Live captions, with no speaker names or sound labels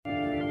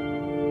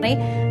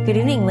Good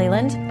evening,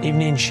 Leland.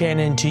 Evening,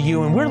 Shannon, to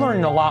you. And we're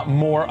learning a lot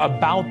more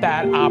about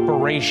that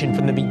operation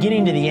from the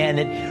beginning to the end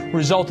that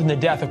resulted in the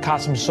death of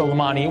Qasem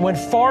Soleimani. It went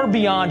far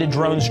beyond a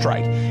drone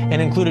strike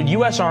and included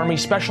U.S. Army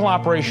Special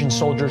Operations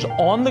soldiers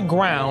on the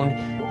ground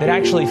that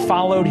actually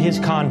followed his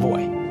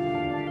convoy.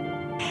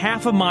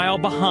 Half a mile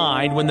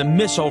behind when the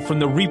missile from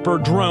the Reaper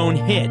drone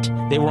hit.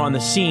 They were on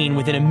the scene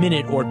within a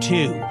minute or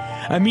two.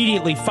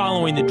 Immediately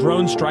following the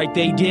drone strike,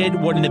 they did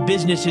what in the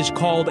business is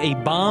called a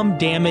bomb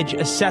damage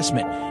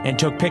assessment and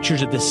took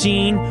pictures of the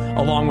scene,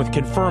 along with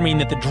confirming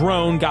that the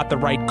drone got the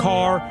right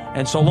car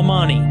and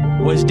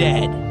Soleimani was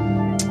dead.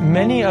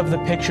 Many of the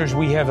pictures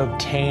we have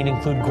obtained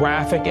include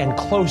graphic and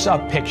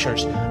close-up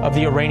pictures of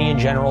the Iranian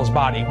general's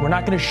body. We're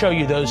not going to show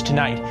you those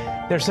tonight.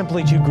 They're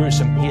simply too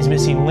gruesome. He is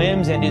missing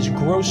limbs and is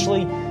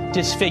grossly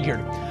disfigured.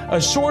 A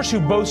source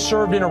who both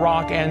served in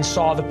Iraq and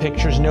saw the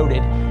pictures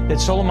noted that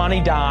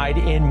Soleimani died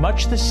in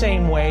much the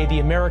same way the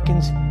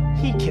Americans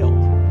he killed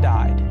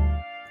died.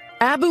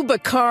 Abu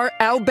Bakr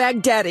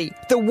al-Baghdadi,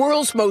 the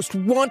world's most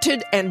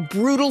wanted and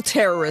brutal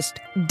terrorist,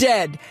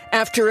 dead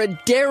after a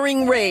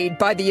daring raid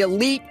by the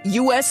elite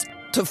U.S.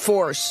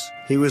 force.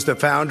 He was the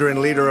founder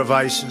and leader of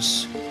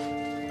ISIS,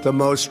 the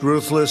most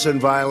ruthless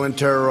and violent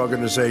terror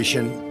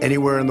organization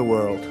anywhere in the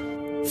world.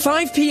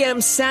 5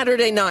 p.m.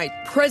 Saturday night,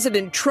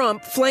 President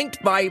Trump,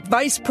 flanked by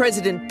Vice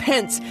President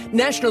Pence,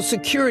 National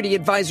Security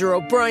Advisor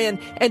O'Brien,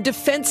 and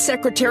Defense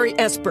Secretary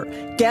Esper,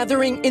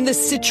 gathering in the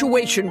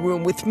Situation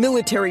Room with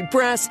military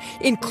brass,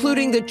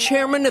 including the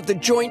chairman of the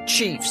Joint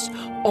Chiefs,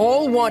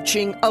 all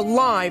watching a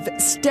live,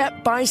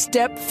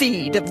 step-by-step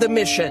feed of the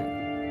mission.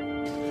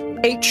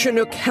 8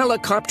 Chinook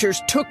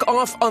helicopters took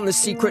off on the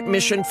secret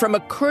mission from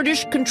a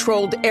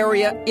Kurdish-controlled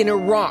area in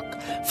Iraq,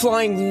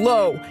 flying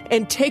low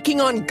and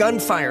taking on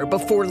gunfire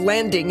before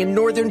landing in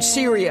northern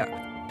Syria.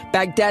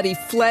 Baghdadi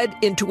fled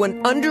into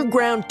an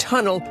underground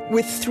tunnel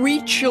with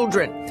 3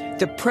 children.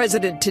 The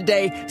president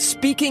today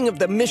speaking of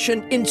the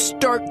mission in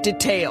stark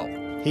detail.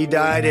 He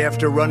died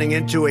after running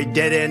into a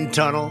dead-end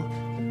tunnel,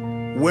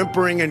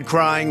 whimpering and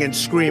crying and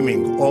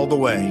screaming all the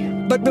way.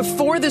 But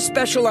before the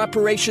special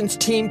operations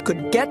team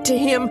could get to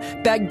him,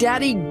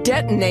 Baghdadi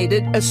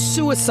detonated a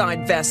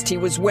suicide vest he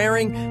was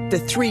wearing. The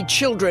 3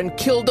 children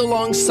killed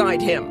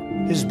alongside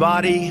him. His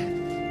body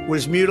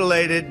was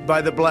mutilated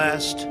by the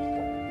blast.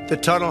 The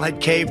tunnel had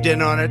caved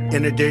in on it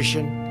in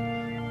addition.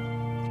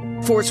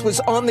 Force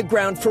was on the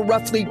ground for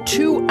roughly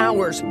 2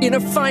 hours in a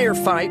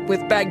firefight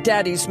with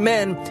Baghdadi's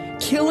men,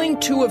 killing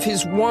 2 of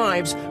his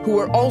wives who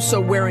were also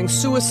wearing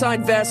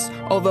suicide vests,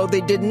 although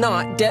they did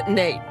not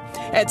detonate.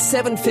 At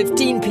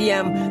 7:15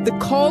 p.m., the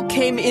call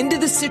came into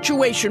the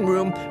Situation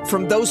Room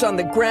from those on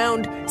the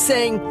ground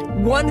saying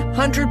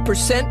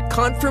 100%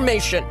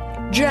 confirmation.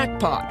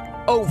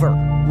 Jackpot. Over.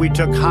 We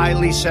took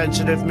highly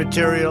sensitive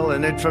material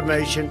and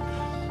information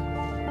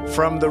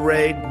from the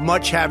raid,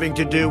 much having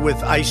to do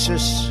with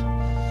ISIS,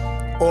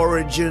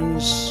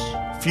 origins,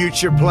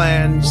 future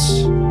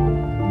plans,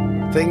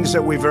 things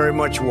that we very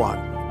much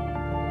want.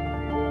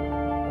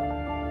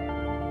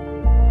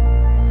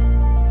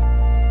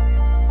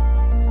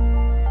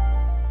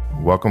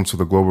 Welcome to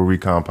the Global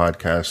Recon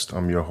Podcast.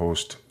 I'm your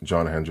host,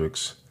 John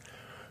Hendricks.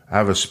 I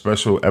have a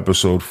special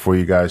episode for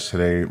you guys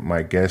today.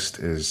 My guest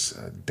is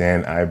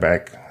Dan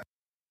Ibach.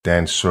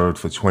 Dan served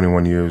for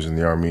 21 years in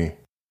the Army,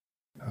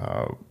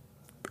 a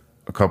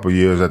couple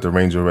years at the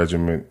Ranger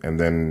Regiment, and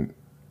then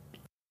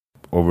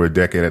over a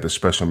decade at the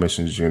Special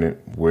Missions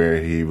Unit,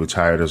 where he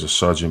retired as a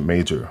Sergeant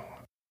Major.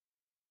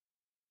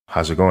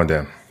 How's it going,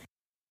 Dan?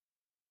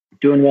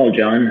 Doing well,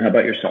 John. How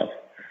about yourself?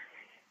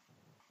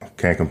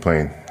 Can't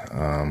complain.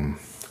 All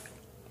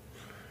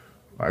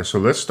right, so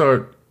let's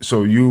start.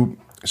 So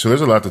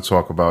there's a lot to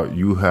talk about.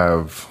 You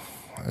have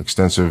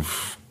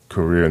extensive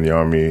career in the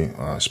Army,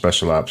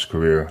 special ops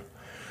career.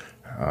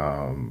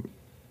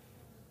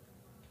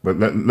 But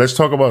let's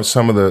talk about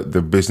some of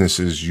the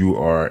businesses you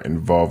are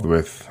involved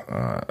with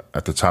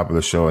at the top of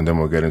the show, and then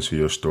we'll get into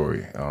your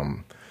story.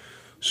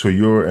 So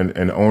you're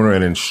an owner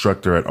and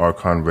instructor at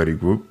Archon Ready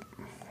Group.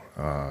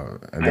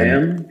 And then I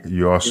am.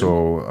 You're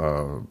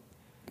also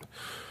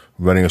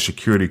running a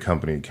security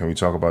company. Can we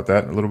talk about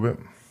that a little bit?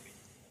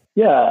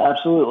 Yeah,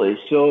 absolutely.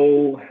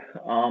 So,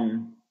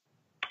 when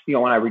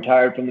I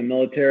retired from the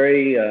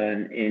military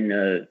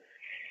in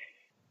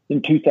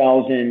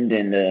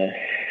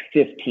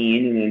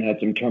 2015, and then had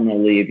some terminal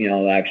leave,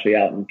 actually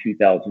out in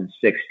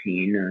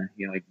 2016,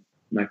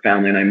 my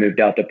family and I moved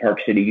out to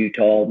Park City,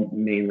 Utah,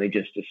 mainly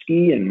just to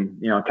ski.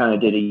 And, kind of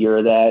did a year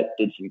of that,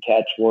 did some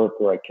catch work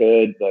where I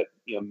could, but,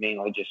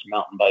 mainly just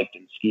mountain biked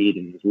and skied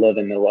and was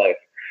living the life.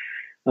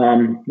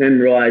 Then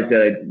realized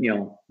that,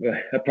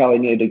 I probably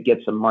needed to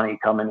get some money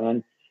coming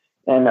in.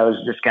 And I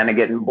was just kind of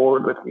getting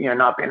bored with,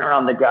 not being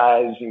around the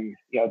guys and,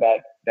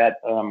 that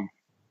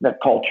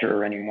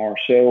culture anymore.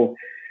 So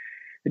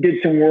I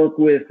did some work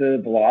with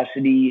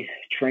Velocity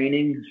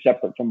Training,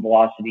 separate from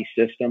Velocity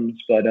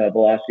Systems, but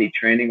Velocity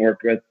Training,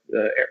 worked with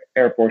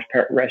Air Force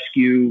Pet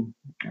Rescue,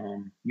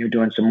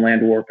 doing some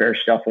land warfare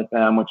stuff with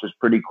them, which was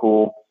pretty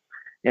cool.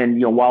 And,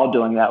 while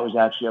doing that, I was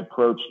actually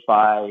approached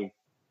by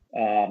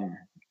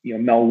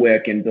Mel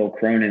Wick and Bill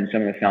Cronin,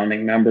 some of the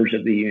founding members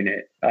of the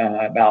unit,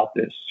 about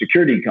this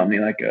security company,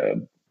 like a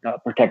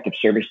protective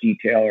service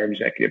detail or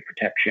executive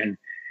protection.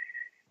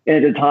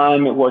 And at the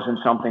time, it wasn't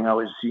something I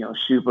was,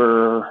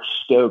 super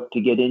stoked to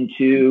get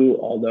into,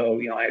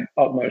 although, I had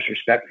utmost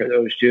respect for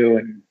those two.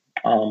 And,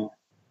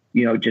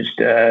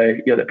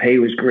 the pay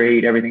was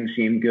great. Everything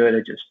seemed good.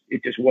 It just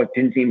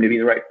didn't seem to be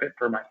the right fit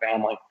for my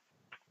family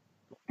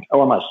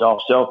or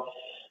myself. So,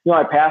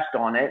 I passed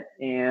on it.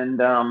 And,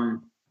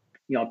 a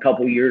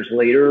couple of years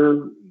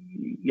later,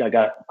 I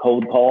got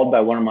cold called by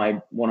one of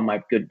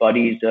my good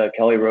buddies,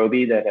 Kelly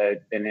Roby, that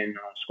I'd been in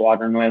a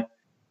squadron with.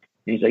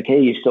 And he's like, "Hey,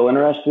 you still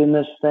interested in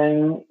this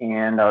thing?"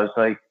 And I was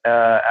like,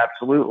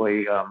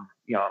 "Absolutely.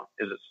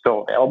 Is it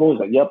still available?" He's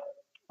like, "Yep,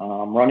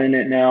 I'm running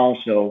it now."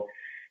 So,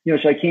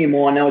 so I came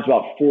on. That was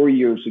about 4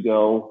 years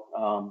ago.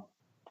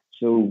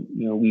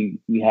 We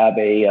have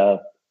a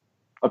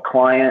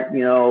client,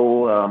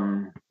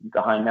 the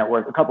high net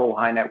worth, a couple of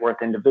high net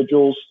worth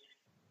individuals.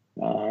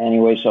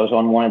 Anyway, so I was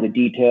on one of the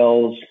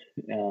details,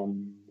 for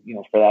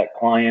that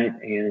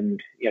client,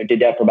 and did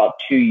that for about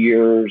 2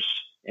 years,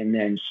 and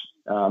then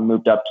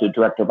moved up to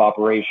director of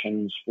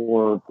operations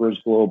for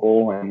Grizz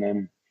Global, and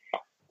then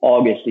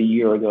August a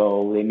year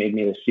ago they made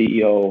me the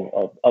CEO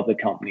of the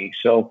company.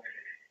 So,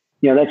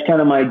 that's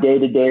kind of my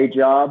day-to-day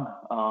job.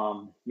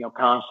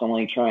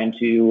 Constantly trying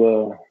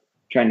to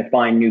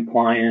find new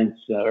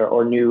clients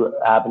or new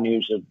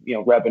avenues of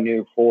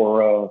revenue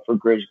for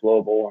Grizz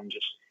Global, and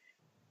just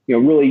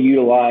really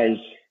utilize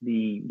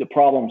the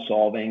problem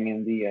solving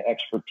and the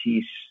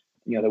expertise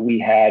that we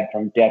had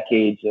from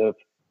decades of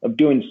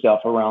doing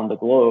stuff around the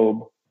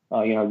globe.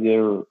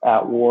 They're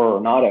at war or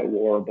not at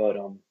war, but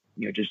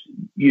just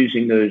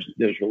using those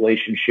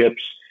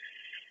relationships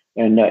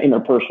and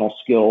interpersonal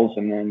skills,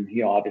 and then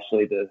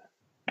obviously the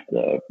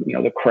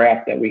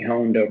craft that we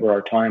honed over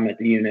our time at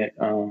the unit,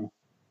 to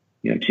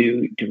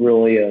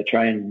really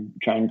try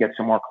and get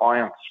some more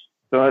clients.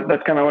 So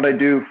that's kind of what I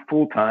do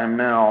full time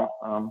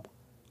now.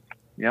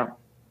 Yeah.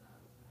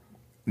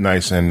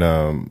 Nice.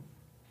 And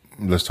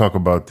let's talk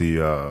about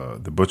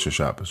the butcher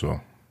shop as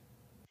well.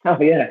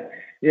 Oh yeah.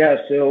 Yeah.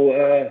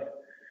 So,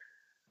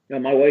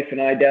 my wife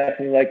and I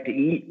definitely like to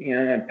eat,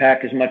 and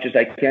pack as much as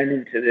I can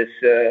into this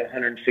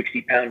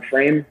 160-pound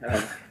frame.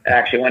 I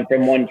actually went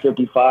from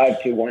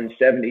 155 to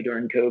 170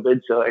 during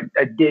COVID. So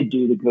I did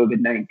do the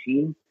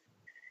COVID-19.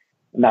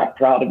 I'm not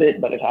proud of it,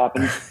 but it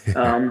happened.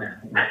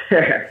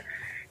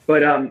 So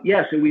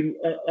we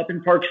up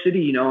in Park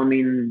City,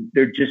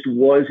 there just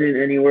wasn't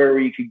anywhere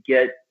where you could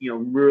get,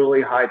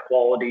 really high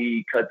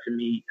quality cuts of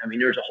meat. I mean,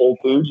 there's a Whole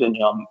Foods, and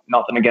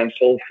nothing against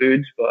Whole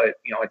Foods, but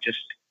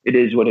it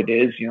is what it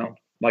is,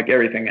 like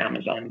everything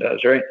Amazon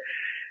does, right?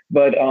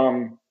 But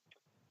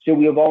so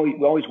we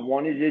always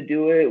wanted to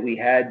do it. We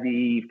had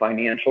the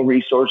financial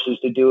resources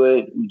to do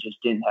it. We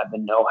just didn't have the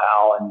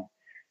know-how. And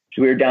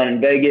so we were down in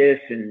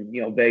Vegas, and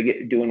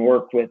Vegas doing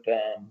work with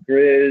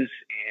Grizz,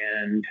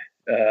 and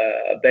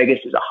Vegas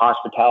is a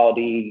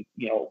hospitality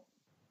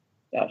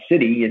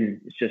city,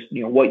 and it's just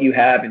what you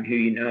have and who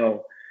you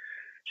know.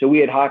 So we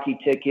had hockey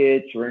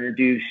tickets. We're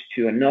introduced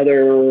to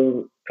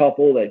another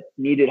couple that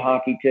needed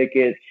hockey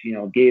tickets.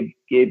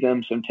 Gave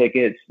them some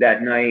tickets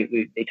that night.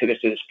 They took us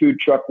to this food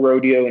truck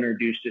rodeo,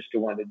 introduced us to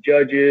one of the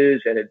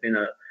judges that had been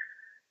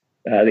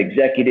the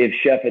executive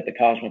chef at the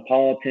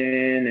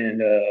Cosmopolitan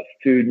and a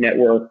Food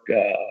Network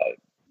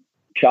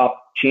Chop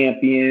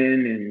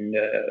champion, and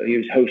he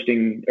was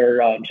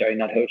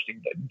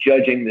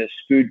judging this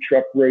food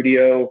truck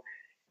rodeo.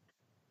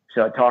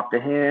 So I talked to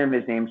him.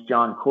 His name's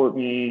John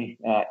Courtney.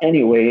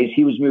 Anyways,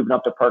 he was moving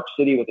up to Park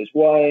City with his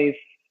wife.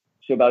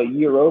 So about a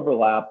year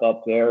overlap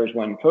up there is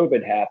when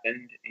COVID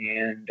happened,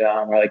 and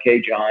we're like, "Hey,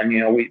 John,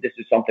 this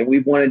is something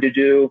we've wanted to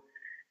do.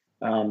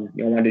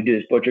 Wanted to do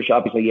this butcher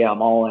shop." He's like, "Yeah,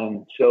 I'm all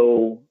in."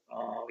 So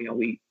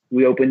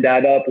we opened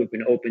that up. We've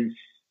been open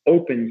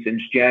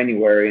since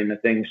January, and the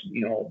thing's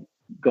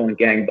going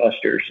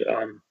gangbusters.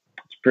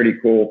 It's pretty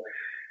cool.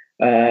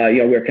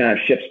 We were kind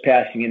of ships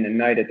passing in the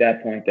night at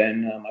that point.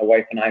 Then my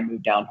wife and I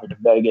moved down here to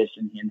Vegas,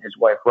 and he and his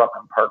wife were up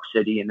in Park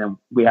City, and then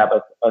we have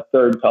a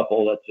third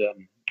couple that's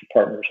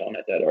partners on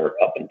it that are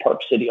up in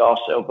Park City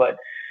also. But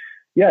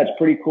yeah, it's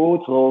pretty cool.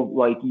 It's a little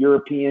like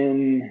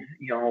European,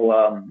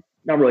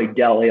 not really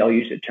deli. I'll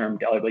use the term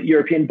deli, but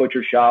European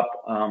butcher shop.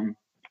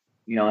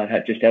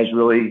 It just has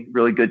really,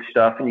 really good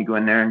stuff. And you go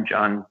in there, and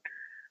John,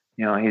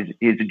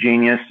 he's a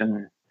genius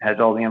and has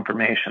all the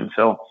information.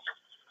 So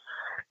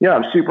yeah,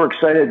 I'm super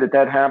excited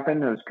that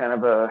happened. It was kind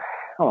of I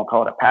don't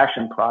call it a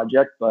passion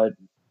project, but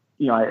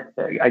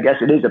I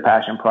guess it is a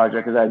passion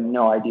project because I had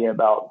no idea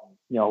about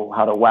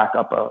how to whack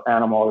up an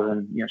animal other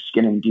than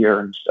skinning deer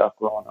and stuff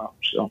growing up.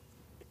 So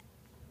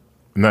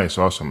nice,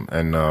 awesome.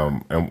 And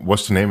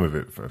what's the name of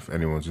it if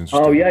anyone's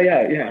interested? Oh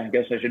yeah. I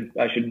guess I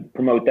should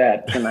promote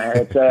that tonight.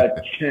 It's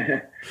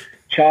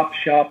Chop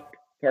Shop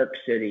Park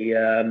City.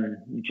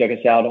 Check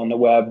us out on the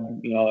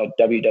web, at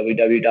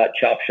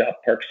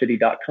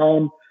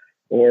www.chopshopparkcity.com,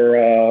 or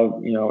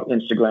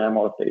Instagram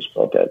or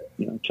Facebook at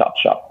Chop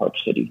Shop Park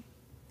City.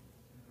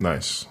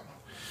 Nice.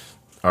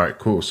 All right,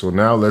 cool. So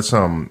now let's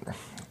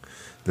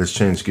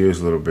change gears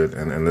a little bit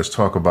and let's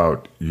talk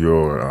about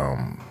your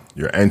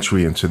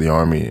entry into the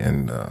Army,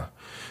 and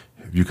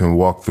if you can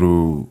walk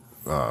through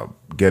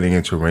getting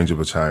into Ranger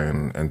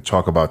Battalion and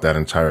talk about that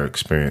entire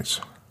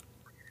experience.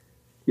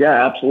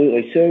 Yeah,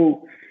 absolutely.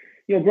 So,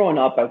 growing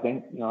up, I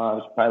think, I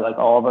was probably like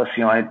all of us,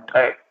 I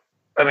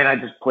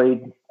just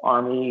played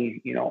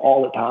Army,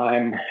 all the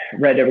time,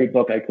 read every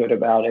book I could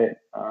about it.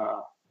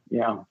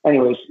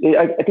 Anyways,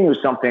 I think it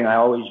was something I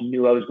always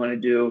knew I was going to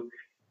do.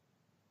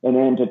 And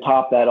then to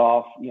top that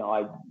off,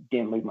 I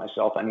didn't leave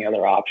myself any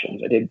other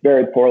options. I did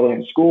very poorly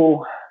in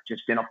school,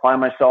 just didn't apply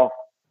myself.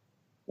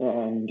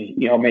 And,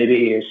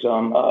 maybe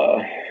some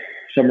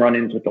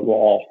run-ins with the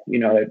wall,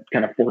 that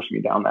kind of forced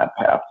me down that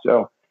path.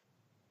 So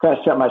kind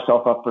of set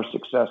myself up for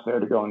success there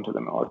to go into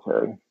the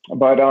military.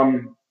 But,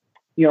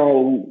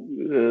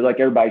 like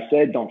everybody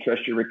said, don't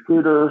trust your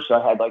recruiter. So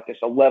I had like this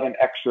 11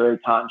 X-ray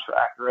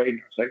contract, right? And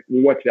it's like,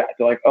 well, what's that?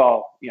 They're like,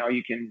 oh,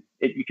 you can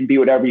be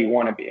whatever you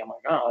want to be. I'm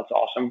like, oh, that's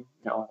awesome.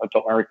 I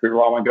told my recruiter,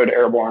 well, I want to go to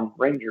Airborne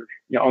Ranger.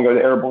 I want to go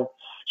to Airborne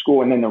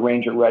School and then the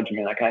Ranger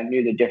Regiment. I kind of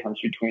knew the difference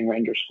between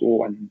Ranger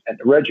School and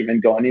the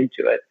regiment going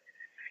into it,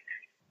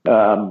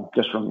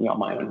 just from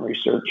my own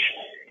research.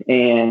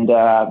 And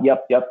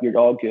yep, you're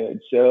all good.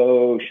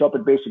 So show up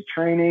at basic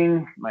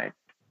training.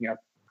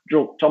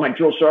 Tell my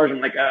drill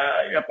sergeant, like,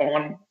 yep, I'm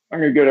going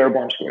to go to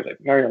Airborne School. He's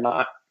like, no, you're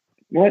not.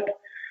 What?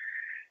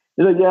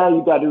 He's like, yeah,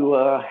 you got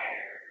to,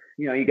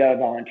 you got to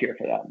volunteer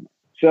for that.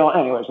 So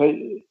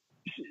anyways,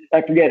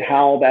 I forget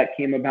how that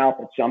came about,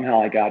 but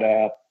somehow I got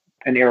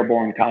an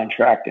airborne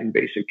contract in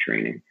basic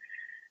training.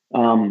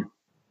 I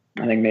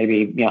think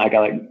maybe, I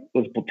got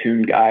was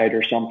platoon guide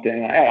or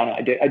something. I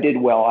don't know. I did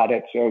well at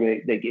it. So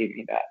they gave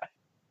me that.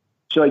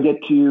 So I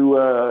get to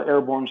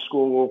Airborne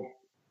School.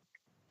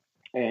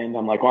 And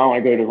I'm like, well, I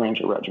want to go to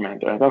Ranger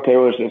Regiment. Like, okay,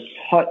 well, there's this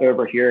hut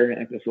over here,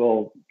 like this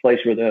little place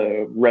where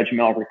the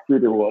regimental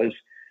recruiter was.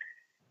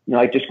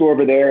 Just go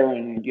over there,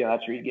 and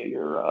that's where you get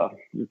your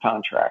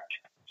contract.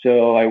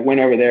 So I went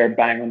over there,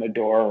 bang on the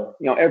door.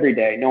 Every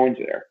day, no one's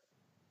there.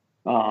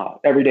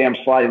 Every day, I'm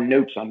sliding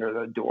notes under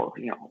the door.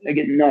 I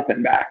get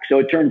nothing back. So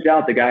it turns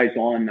out the guy's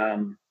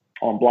on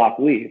block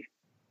leave.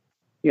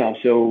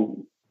 So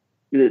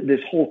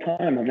this whole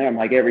time I'm there, I'm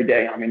like every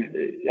day. I mean,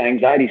 the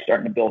anxiety's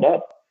starting to build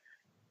up.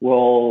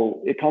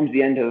 Well, it comes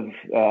the end of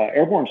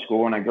Airborne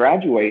School and I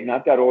graduate and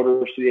I've got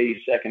orders to the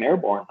 82nd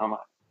Airborne. I'm like,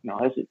 no,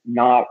 this is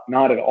not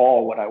at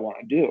all what I want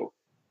to do.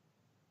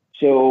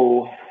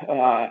 So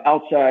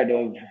outside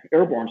of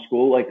Airborne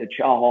School, like the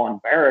Chow Hall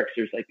and Barracks,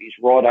 there's like these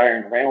wrought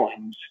iron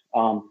railings.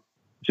 So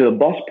the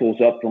bus pulls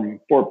up from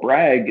Fort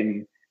Bragg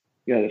and,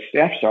 the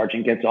staff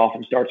sergeant gets off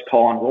and starts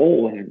calling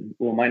roll and,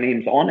 well, my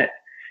name's on it.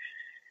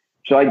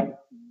 So I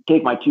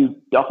take my 2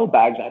 duffel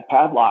bags, I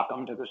padlock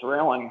them to this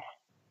railing,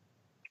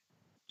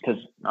 because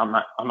I'm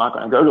not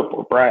going to go to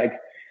Fort Bragg.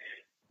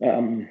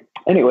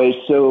 Anyway,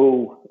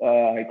 so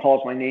he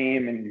calls my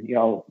name and,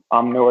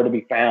 I'm nowhere to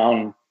be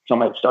found.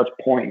 Somebody starts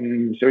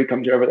pointing. So he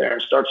comes over there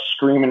and starts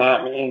screaming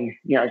at me.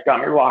 He's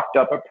got me locked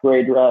up at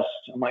parade rest.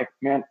 I'm like,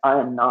 man,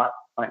 Sergeant,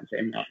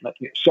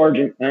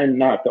 I'm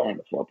not going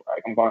to Fort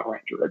Bragg. I'm going to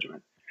Ranger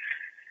Regiment.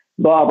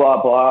 Blah,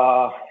 blah,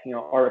 blah.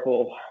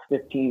 Article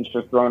 15's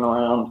just thrown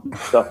around,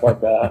 stuff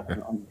like that.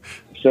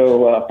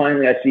 So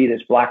finally I see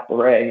this black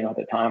beret, at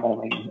the time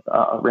only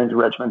Ranger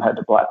Regiment had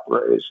the black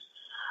berets.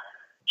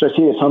 So I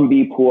see this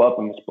Humvee pull up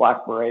and this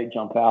black beret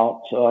jump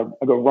out. So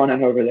I go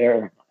running over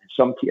there,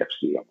 some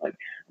PFC. I'm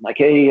like,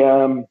 hey, I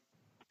don't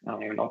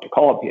even know what to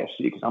call a PFC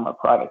because I'm a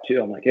private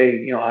too. I'm like,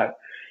 hey, I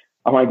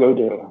want to go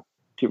to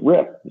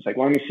RIP. He's like,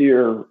 let me see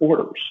your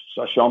orders.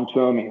 So I show them to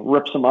him. He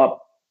rips them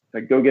up.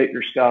 Like, go get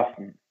your stuff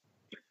and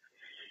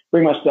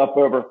bring my stuff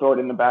over, throw it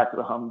in the back of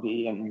the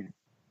Humvee, and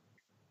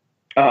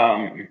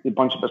a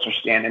bunch of us are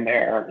standing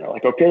there. And they're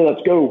like, okay,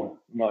 let's go.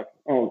 I'm like,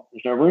 oh,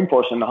 there's no room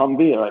for us in the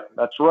Humvee. They're like,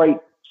 that's right.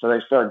 So they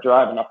start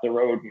driving up the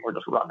road, and we're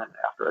just running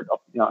after it.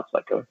 It's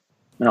like a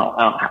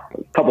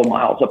couple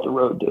miles up the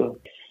road to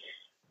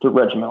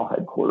regimental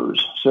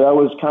headquarters. So that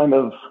was kind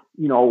of,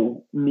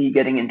 me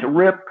getting into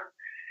RIP.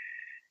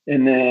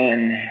 And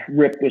then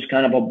RIP was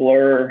kind of a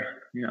blur,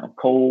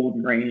 cold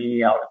and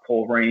rainy, out of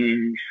coal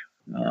range.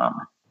 A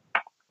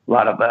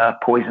lot of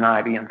poison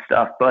ivy and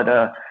stuff, but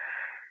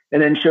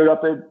and then showed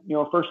up at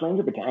 1st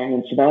Ranger Battalion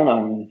in Savannah.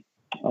 And,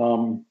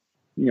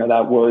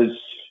 that was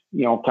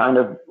kind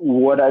of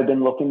what I've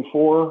been looking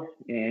for,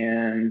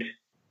 and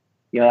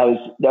that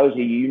was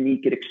a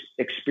unique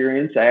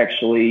experience. I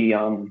actually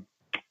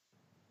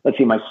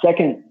my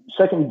second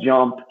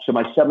jump, so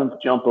my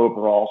 7th jump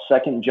overall,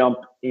 second jump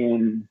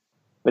in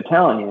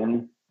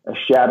battalion, I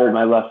shattered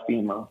my left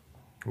femur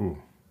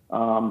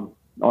on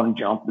a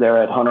jump there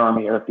at Hunter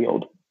Army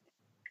Airfield.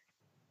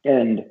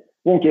 And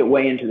won't get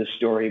way into the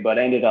story, but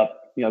I ended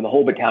up, the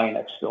whole battalion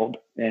exfilled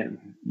and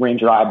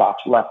Ranger IBOX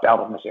left out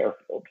on this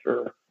airfield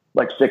for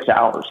like 6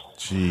 hours.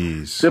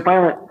 Jeez. So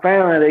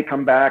finally they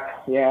come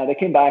back. Yeah, they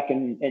came back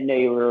and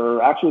they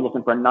were actually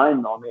looking for a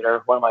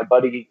 9mm. One of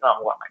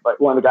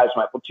the guys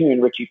in my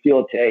platoon, Richie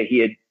Fielate, he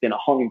had been a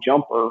hung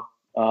jumper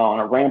on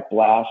a ramp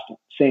blast,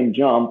 same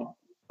jump,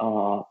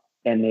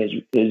 and his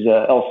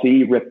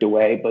LCE ripped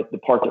away. But the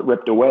part that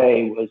ripped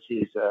away was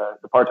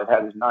the part that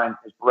had his Beretta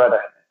in it,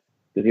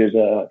 because he was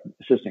a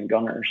assistant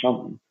gunner or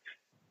something.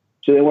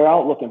 So they were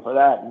out looking for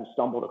that and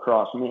stumbled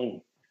across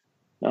me,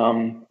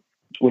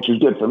 which is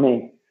good for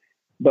me.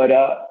 But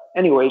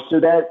anyway, so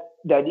that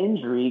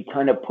injury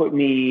kind of put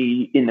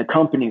me in the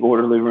company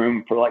orderly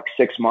room for like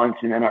 6 months,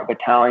 and then our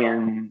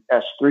battalion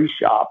S3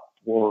 shop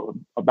for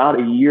about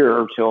a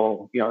year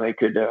till, they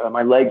could,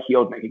 my leg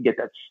healed and they could get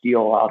that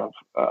steel out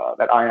of,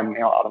 that IM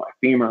nail out of my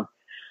femur,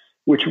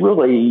 which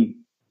really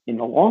in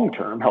the long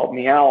term helped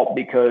me out,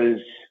 because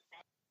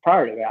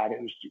prior to that, it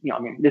was,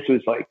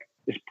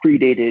 this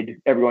predated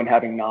everyone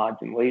having nods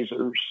and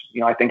lasers.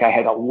 I think I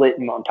had a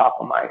Lytton on top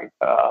of my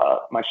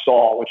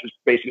saw, which was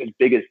basically as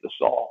big as the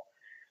saw.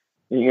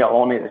 And,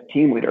 only the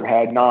team leader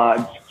had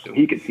nods, so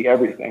he could see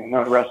everything.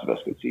 None of the rest of us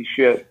could see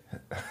shit.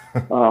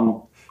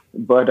 So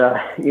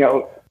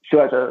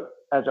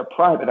as a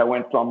private, I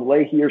went from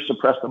lay here,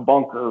 suppress the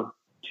bunker,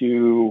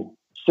 to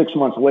 6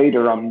 months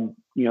later, I'm,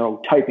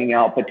 typing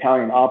out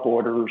battalion op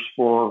orders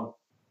for,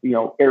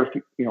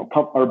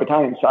 our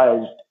battalion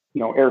sized,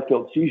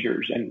 airfield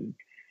seizures and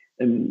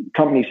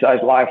company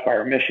sized live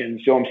fire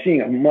missions. So I'm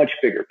seeing a much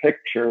bigger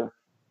picture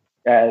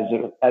as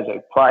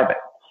a private,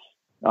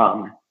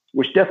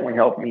 which definitely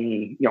helped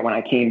me, when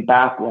I came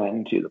back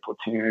to the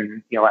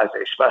platoon, as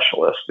a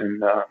specialist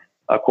and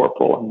a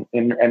corporal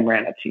and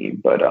ran a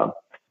team. But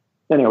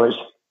anyways,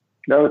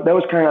 that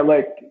was kind of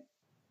like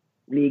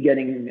me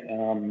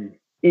getting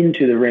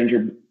into the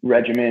Ranger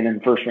Regiment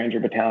and 1st Ranger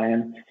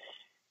Battalion.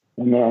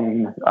 And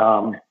then,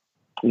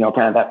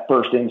 kind of that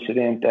first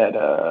incident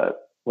that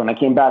when I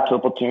came back to the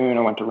platoon,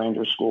 I went to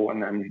Ranger School,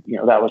 and then,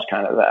 that was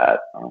kind of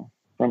that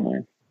from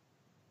there.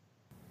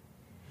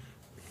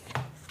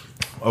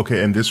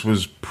 Okay, and this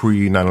was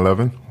pre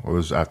 9/11, or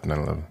was it after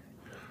 9/11?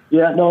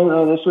 Yeah,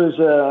 no, this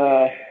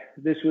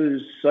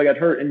was, so I got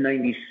hurt in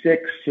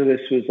 96. So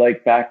this was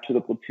like back to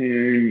the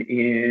platoon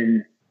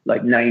in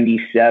like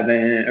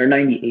 97 or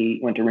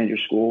 98, went to Ranger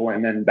School,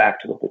 and then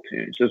back to the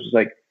platoon. So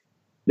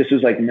this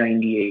was like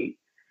 98.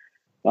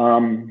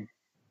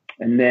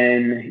 And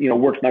then,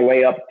 worked my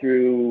way up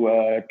through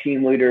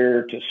team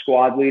leader to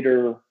squad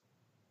leader.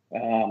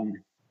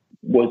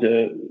 Was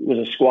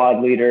a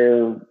squad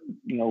leader,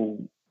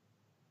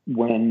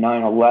 when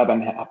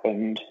 9/11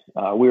 happened.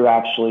 We were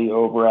actually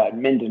over at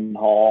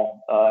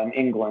Mindenhall in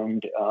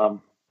England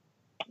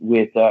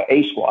with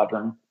A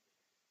Squadron,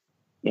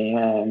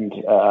 and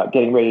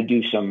getting ready to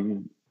do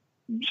some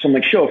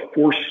like show of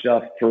force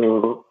stuff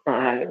for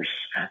I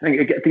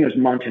think it was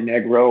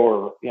Montenegro,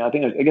 or I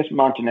guess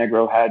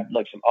Montenegro had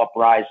like some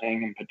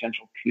uprising and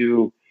potential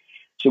coup.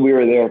 So we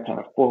were there kind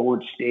of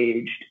forward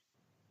staged,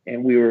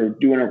 and we were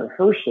doing a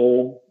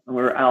rehearsal, and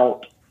we were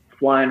out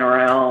flying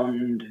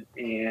around,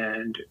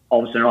 and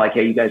all of a sudden, like,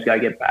 hey, you guys got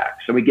to get back.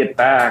 So we get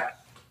back,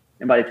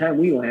 and by the time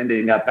we landed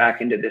and got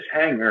back into this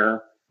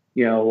hangar,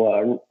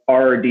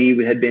 RRD,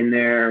 we had been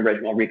there,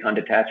 Regimental Recon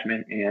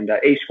Detachment, and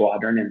A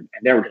Squadron, and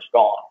they were just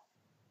gone.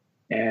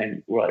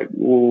 And we're like,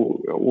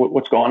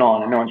 what's going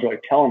on? And no one's really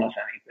telling us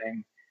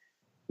anything.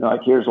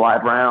 Like, here's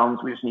live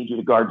rounds. We just need you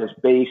to guard this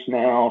base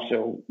now.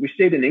 So we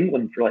stayed in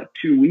England for like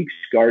 2 weeks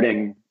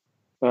guarding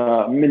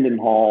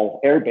Mindenhall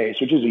Air Base,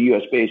 which is a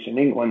U.S. base in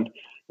England,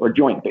 or a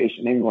joint base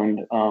in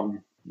England,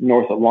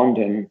 north of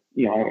London.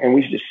 And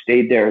we just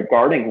stayed there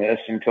guarding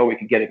this until we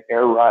could get an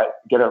air ride,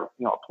 get a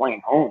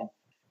plane home.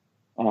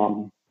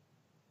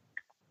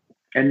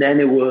 And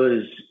then it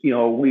was,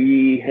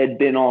 we had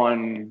been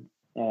on.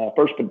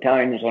 1st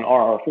Battalion was on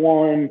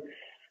RF1.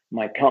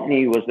 My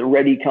company was the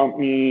Ready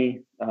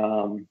Company,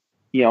 and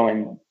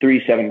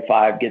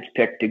 375 gets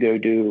picked to go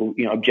do,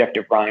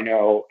 Objective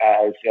Rhino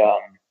as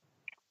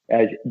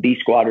B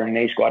Squadron and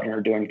A Squadron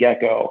are doing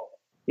Gecko.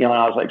 And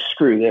I was like,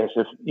 screw this.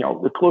 If,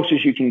 the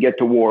closest you can get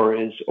to war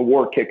is a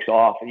war kicks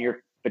off and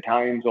your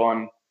battalion's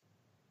on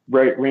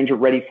Ranger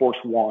Ready Force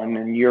 1,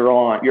 and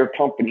your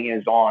company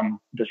is on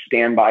the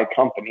standby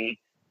company,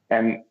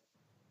 and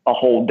a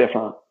whole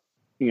different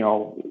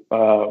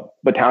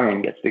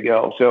battalion gets to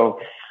go. So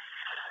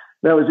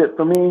that was it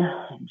for me.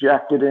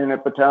 Jacked it in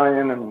at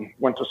battalion and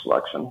went to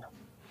selection.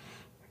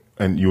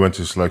 And you went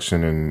to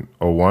selection in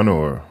 01,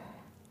 or?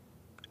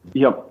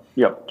 Yep.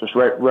 Just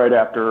right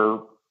after,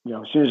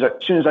 as soon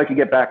as I could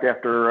get back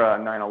after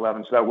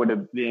 9/11. So that would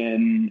have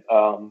been,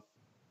 the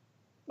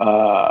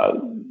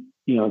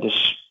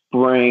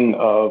spring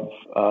of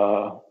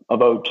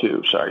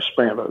 02. Sorry,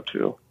 spring of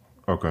 02.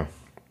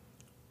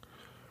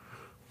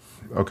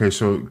 Okay,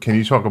 so can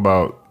you talk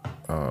about,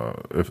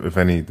 if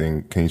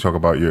anything, can you talk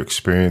about your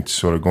experience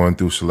sort of going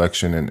through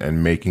selection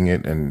and making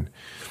it, and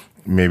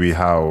maybe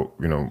how,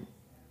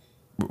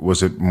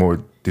 was it more,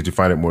 did you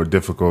find it more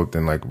difficult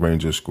than like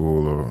Ranger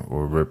School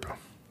or RIP?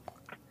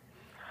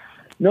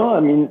 No, I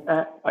mean,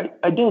 I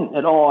didn't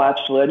at all,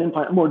 actually. I didn't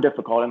find it more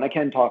difficult, and I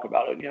can talk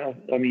about it,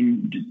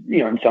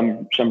 in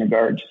some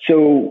regards.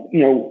 So,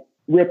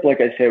 RIP, like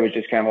I said, was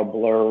just kind of a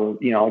blur,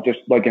 just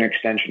like an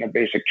extension of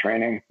basic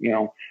training,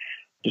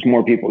 just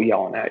more people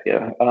yelling at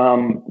you.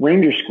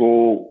 Ranger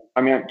School,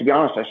 I mean, to be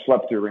honest, I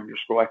slept through Ranger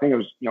School. I think it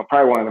was,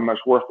 probably one of the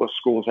most worthless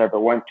schools I ever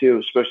went to. It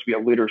was supposed to be a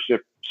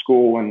leadership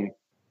school, and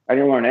I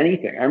didn't learn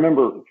anything. I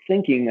remember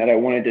thinking that I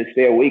wanted to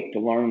stay awake to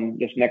learn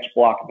this next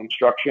block of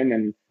instruction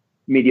and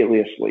immediately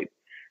asleep.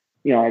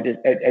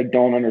 I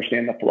don't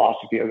understand the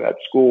philosophy of that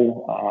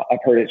school.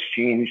 I've heard it's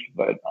changed,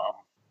 but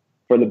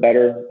for the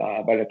better.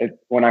 But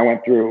when I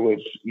went through, it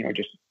was,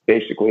 just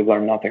basically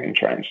learn nothing and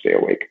try and stay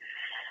awake.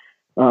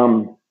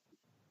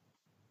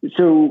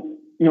 So,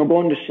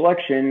 going to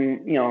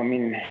selection,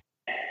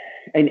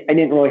 I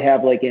didn't really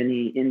have like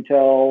any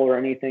intel or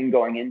anything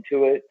going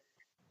into it.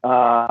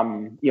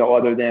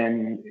 Other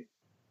than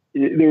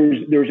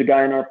there was a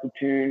guy in our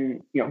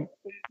platoon,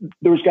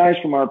 there was guys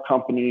from our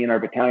company and our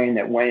battalion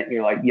that went and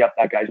you're like, yep,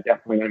 that guy's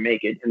definitely going to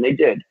make it. And they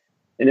did.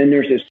 And then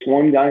there's this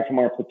one guy from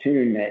our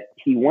platoon that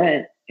he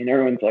went and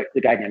everyone's like,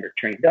 the guy never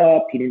trained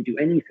up. He didn't do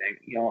anything,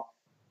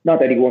 not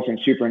that he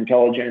wasn't super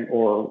intelligent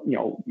or,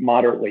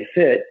 moderately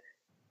fit,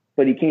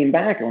 but he came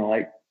back and we're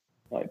like,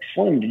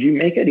 Slim, did you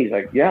make it? He's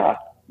like, yeah.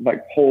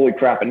 Like, holy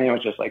crap. And then it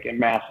was just like a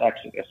mass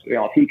exodus.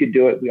 If he could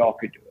do it, we all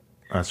could do it.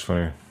 That's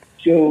funny.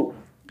 So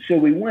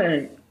we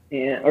went,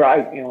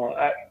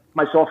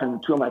 myself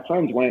and two of my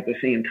friends went at the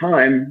same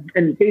time.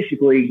 And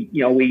basically,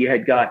 we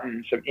had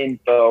gotten some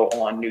info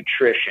on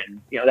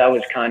nutrition. That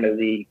was kind of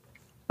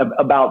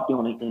about the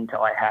only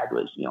intel I had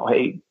was,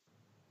 hey,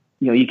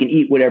 you can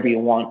eat whatever you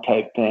want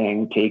type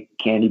thing, take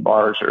candy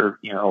bars or,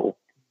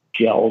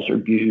 gels or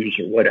goos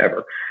or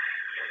whatever.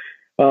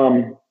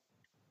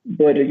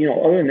 But,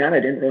 other than that,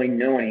 I didn't really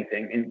know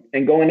anything.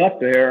 And going up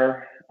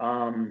there,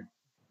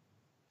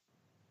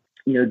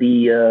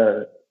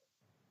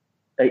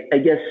 I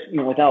guess,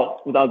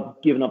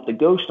 without giving up the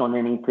ghost on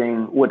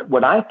anything,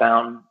 what I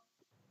found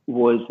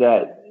was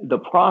that the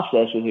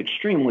process was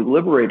extremely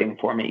liberating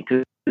for me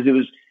because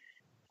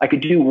I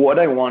could do what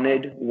I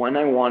wanted, when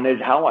I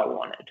wanted, how I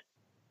wanted.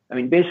 I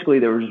mean, basically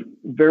there was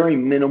very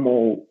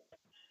minimal,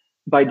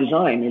 by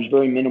design, there's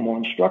very minimal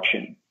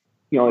instruction.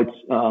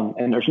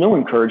 And there's no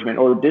encouragement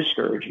or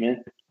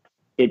discouragement.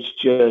 It's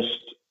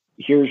just,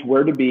 here's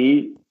where to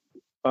be,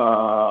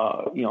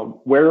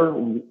 where,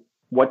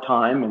 what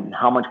time, and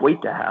how much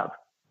weight to have.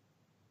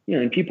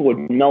 And people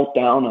would melt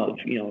down of,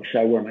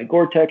 should I wear my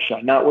Gore-Tex? Should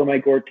I not wear my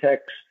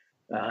Gore-Tex?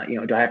 Do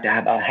I have to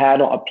have a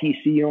hat, a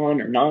PC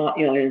on or not?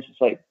 And it's just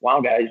like,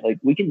 wow, guys, like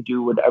we can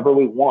do whatever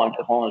we want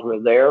as long as we're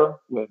there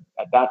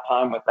at that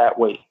time with that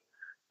weight.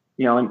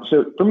 And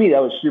so for me,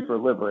 that was super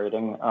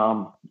liberating,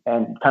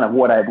 and kind of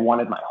what I'd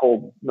wanted my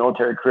whole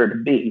military career to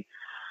be.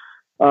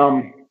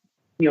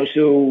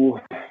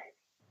 So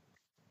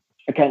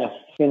I kind of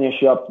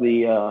finish up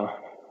the,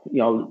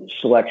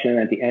 selection.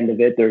 At the end of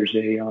it, there's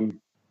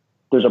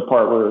a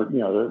part where,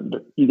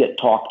 you get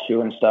talked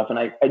to and stuff. And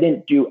I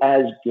didn't do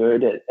as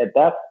good at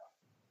that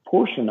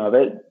portion of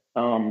it.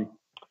 I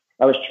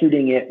was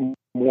treating it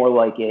more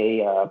like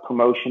a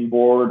promotion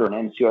board or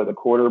an NCO of the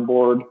quarter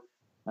board.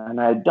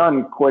 And I had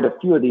done quite a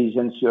few of these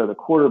NCO of the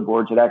quarter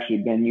boards. Had actually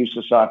been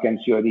USASOC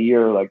NCO of the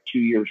year, like 2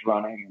 years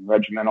running, and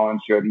regimental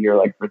NCO of the year,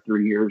 like for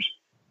 3 years.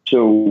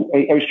 So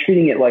I was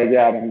treating it like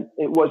that, and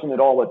it wasn't at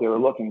all what they were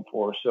looking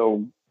for.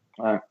 So,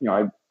 I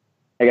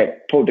got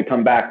told to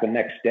come back the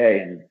next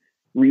day and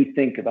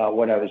rethink about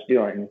what I was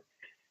doing.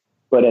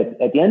 But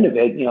at the end of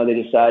it,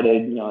 they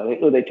decided,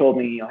 they told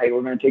me, hey,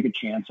 we're going to take a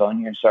chance on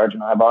you,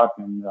 Sergeant Ibach.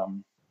 And,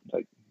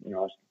 I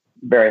was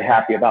very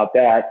happy about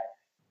that.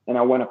 And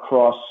I went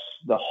across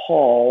the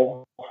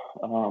hall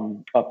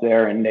up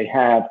there, and they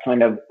have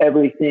kind of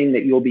everything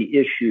that you'll be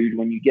issued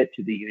when you get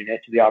to the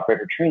unit, to the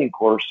operator training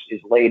course,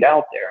 is laid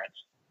out there.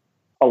 It's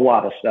a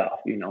lot of stuff,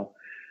 you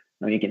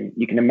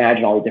can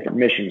imagine all the different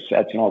mission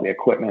sets and all the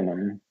equipment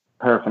and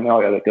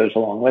paraphernalia that goes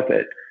along with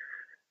it.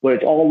 But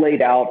it's all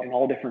laid out in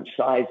all different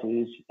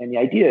sizes. And the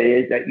idea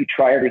is that you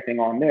try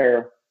everything on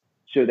there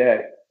so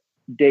that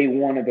day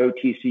one of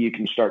OTC, you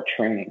can start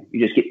training. You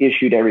just get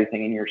issued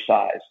everything in your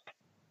size.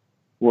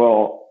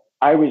 Well,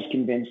 I was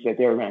convinced that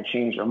they were going to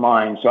change their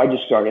mind. So I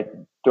just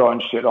started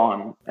throwing shit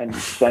on and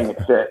saying it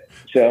fit.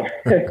 So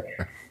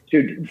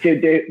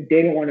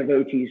day one of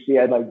OTC,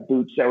 I had like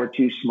boots that were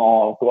too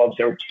small, gloves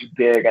that were too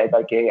big. I had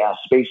like a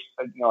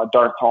a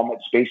dark helmet,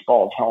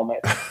 Spaceballs helmet.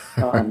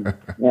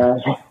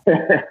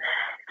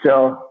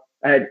 So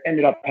I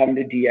ended up having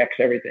to DX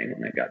everything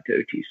when I got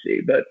to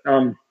OTC, but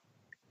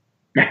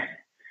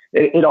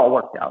it all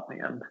worked out in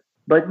the end.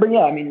 But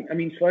yeah, I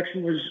mean,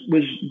 selection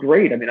was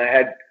great. I mean, I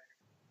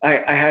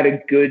had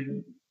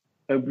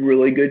a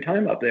really good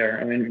time up there.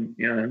 I mean,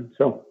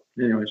 so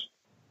anyways.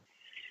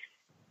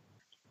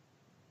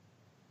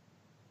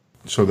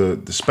 So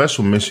the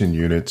special mission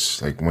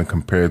units, like when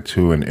compared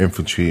to an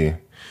infantry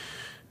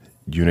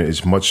unit,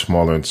 is much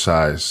smaller in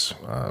size.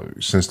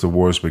 Since the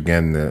wars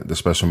began, the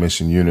special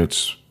mission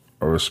units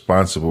are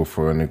responsible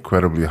for an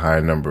incredibly high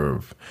number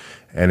of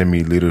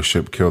enemy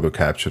leadership killed or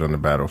captured on the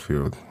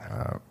battlefield.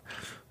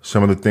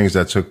 Some of the things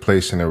that took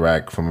place in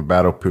Iraq from a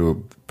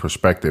battlefield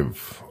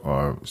perspective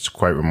are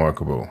quite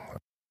remarkable.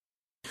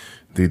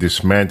 the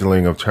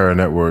dismantling of terror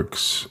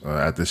networks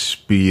at the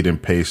speed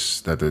and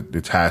pace that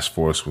the task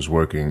force was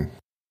working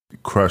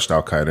crushed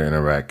Al-Qaeda in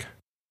Iraq.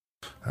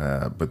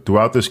 But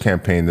throughout this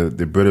campaign,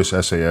 the British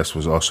SAS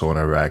was also in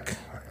Iraq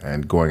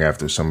and going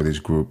after some of these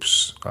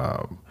groups.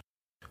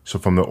 So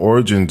from the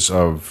origins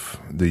of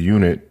the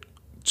unit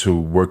to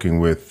working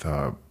with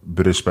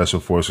British Special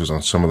Forces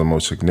on some of the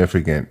most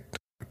significant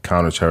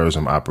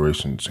counterterrorism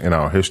operations in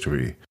our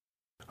history,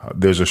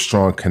 there's a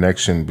strong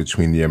connection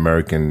between the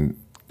American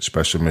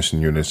Special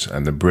Mission Units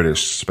and the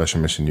British Special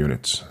Mission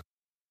Units.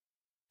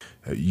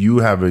 You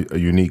have a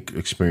unique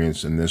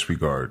experience in this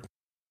regard.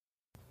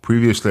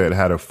 Previously, I'd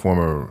had a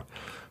former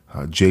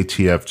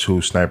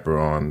JTF-2 sniper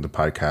on the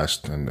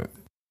podcast, and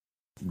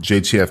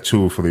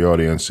JTF-2, for the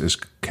audience, is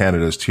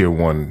Canada's Tier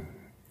 1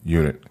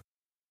 unit.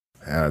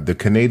 The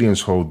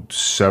Canadians hold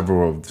some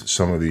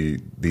of the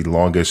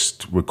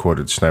longest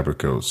recorded sniper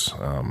kills.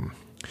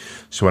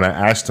 So when I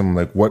asked him,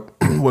 like,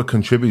 what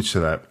contributes to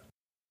that,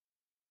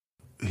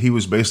 he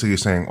was basically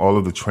saying all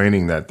of the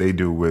training that they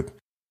do with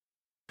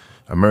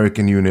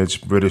American units,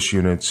 British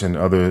units, and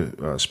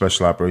other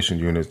special operation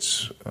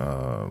units,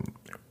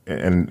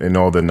 and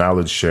all the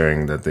knowledge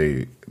sharing that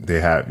they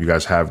have, you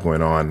guys have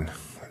going on,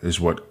 is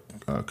what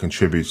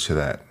contributes to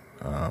that.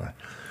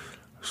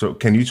 So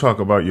can you talk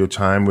about your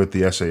time with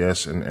the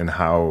SAS and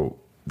how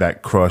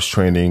that cross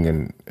training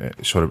and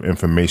sort of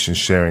information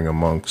sharing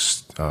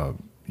amongst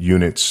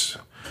units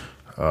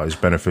is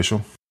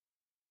beneficial?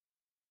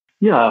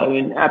 Yeah, I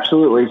mean,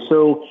 absolutely.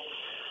 So,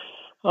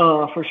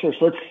 for sure.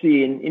 So let's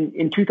see.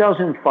 In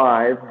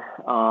 2005,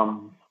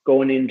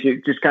 going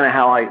into just kind of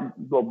how I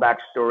go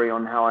backstory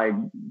on how I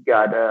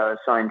got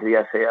assigned to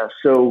the SAS.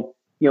 So,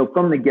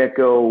 from the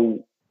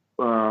get-go,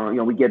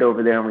 we get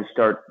over there and we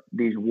start,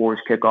 these wars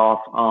kick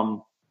off.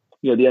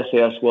 The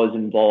SAS was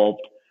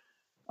involved.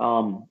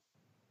 And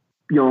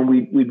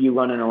we'd be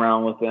running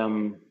around with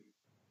them,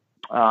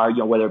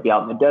 whether it be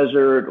out in the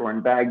desert or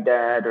in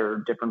Baghdad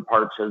or different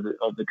parts of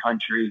the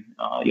country.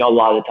 A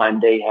lot of the time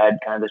they had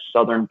kind of the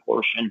southern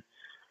portion,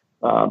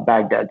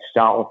 Baghdad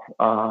south,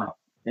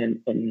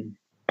 and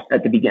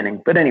at the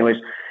beginning. But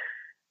anyways,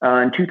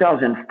 in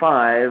 2005,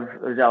 I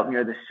was out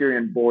near the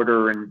Syrian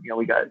border, and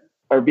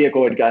our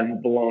vehicle had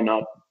gotten blown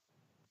up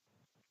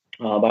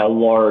by a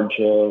large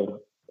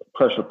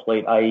pressure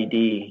plate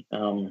IED. It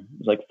was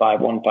like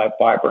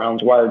 5.155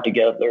 rounds wired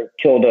together.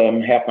 Killed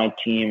half my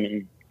team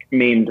and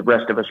maimed the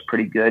rest of us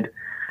pretty good.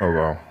 Oh,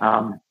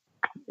 wow.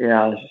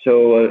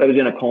 So I was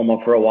in a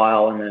coma for a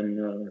while, and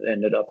then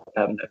ended up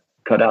having to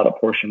cut out a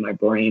portion of my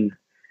brain.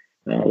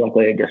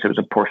 Luckily, I guess it was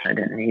a portion I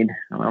didn't need.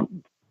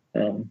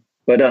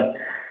 But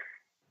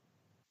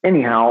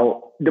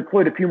anyhow,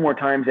 deployed a few more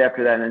times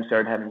after that, and then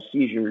started having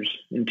seizures.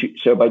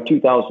 So by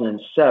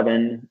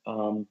 2007,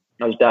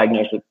 I was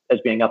diagnosed as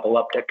being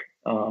epileptic,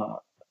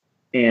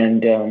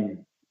 and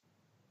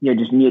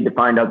just needed to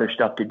find other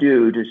stuff to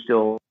do to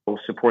still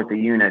support the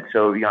unit.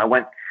 So I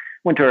went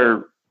to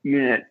our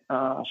unit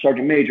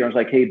sergeant major. I was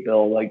like, "Hey,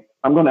 Bill, like,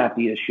 I'm going to have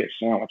to eat a shit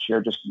sandwich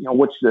here. Just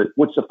what's the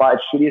 5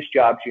 shittiest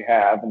jobs you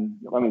have, and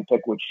let me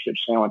pick which shit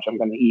sandwich I'm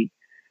going to eat."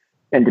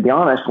 And to be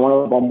honest, one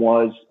of them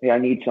was, "Hey, I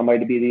need somebody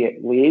to be the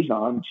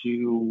liaison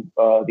to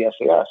the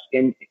SAS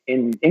in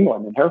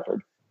England, in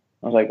Hereford."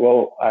 I was like,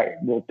 "Well, I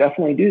will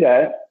definitely do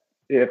that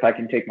if I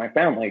can take my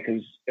family,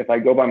 because if I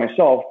go by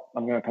myself,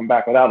 I'm going to come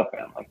back without a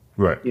family."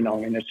 Right.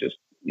 It's just,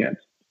 it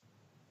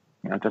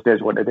just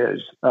is what it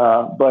is.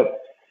 But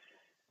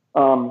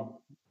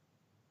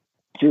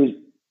he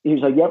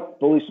was like, "Yep,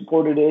 fully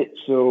supported it."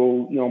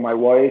 So, my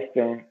wife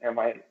and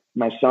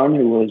my son,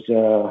 who was,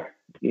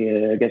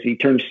 I guess he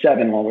turned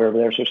 7 while we were over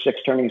there. So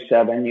 6 turning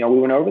 7, we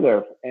went over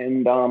there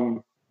and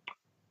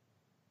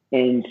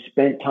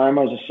spent time.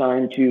 I was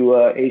assigned to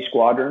A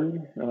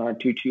Squadron,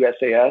 22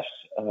 SAS,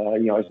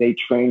 as they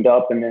trained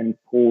up and then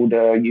pulled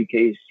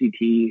UK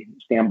CT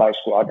standby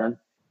squadron.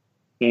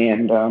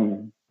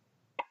 And,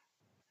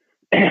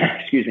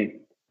 excuse me.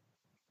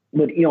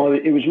 But,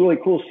 it was really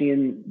cool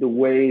seeing the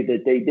way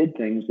that they did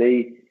things.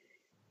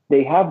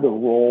 They have the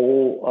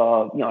role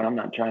of, and I'm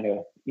not trying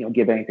to,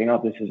 give anything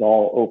up. This is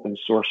all open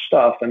source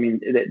stuff. I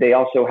mean, they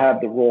also have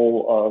the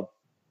role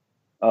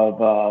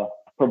of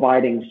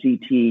providing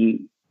CT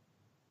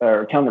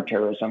or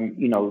counterterrorism,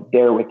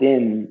 there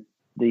within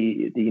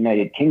the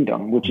United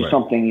Kingdom, which is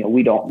something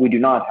we do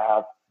not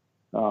have,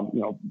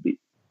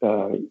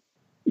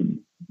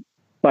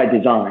 by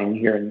design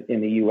here in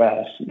the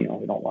U.S. We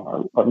don't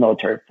want our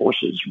military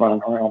forces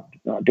running around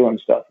doing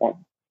stuff.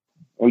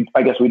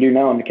 I guess we do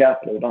now in the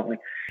Capitol, don't we?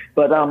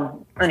 But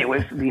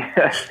anyways,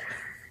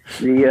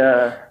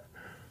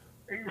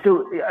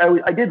 so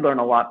I did learn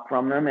a lot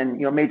from them, and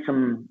made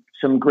some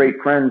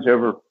great friends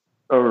over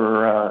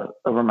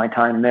my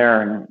time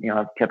there, and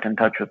I've kept in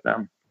touch with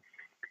them.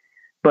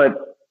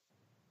 But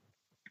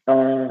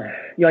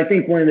I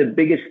think one of the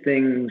biggest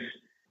things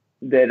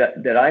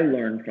that I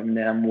learned from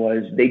them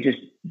was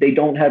they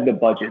don't have the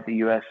budget the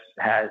U.S.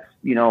 has,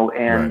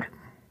 and. Right.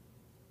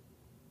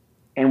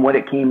 And what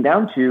it came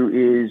down to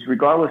is,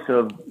 regardless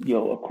of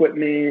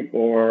equipment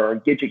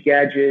or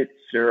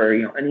gadgets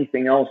or,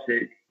 anything else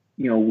that,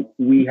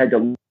 we had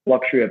the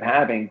luxury of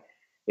having.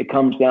 It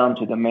comes down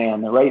to the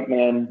right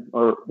man,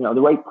 or,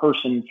 the right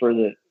person for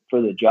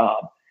the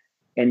job.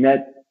 And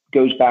that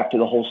goes back to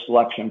the whole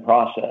selection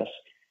process.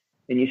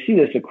 And you see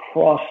this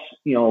across,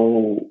 a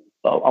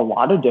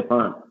lot of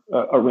different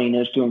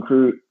arenas to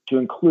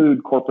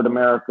include corporate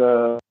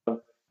America,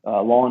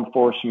 law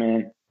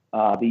enforcement,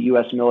 the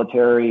U.S.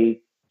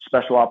 military,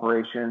 special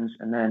operations,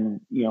 and then,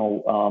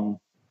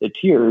 the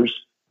tiers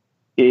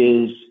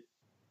is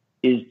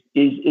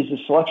the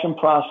selection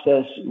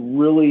process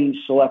really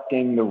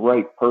selecting the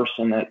right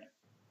person that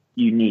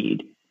you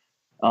need.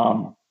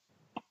 I've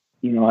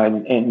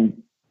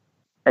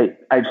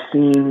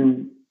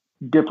seen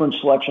different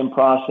selection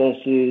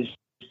processes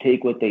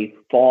take what they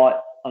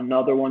thought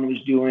another one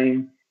was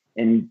doing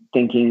and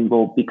thinking,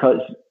 well,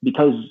 because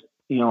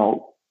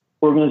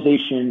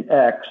organization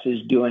X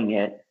is doing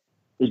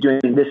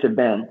this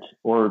event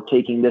or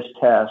taking this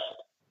test,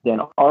 then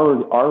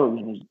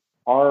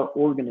our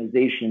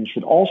organization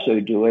should also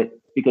do it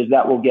because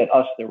that will get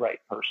us the right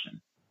person.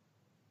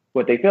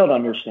 What they fail to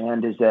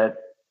understand is that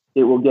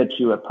it will get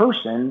you a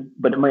person,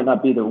 but it might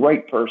not be the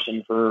right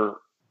person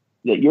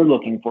that you're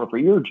looking for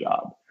your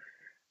job.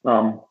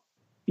 And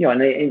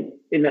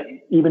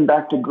even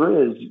back to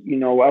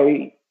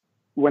Grizz,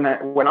 when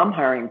I'm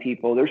hiring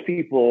people, there's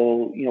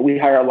people, we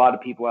hire a lot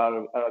of people out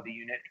of the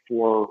unit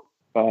for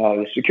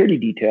the security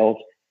details.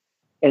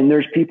 And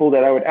there's people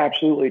that I would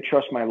absolutely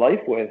trust my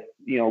life with,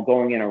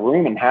 going in a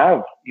room and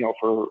have,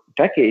 for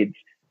decades.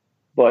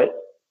 But,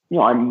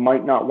 I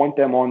might not want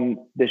them on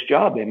this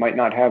job. They might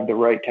not have the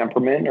right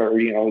temperament or,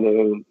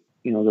 the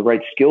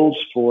right skills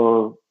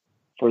for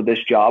this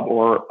job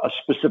or a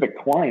specific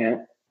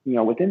client,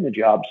 within the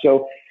job.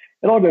 So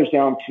it all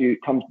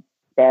comes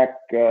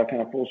back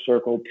kind of full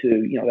circle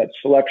to, that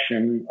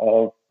selection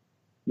of,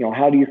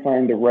 how do you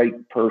find the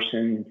right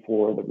person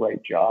for the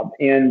right job?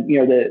 And,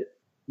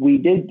 we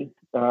did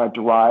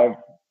derive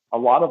a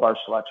lot of our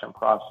selection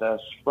process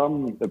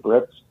from the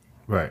Brits.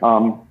 Right.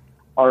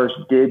 Ours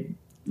did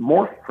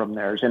morph from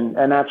theirs. And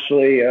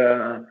actually,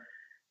 I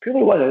think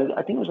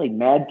it was like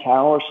Mad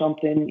Cow or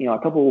something, not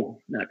a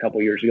couple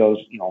years ago,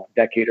 a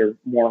decade or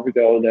more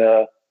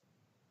ago,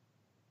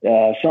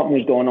 something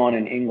was going on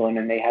in England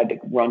and they had to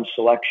run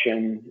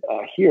selection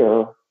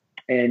here.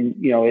 And,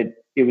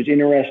 it was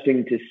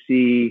interesting to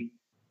see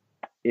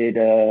it,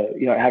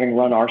 having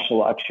run our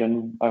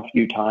selection a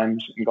few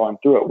times and going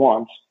through it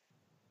once,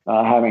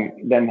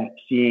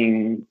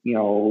 seeing,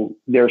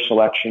 their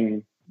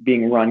selection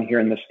being run here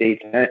in the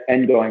States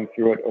and going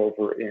through it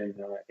over in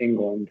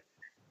England,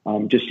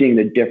 just seeing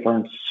the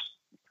difference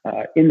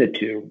in the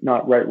two,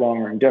 not right, wrong,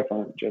 or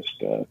indifferent, just,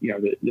 the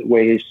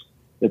ways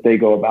that they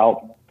go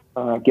about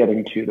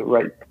getting to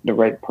the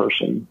right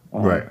person.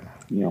 Right.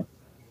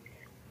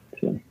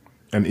 So.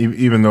 And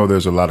even though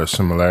there's a lot of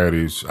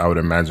similarities, I would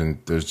imagine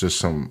there's just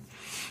some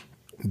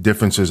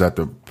differences at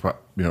the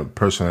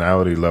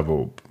personality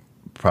level.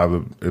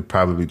 It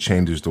probably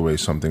changes the way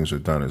some things are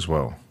done as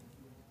well.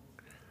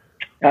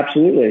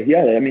 Absolutely,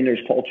 yeah. I mean,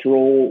 there's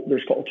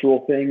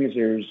cultural things.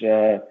 There's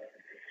there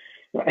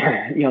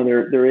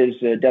is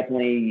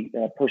definitely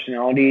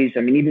personalities. I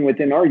mean, even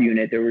within our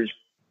unit,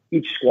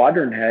 each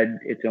squadron had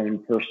its own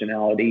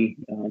personality.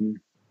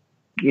 And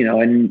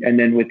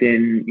then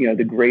within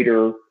the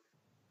greater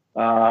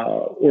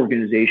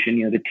organization,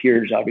 the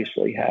tiers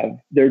obviously have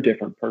their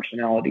different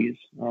personalities.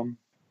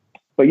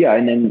 But yeah,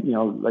 and then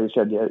like I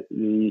said,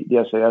 the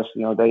SAS,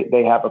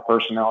 they have a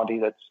personality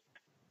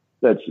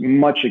that's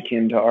much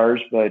akin to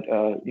ours, but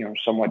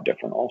somewhat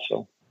different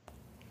also.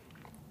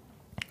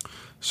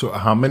 So,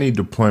 how many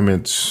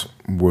deployments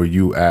were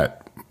you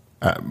at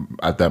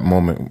that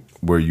moment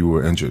where you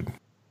were injured?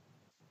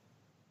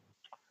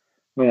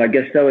 Well, I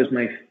guess that was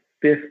my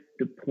fifth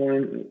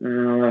deployment.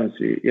 Let's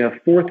see. Yeah,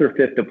 fourth or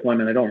fifth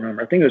deployment. I don't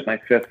remember. I think it was my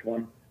fifth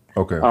one.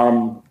 Okay.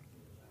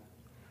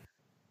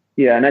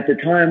 Yeah, and at the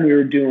time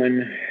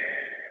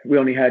we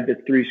only had the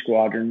 3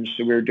 squadrons,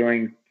 so we were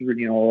doing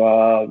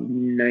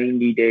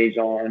 90 days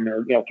on,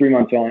 or 3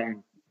 months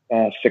on,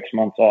 6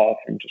 months off,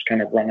 and just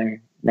kind of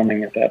running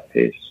at that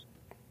pace.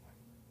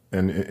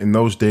 And in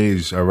those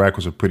days, Iraq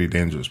was a pretty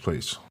dangerous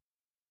place.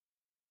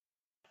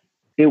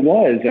 It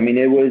was. I mean,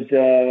 it was.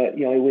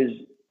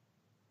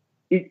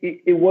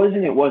 It was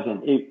and it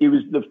wasn't. It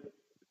was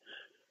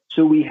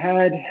So we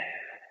had,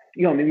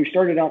 we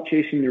started out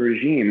chasing the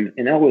regime,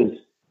 and that was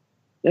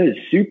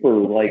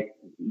super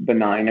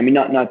benign. I mean,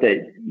 not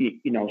that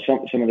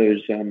some of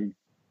those when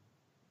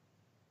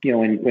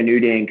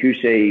Uday and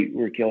Qusay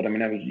were killed. I mean,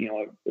 that was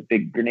a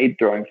big grenade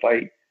throwing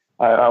fight.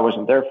 I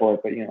wasn't there for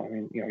it, but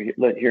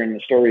hearing the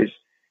stories.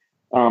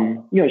 So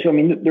I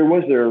mean, there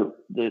was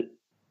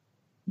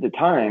the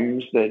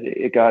times that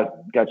it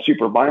got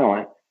super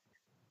violent,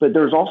 but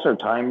there's also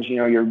times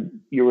you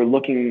were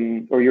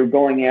looking, or you're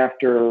going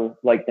after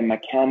the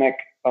mechanic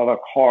of a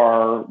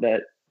car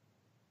that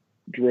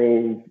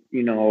drove,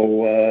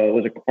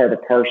 was a part of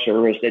car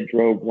service that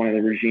drove one of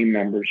the regime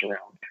members around.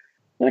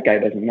 That guy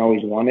doesn't know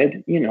he's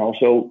wanted,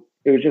 so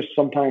it was just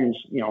sometimes,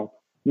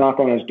 knock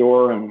on his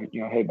door and,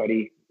 hey,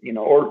 buddy,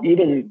 or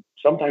even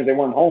sometimes they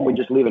weren't home. We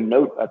just leave a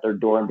note at their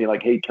door and be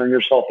like, hey, turn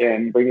yourself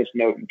in, bring this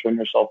note and turn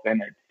yourself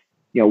in at,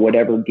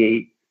 whatever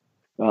gate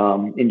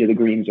into the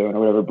green zone or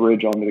whatever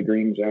bridge onto the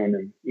green zone.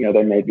 And,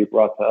 then they'd be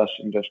brought to us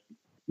and just,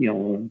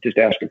 just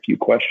ask a few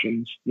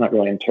questions, not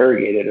really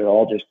interrogated at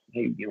all, just,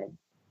 hey,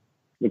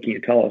 what can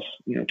you tell us,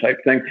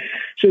 type thing.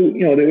 So,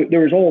 there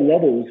was all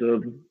levels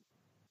of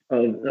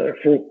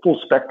full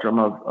spectrum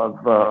of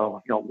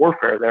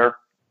warfare there.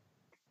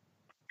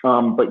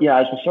 But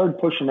yeah, as we started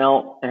pushing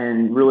out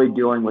and really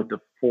dealing with the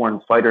foreign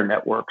fighter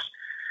networks,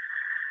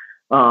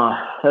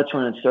 that's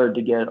when it started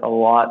to get a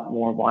lot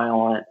more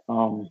violent.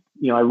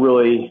 I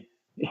really,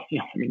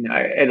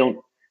 I don't,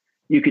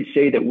 you could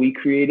say that we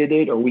created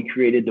it or we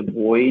created the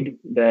void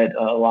that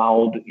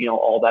allowed,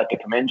 all that to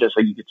come in, just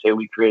like you could say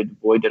we created the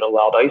void that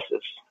allowed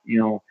ISIS,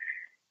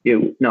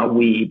 not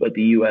we, but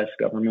the U.S.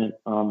 government.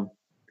 I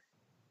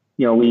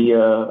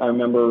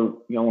remember,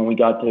 when we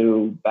got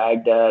to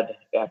Baghdad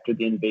after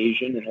the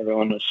invasion and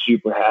everyone was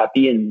super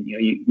happy and,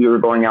 we were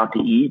going out to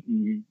eat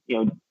and,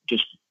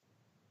 just,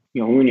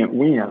 when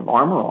you have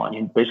armor on,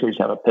 you basically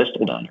just have a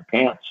pistol down your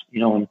pants,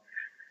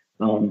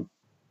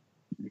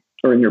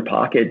 or in your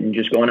pocket and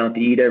just going out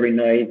to eat every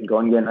night and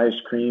going to get ice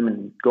cream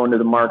and going to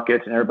the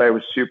markets and everybody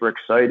was super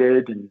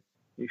excited. And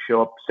you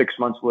show up 6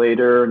 months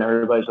later and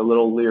everybody's a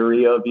little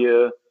leery of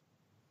you.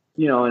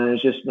 And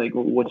it's just like,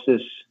 what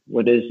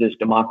is this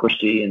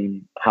democracy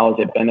and how is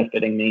it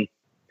benefiting me?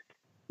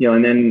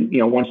 And then,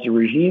 once the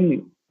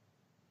regime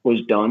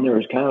was done, there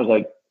was kind of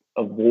like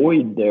a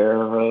void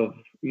there of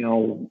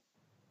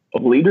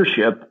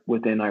leadership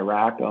within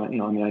Iraq. I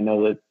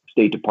know the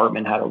State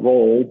Department had a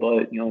role,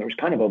 but, there was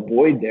kind of a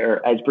void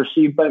there as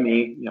perceived by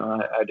me.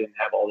 I didn't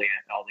have all the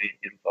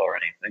info or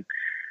anything.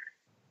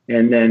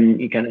 And then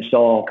you kind of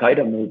saw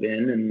Al-Qaeda move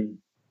in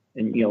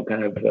and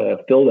kind of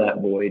fill that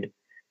void.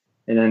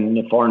 And then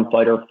the foreign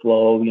fighter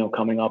flow,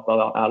 coming up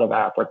out of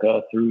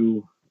Africa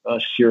through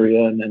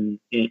Syria and then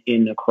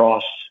in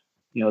across,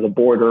 the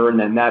border. And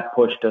then that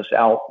pushed us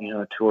out,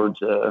 towards,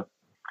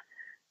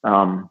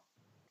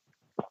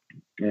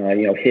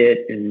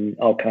 HIT and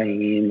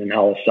Al-Qaim and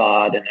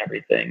Al-Assad and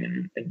everything.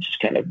 And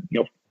just kind of,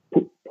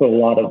 put a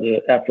lot of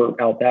the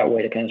effort out that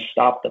way to kind of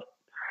stop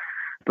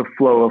the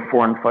flow of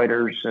foreign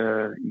fighters,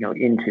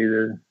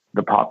 into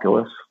the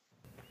populace.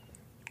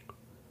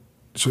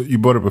 So you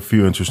brought up a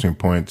few interesting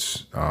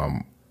points.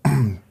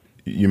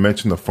 You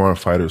mentioned the foreign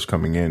fighters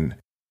coming in.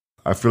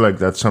 I feel like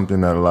that's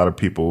something that a lot of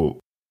people,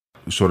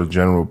 sort of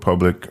general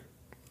public,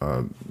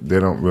 they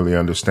don't really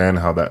understand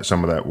how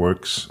some of that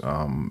works.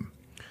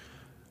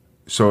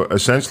 So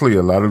essentially,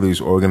 a lot of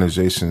these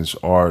organizations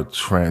are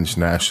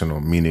transnational,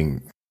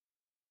 meaning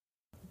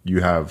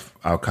you have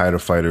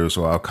Al-Qaeda fighters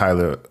or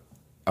Al-Qaeda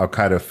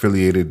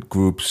affiliated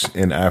groups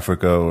in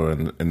Africa or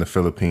in the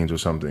Philippines or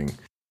something,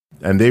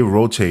 and they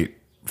rotate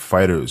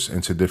fighters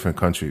into different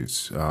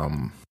countries,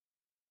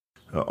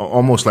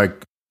 almost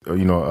like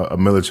a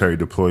military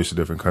deploys to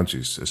different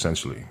countries.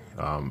 Essentially,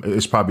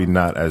 it's probably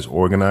not as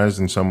organized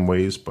in some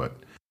ways, but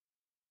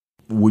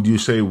would you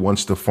say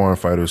once the foreign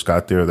fighters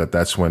got there,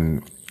 that's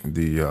when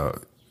the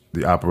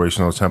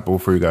operational tempo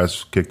for you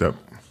guys kicked up?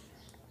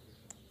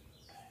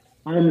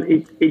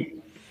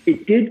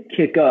 It did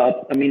kick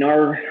up. I mean,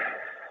 our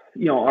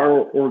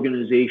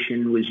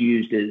organization was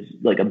used as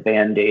like a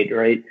Band-Aid,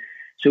 right?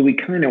 So we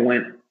kind of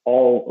went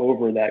all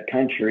over that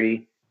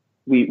country.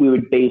 We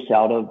would base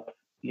out of,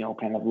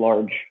 kind of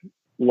large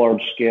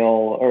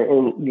scale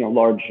or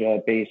large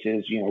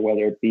bases,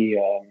 whether it be,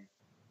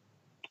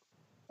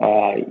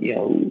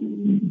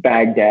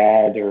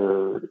 Baghdad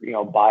or,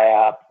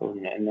 Bayat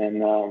and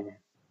then,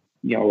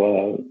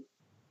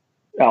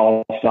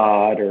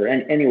 Al-Assad or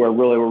anywhere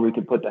really where we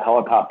could put the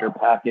helicopter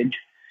package.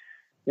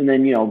 And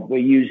then, by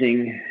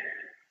using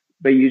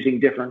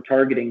different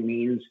targeting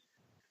means,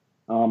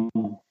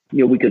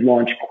 we could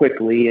launch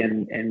quickly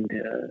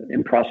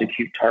and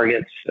prosecute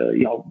targets,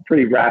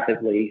 pretty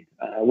rapidly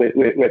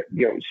with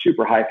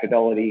super high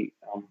fidelity.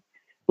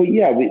 But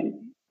yeah,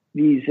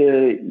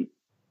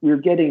 we're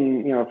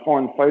getting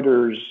foreign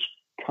fighters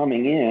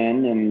coming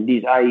in, and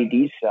these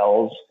IED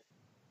cells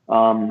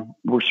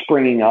were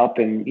springing up,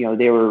 and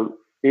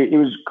it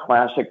was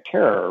classic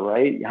terror,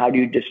 right? How do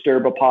you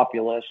disturb a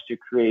populace to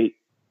create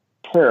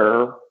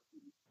terror,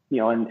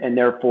 and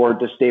therefore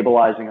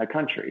destabilizing a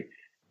country?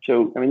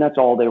 So, I mean, that's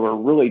all they were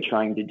really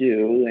trying to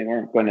do. They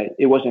weren't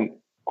it wasn't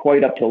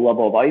quite up to the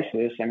level of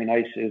ISIS. I mean,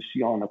 ISIS,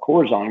 in the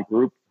Khorasan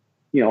group,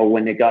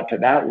 when they got to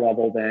that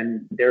level,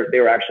 then they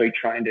were actually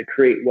trying to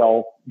create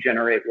wealth,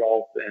 generate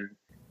wealth, and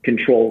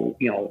control,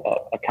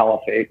 a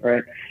caliphate,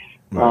 right?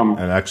 And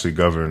actually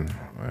govern,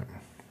 right?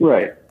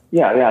 Right.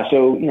 Yeah.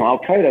 So,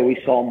 Al-Qaeda, we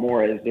saw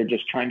more as they're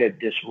just trying to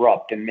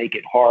disrupt and make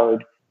it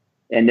hard,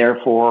 and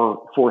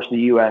therefore force the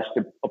U.S.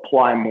 to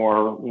apply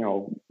more,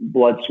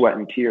 blood, sweat,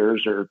 and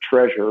tears or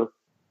treasure,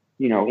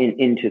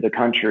 into the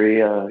country,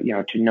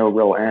 to no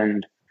real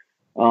end.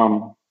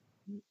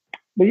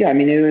 But yeah, I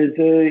mean, it was,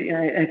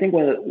 I think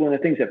one of the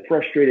things that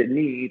frustrated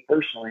me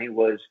personally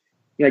was,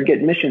 I'd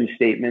get mission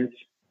statements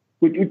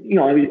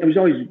I was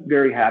always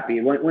very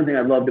happy. One thing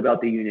I loved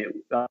about the unit,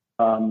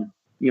 when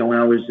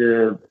I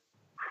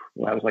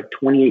was like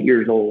 28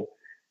 years old,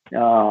 it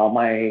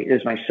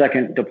was my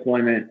second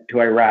deployment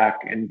to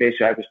Iraq, and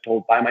basically I was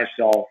told by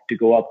myself to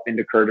go up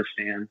into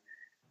Kurdistan,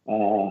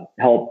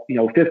 help.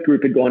 Fifth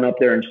Group had gone up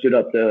there and stood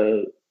up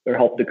or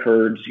helped the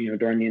Kurds,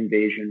 during the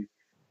invasion,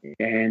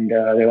 and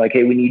they're like,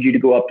 hey, we need you to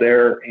go up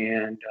there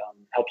and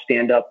help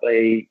stand up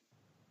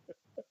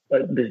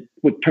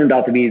what turned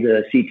out to be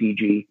the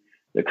CTG,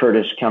 the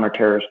Kurdish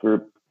counterterrorist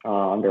group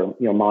under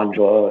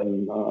Manjwa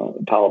and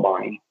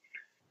Talabani.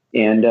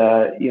 And,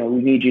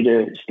 we need you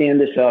to stand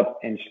this up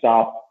and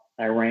stop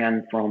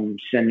Iran from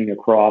sending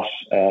across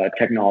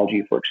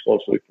technology for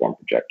explosively formed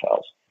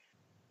projectiles.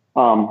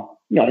 And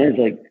it's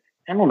like,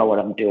 I don't know what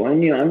I'm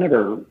doing. I've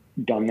never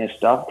done this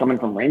stuff coming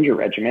from Ranger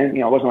Regiment.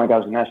 It wasn't like I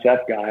was an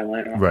SF guy.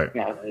 Right.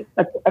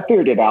 I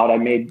figured it out. I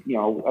made,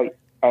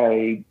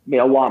 I made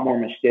a lot more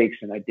mistakes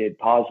than I did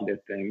positive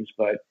things,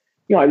 but,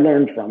 I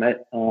learned from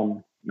it.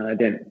 I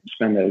didn't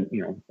spend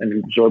an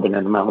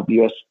exorbitant amount of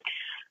U.S.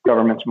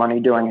 government's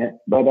money doing it.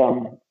 But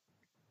one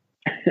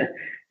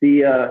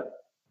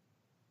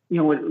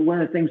of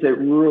the things that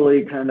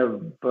really kind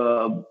of,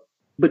 but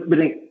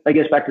I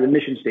guess back to the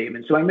mission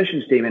statement. So my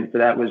mission statement for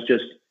that was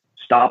just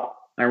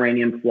stop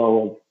Iranian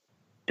flow of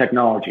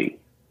technology,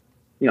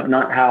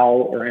 not how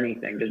or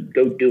anything, just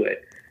go do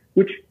it,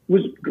 which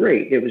was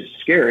great. It was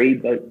scary,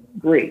 but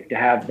great to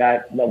have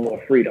that level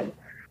of freedom.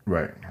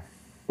 Right.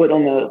 But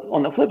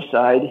on the flip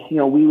side,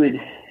 we would,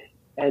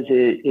 as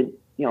a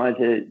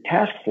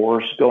task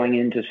force going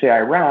into, say,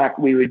 Iraq,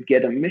 we would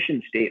get a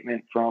mission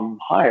statement from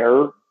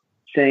higher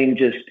saying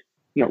just,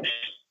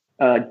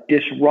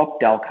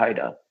 disrupt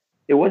Al-Qaeda.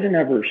 It wasn't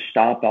ever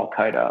stop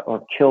Al-Qaeda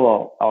or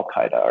kill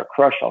Al-Qaeda or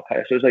crush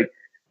Al-Qaeda. So it was like,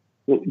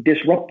 well,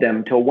 disrupt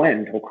them till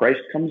when? Till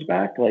Christ comes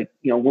back? Like,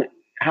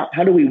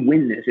 how do we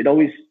win this?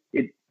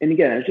 And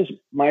again, it's just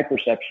my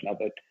perception of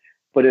it,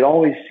 but it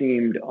always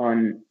seemed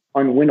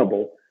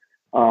unwinnable.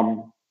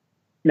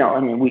 No,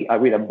 I mean, we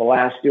had a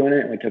blast doing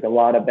it, and we took a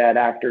lot of bad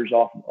actors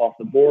off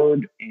the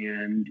board,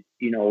 and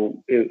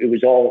it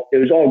was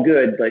all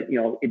good. But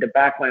in the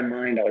back of my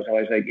mind, I was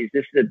always like,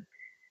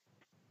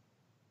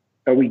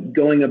 are we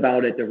going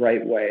about it the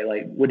right way?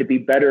 Like, would it be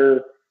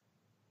better?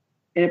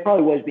 And it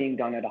probably was being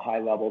done at a high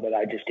level that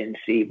I just didn't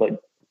see,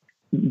 but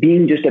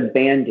being just a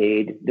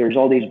Band-Aid, there's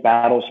all these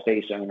battle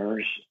space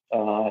owners,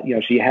 so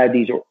you had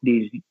these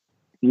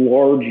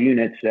large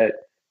units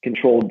that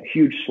controlled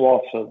huge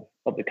swaths of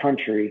the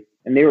country,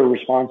 and they were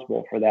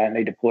responsible for that, and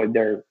they deployed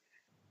their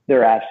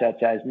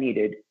assets as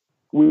needed.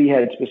 We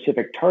had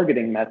specific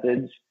targeting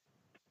methods,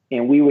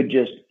 and we would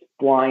just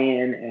fly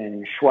in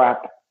and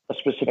schwap a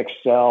specific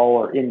cell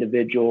or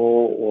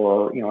individual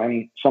or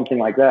something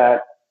like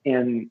that,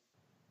 and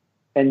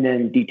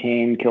then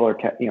detain, killer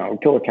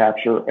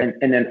capture,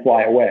 and then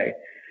fly away.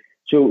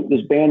 So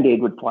this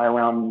Band-Aid would fly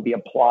around and be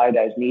applied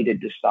as needed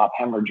to stop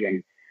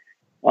hemorrhaging.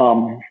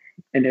 And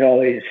it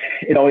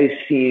always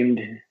seemed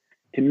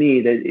to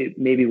me that it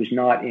maybe was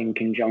not in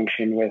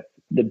conjunction with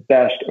the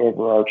best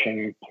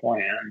overarching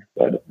plan.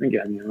 But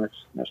again,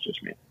 that's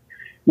just me.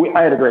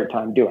 I had a great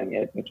time doing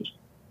it.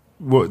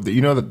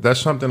 That's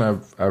something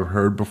I've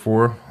heard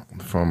before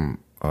from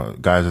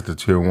guys at the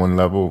tier 1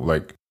 level.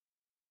 Like,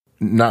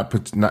 not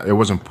it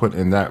wasn't put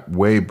in that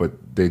way,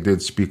 but they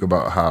did speak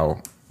about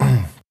how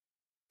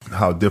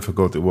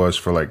difficult it was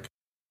for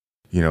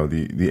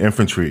the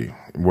infantry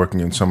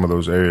working in some of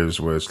those areas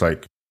where it's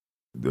like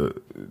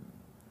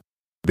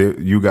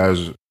you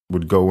guys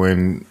would go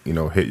in,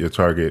 hit your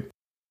target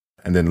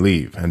and then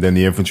leave. And then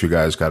the infantry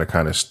guys got to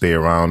kind of stay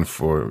around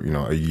for,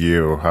 a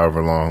year or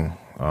however long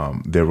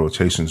their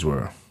rotations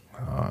were.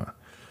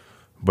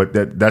 But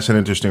that's an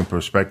interesting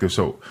perspective.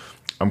 So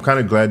I'm kind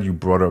of glad you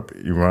brought up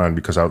Iran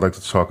because I would like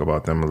to talk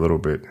about them a little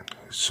bit.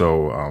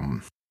 So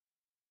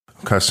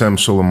Qasem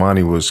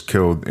Soleimani was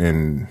killed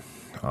in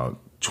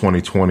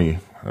 2020,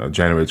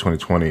 January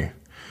 2020.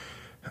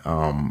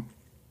 And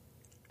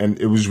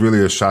it was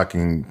really a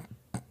shocking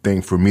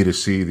thing for me to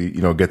see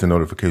get the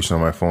notification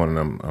on my phone,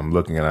 and I'm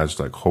looking and I was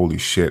like, holy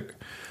shit.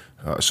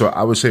 So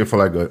I would say for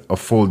like a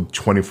full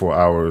 24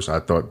 hours, I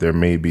thought there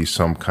may be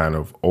some kind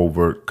of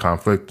overt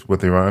conflict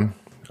with Iran.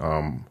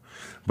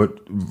 But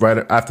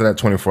right after that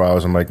 24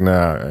 hours, I'm like,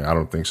 nah, I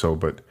don't think so.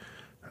 But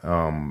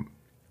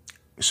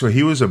so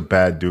he was a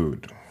bad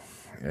dude.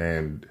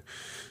 And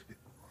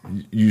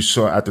you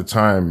saw at the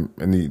time,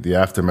 in the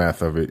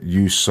aftermath of it,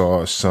 you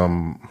saw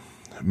some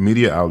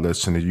media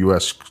outlets in the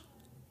U.S.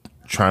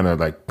 trying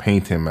to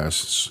paint him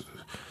as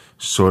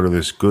sort of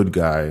this good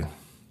guy.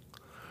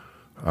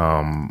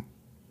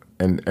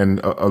 And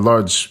a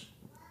large,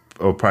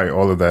 or probably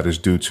all of that is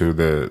due to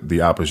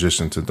the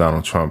opposition to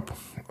Donald Trump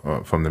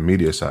from the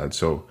media side.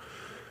 So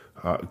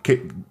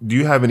do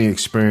you have any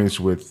experience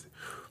with,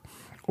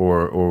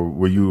 or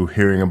were you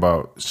hearing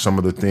about some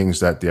of the things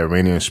that the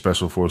Iranian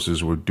special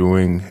forces were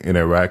doing in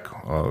Iraq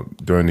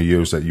during the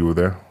years that you were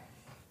there?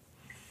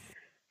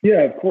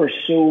 Yeah, of course.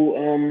 So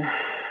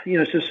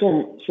So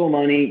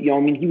Soleimani, I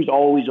mean, he was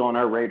always on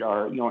our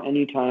radar,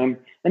 anytime,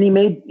 and he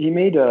made,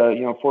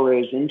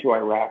 forays into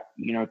Iraq,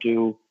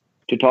 to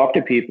talk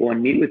to people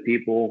and meet with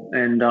people.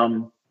 And,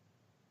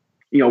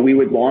 we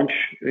would launch,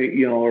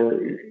 or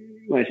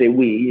when I say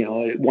we,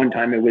 at one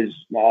time it was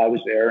while I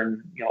was there,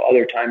 and,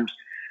 other times,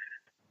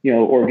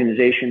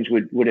 organizations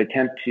would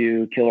attempt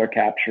to kill or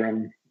capture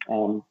him.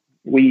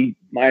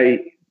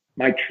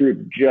 My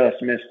troop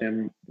just missed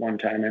him one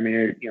time. I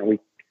mean, we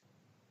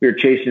were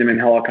chasing him in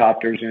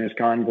helicopters in his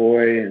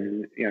convoy,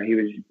 and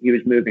he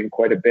was moving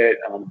quite a bit.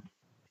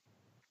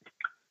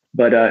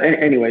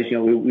 Anyways,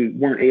 we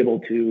weren't able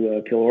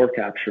to kill or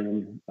capture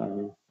him.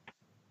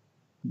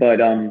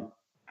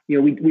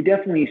 We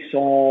definitely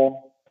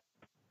saw,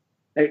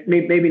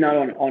 maybe not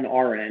on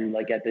our end,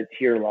 like at the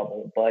tier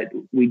level, but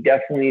we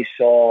definitely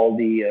saw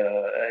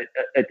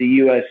at the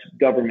U.S.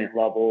 government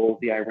level,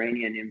 the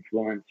Iranian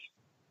influence.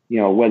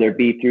 Whether it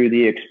be through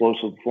the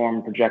explosive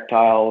form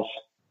projectiles,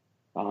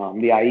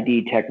 the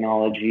IED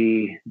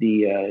technology,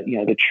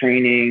 the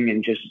training,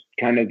 and just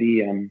kind of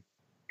you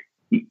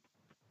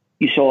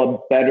saw a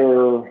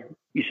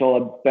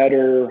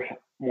better,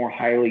 more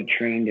highly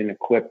trained and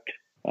equipped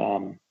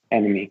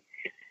enemy.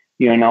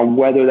 Now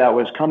whether that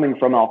was coming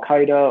from Al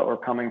Qaeda or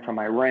coming from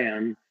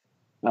Iran,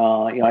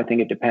 I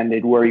think it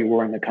depended where you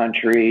were in the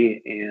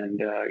country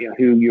and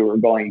who you were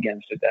going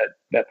against at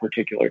that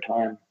particular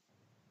time.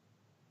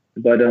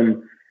 But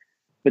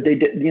they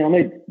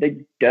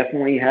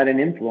definitely had an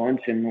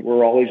influence and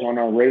were always on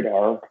our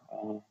radar,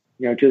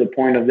 to the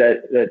point of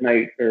that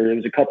night, or it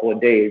was a couple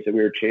of days that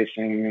we were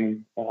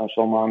chasing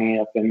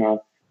Soleimani up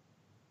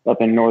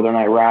in northern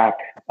Iraq,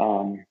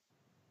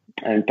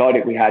 and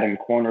thought we had him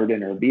cornered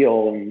in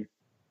Erbil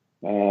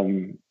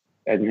and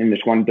in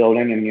this one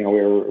building, and we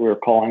were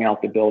calling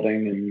out the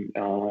building,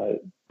 and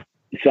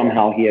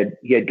somehow he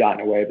had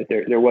gotten away, but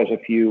there was a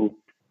few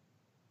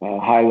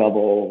high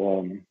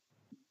level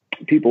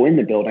people in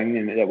the building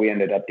and that we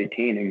ended up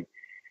detaining.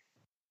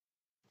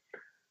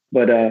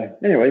 But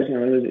anyways,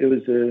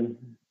 so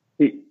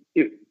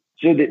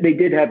they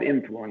did have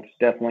influence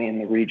definitely in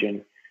the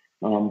region.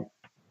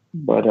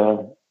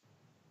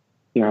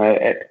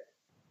 It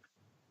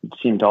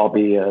seemed to all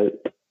be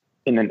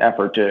in an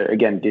effort to,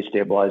 again,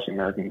 destabilize the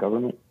American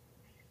government.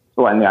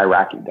 Well, and the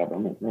Iraqi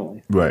government,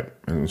 really. Right.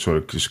 And sort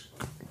of just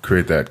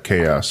create that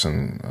chaos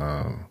and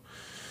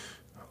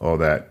all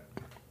that.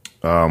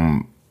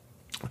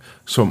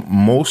 So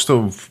most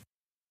of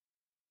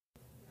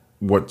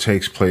what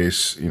takes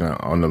place,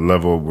 on the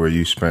level where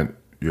you spent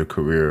your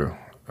career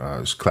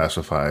is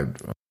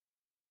classified.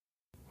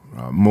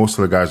 Most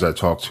of the guys I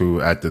talk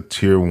to at the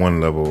tier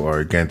 1 level are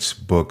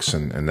against books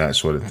and that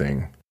sort of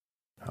thing.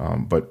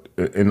 But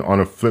on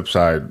the flip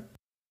side,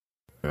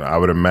 I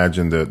would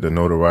imagine the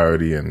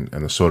notoriety and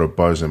the sort of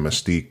buzz and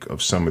mystique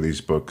of some of these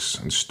books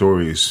and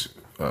stories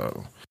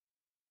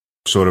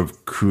sort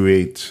of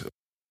create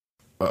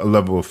a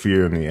level of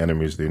fear in the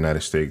enemies of the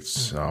United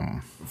States.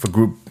 If a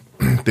group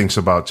thinks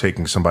about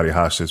taking somebody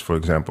hostage, for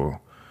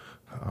example,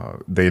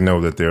 they know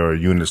that there are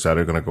units that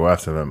are going to go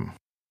after them.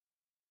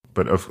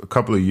 But a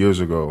couple of years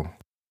ago,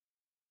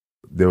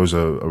 there was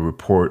a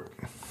report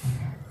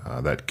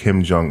that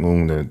Kim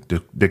Jong-un,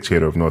 the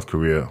dictator of North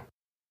Korea,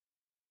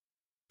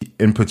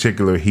 in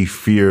particular, he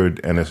feared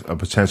a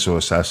potential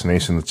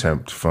assassination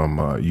attempt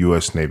from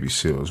U.S. Navy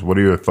SEALs. What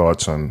are your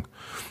thoughts on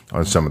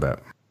some of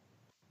that?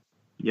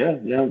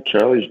 Yeah,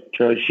 Charlie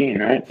Sheen,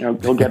 right?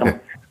 Go get him.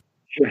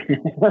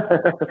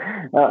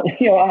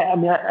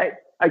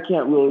 I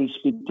can't really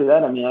speak to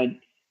that. I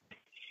mean,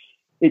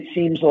 it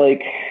seems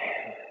like,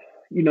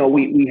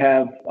 we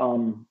have,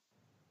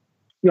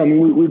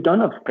 we've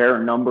done a fair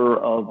number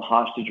of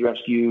hostage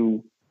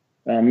rescue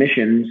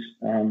missions,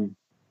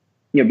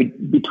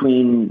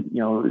 between,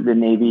 the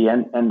Navy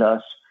and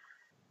us.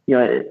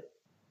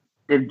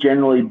 They've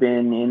generally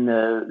been in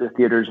the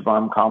theaters of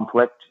armed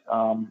conflict,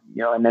 and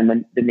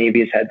then the Navy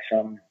has had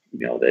some,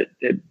 that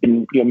have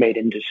been made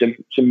into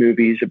some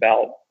movies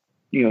about,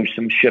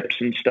 some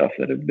ships and stuff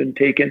that have been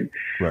taken.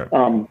 Right.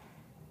 I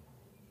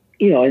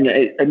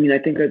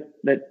think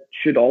that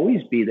should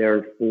always be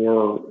there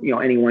for,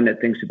 anyone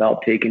that thinks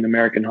about taking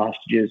American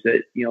hostages,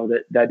 that,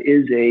 that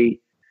is I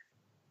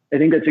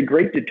think that's a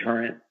great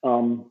deterrent.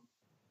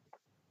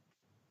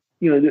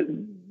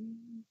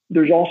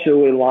 There's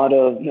also a lot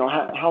of,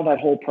 how that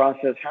whole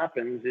process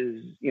happens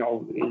is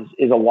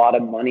a lot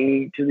of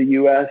money to the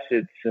U.S.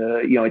 It's,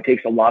 it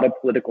takes a lot of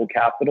political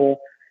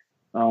capital,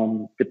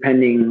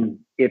 depending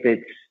if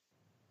it's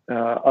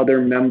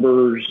other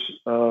members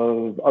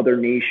of other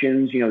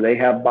nations, they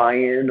have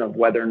buy-in of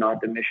whether or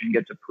not the mission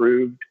gets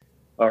approved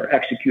or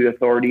execute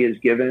authority is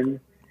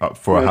given.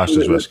 For a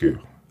hostage rescue.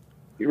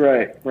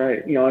 Right.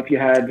 If you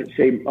had,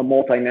 say, a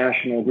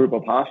multinational group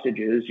of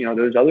hostages,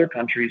 those other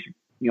countries,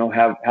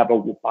 have a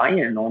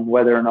buy-in on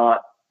whether or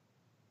not,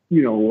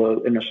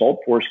 an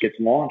assault force gets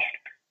launched,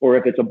 or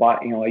if it's a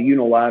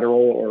unilateral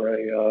or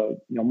a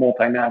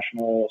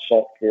multinational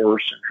assault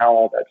force, and how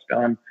all that's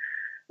done.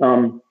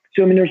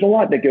 So, there's a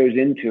lot that goes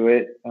into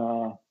it.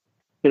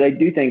 But I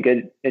do think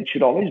it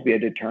should always be a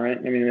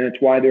deterrent. I mean, that's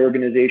why the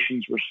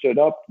organizations were stood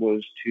up,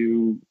 was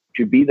to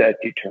be that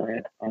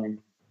deterrent.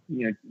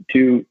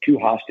 To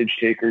hostage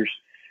takers.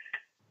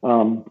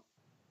 I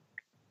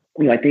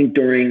think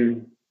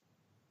during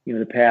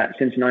the past,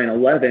 since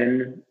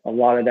 9/11, a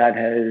lot of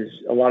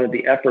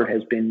the effort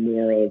has been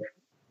more of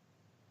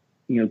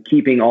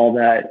keeping all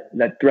that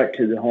threat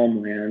to the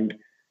homeland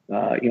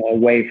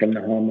away from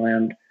the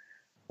homeland.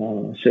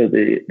 So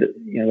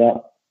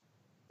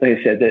like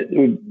I said, that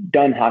we've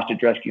done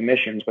hostage rescue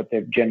missions, but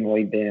they've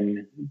generally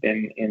been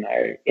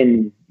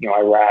in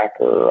Iraq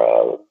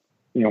or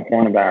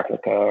Horn of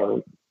Africa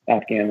or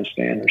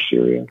Afghanistan or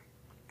Syria.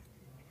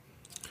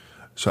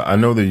 So I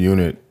know the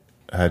unit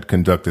had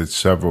conducted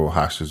several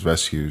hostage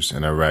rescues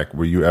in Iraq.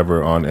 Were you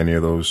ever on any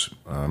of those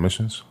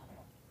missions?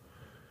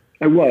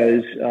 I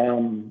was.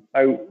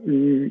 I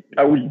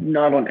was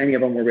not on any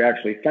of them where we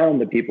actually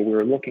found the people we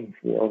were looking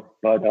for,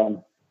 but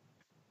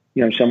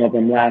some of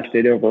them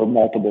lasted over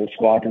multiple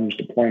squadrons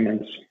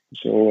deployments.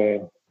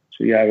 So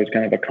yeah, it was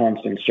kind of a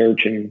constant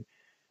search, and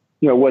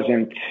it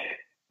wasn't.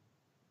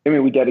 I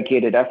mean, we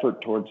dedicated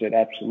effort towards it,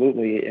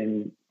 absolutely,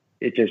 and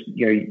it just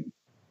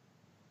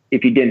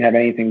if you didn't have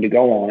anything to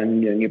go on,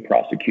 and you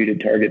prosecuted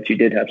targets, you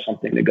did have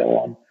something to go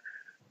on.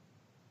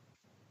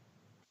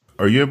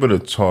 Are you able to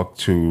talk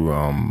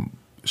to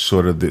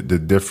sort of the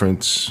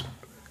difference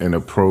in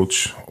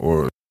approach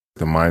or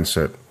the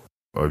mindset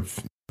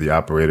of the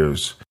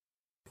operators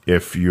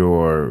if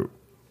you're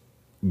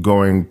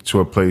going to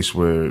a place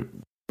where,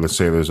 let's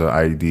say there's an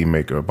IED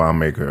maker, a bomb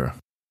maker,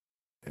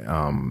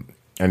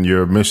 and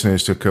your mission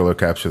is to kill or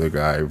capture the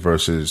guy,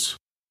 versus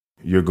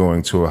you're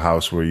going to a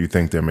house where you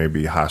think there may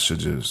be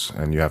hostages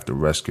and you have to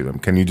rescue them?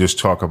 Can you just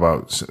talk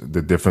about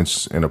the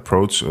difference in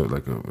approach, or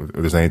if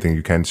there's anything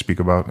you can speak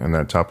about in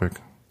that topic?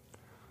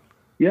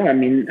 Yeah, I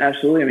mean,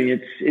 absolutely. I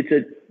mean,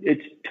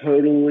 it's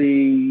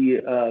totally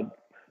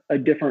a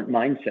different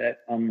mindset.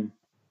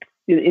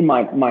 In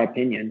my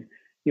opinion,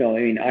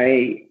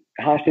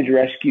 hostage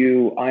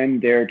rescue, I'm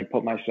there to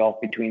put myself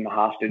between the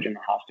hostage and the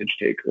hostage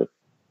taker.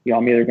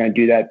 I'm either going to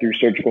do that through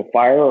surgical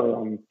fire,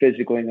 or I'm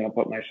physically going to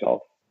put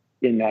myself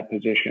in that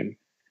position.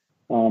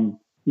 That's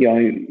where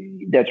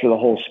the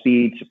whole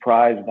speed,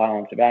 surprise,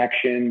 violence of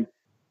action,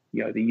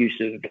 the use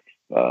of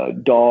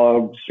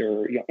dogs,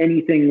 or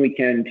anything we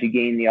can to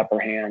gain the upper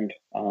hand,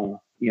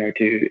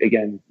 to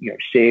again,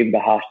 save the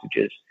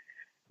hostages.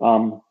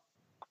 One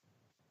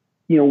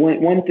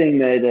thing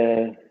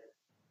that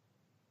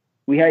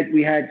we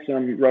had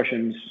some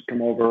Russians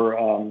come over,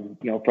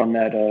 from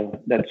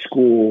that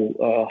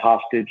school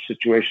hostage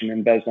situation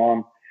in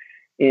Beslan.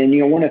 And,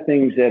 one of the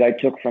things that I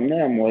took from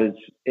them was,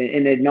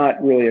 and it had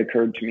not really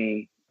occurred to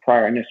me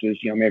prior, and this was,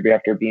 maybe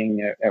after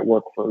being at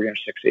work for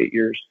 6-8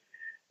 years,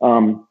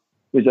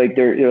 was like,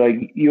 they're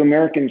like, you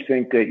Americans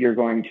think that you're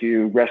going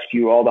to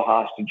rescue all the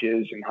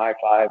hostages and high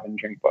five and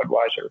drink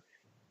Budweiser.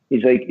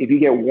 He's like, if you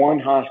get one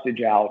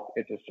hostage out,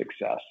 it's a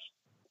success.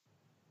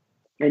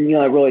 And, it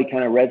really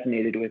kind of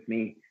resonated with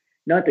me.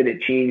 Not that it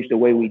changed the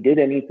way we did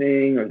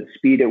anything or the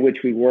speed at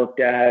which we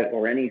worked at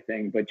or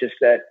anything, but just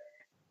that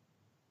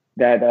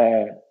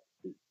it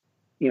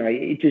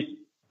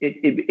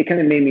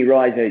kind of made me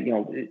realize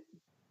that,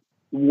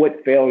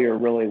 what failure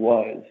really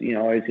was.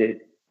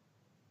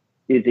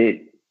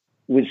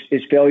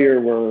 Is failure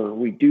where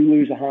we do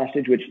lose a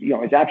hostage, which,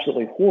 is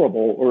absolutely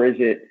horrible, or is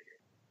it,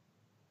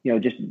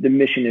 just the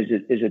mission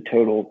is a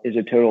total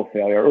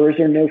failure, or is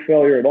there no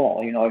failure at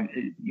all?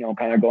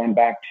 Kind of going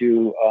back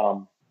to,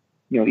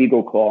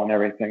 Eagle Claw and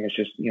everything. It's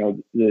just,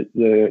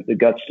 the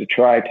guts to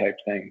try type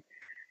thing.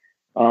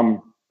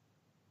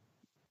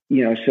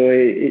 So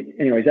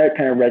anyways, that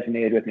kind of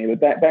resonated with me. But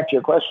back to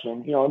your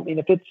question,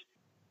 if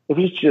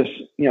it's just,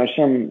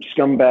 some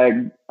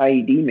scumbag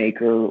IED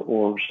maker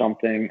or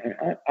something,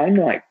 I'm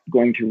not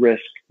going to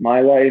risk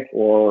my life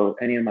or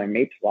any of my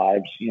mates'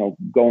 lives,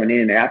 going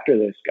in after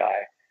this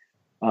guy.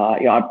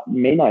 I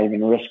may not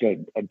even risk a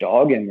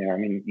dog in there. I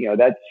mean,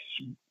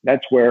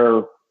 that's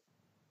where,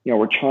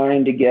 we're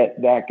trying to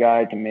get that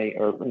guy to make,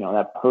 or,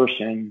 that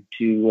person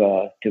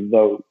to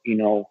vote.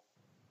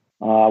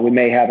 We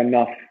may have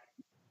enough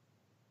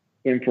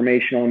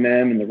information on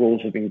them, and the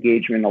rules of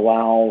engagement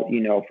allow,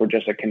 for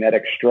just a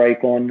kinetic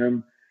strike on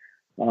them.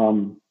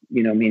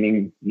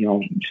 Meaning,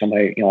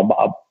 somebody,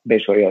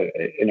 basically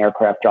an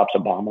aircraft drops a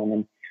bomb on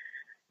them.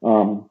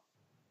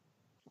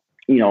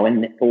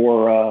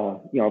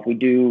 If we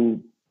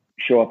do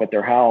show up at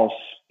their house,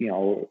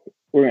 we're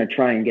going to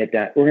try and get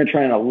that. We're going to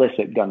try and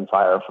elicit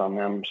gunfire from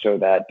them so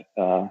that,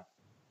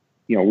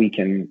 we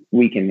can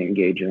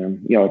engage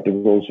them. If the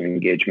rules of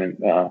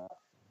engagement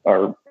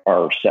are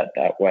set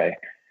that way.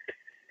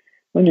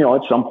 And,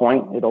 at some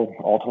point it'll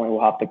ultimately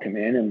will have to come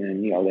in, and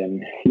then,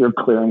 then your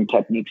clearing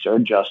techniques are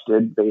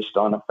adjusted based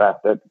on the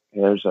fact that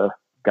there's a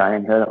guy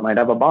in here that might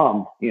have a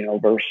bomb,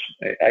 versus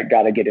I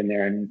got to get in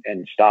there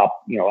and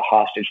stop, a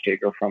hostage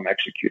taker from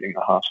executing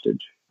a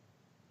hostage.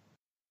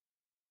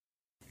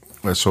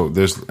 So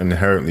there's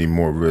inherently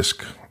more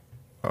risk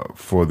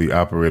for the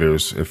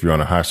operators if you're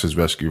on a hostage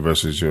rescue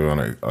versus you're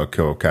on a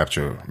kill or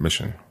capture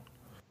mission.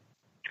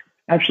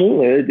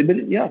 Absolutely.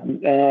 But yeah,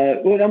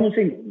 well, I'm not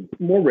saying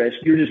more risk.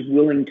 You're just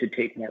willing to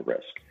take more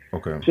risk.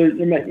 Okay. So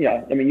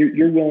yeah, I mean,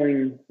 you're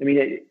willing. I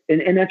mean,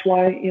 and that's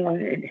why, you know,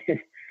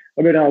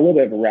 I'll go down a little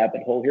bit of a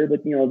rabbit hole here,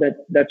 but you know,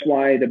 that's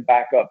why the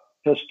backup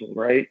pistol,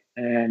 right?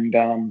 And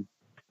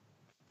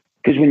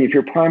because if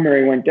your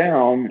primary went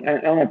down, I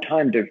don't have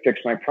time to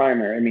fix my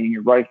primary. I mean,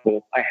 your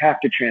rifle, I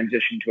have to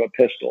transition to a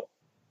pistol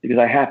because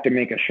I have to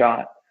make a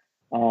shot.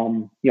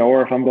 You know,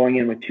 or if I'm going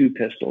in with two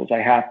pistols, I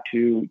have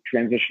to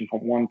transition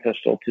from one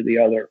pistol to the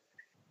other.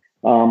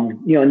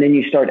 You know, and then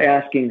you start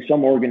asking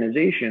some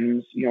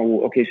organizations, you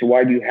know, okay, so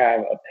why do you have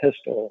a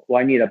pistol? Well,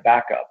 I need a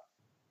backup.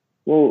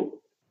 Well,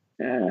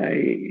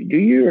 do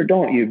you or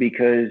don't you?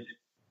 Because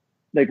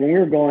like when we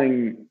were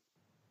going,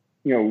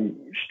 you know,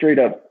 straight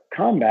up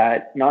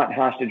combat, not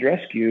hostage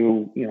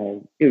rescue, you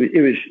know,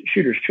 it was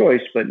shooter's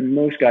choice, but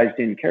most guys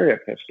didn't carry a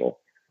pistol.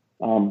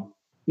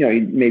 You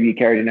know, maybe you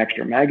carried an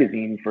extra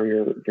magazine for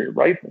your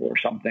rifle or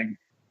something.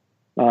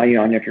 You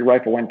know, and if your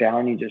rifle went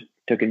down, you just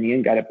took a knee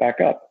and got it back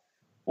up.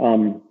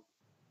 You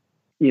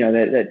know,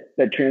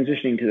 that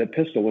transitioning to the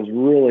pistol was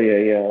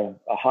really a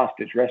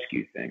hostage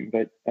rescue thing,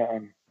 but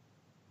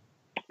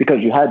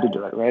because you had to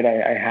do it, right?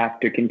 I have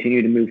to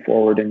continue to move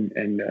forward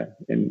and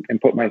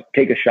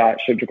take a shot,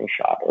 surgical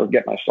shot, or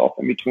get myself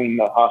in between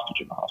the hostage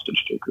and the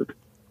hostage taker.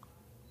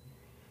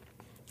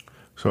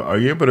 So are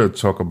you able to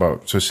talk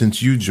about, so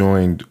since you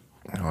joined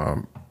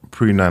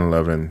pre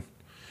 9/11,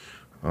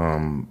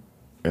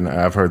 and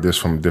I've heard this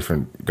from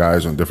different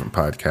guys on different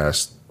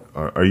podcasts,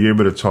 are you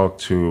able to talk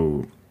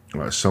to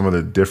some of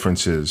the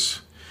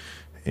differences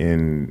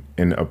in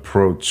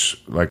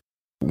approach? Like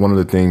one of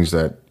the things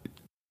that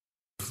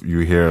you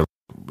hear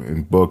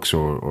in books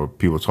or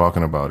people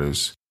talking about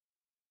is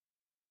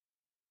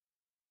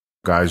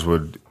guys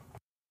would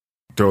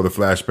throw the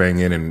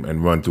flashbang in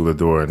and run through the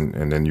door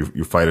and then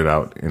you fight it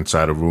out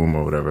inside a room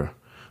or whatever.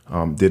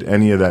 Did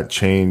any of that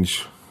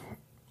change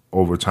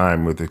over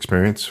time with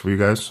experience for you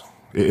guys,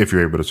 if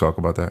you're able to talk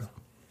about that?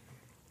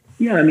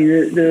 Yeah, I mean,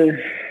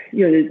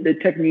 the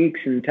techniques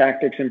and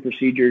tactics and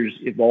procedures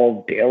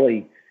evolve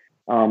daily.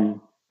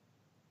 You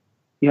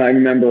know, I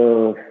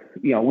remember,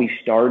 you know, we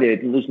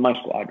started, this is my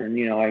squadron,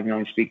 you know, I can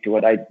only speak to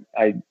what I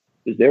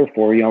was there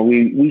for. You know,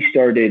 we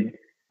started,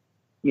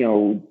 you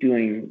know,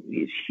 doing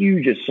these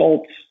huge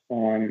assaults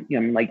on, you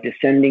know, like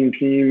descending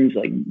teams,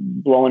 like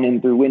blowing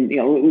in through windows, you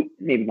know,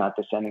 maybe not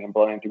descending and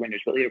blowing in through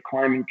windows, but you know,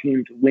 climbing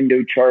teams,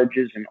 window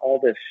charges and all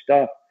this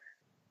stuff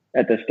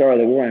at the start of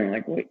the war. And I'm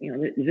like, wait, you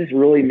know, does this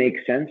really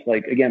make sense?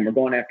 Like, again, we're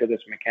going after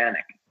this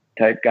mechanic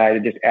type guy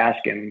to just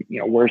ask him, you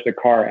know, where's the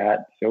car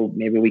at? So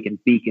maybe we can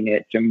beacon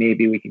it. So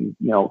maybe we can,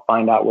 you know,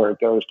 find out where it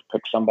goes to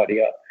pick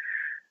somebody up.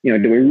 You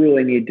know, do we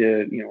really need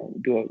to, you know,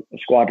 do a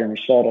squadron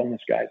assault on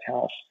this guy's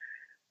house?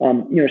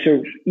 You know,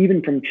 so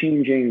even from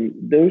changing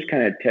those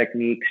kind of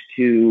techniques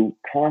to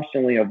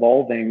constantly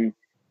evolving,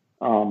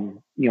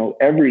 you know,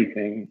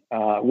 everything,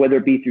 whether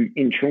it be through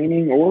in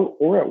training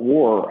or at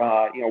war,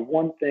 you know,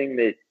 one thing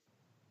that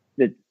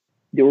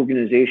the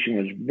organization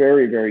was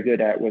very, very good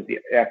at was the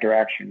after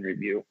action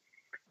review.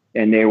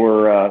 And they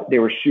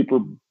were super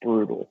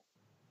brutal.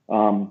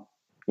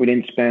 We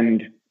didn't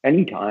spend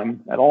any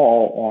time at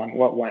all on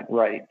what went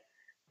right.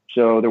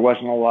 So there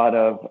wasn't a lot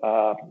of,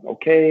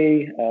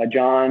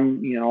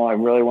 John, you know, I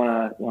really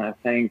want to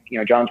thank, you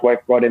know, John's wife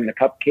brought in the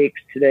cupcakes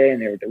today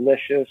and they were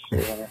delicious. I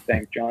want to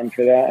thank John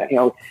for that. You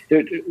know,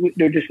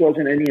 there just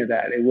wasn't any of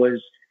that. It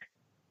was,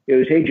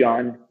 hey,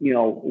 John, you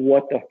know,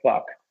 what the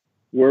fuck?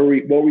 What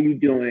were you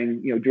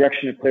doing? You know,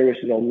 direction of clear was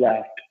to the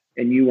left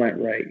and you went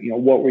right. You know,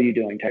 what were you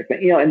doing? Type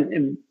thing.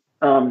 You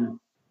know,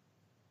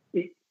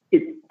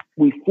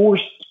 we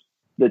forced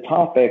the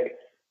topic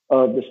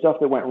of the stuff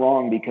that went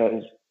wrong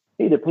because,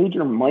 hey, the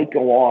pager might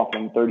go off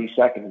in 30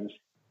 seconds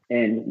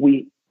and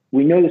we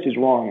know this is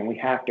wrong and we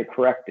have to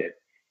correct it.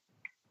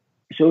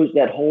 So it's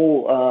that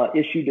whole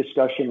issue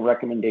discussion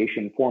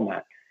recommendation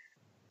format.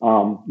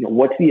 You know,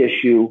 what's the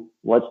issue?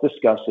 Let's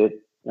discuss it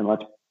and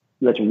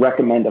let's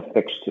recommend a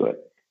fix to it.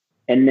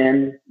 And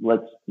then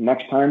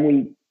next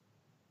time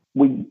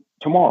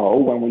tomorrow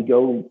when we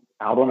go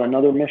out on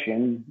another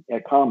mission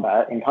in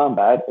combat,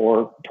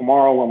 or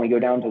tomorrow when we go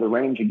down to the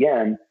range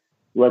again,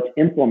 let's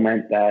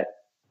implement that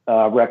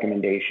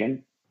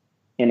recommendation.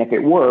 And if it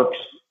works,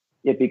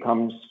 it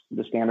becomes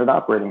the standard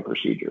operating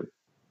procedure.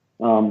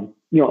 You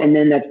know, and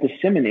then that's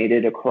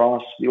disseminated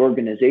across the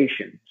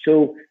organization.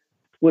 So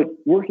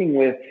working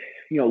with,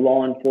 you know,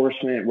 law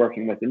enforcement,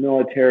 working with the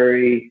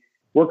military,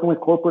 working with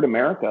corporate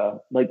America,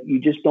 like you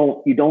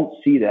don't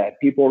see that.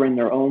 People are in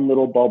their own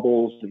little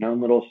bubbles, their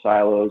own little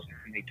silos,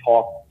 and they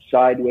talk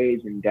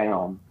sideways and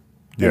down.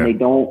 Yeah. And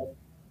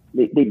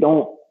they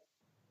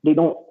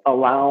don't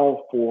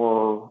allow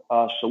for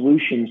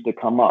solutions to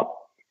come up.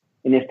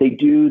 And if they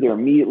do, they're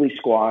immediately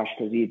squashed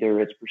because either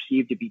it's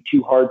perceived to be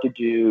too hard to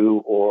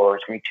do or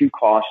it's going to be too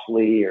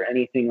costly or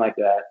anything like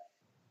that.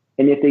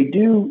 And if they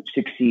do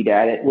succeed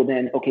at it, well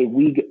then, okay,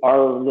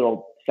 our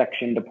little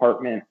section,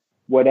 department,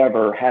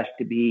 whatever has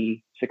to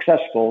be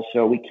successful.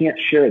 So we can't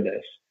share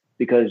this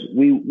because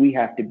we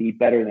have to be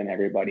better than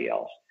everybody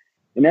else.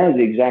 And that was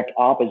the exact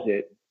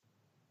opposite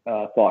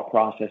thought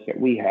process that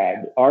we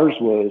had. Ours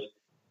was,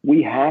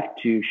 we have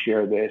to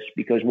share this,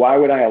 because why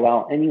would I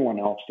allow anyone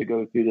else to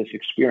go through this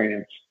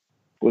experience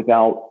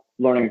without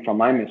learning from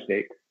my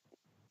mistake?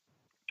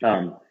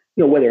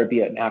 Whether it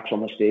be an actual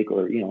mistake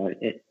or,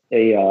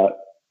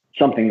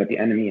 something that the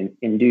enemy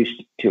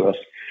induced to us.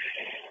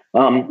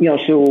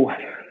 So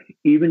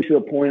even to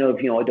the point of,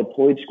 a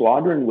deployed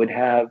squadron would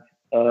have,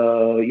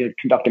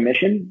 conduct a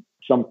mission,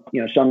 some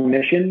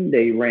mission,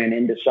 they ran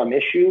into some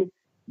issue,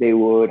 they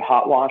would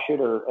hot wash it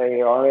or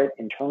AAR it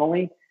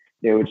internally.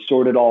 They would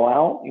sort it all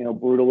out,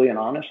 brutally and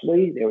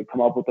honestly. They would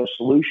come up with a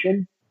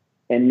solution.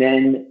 And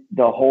then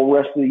the whole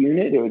rest of the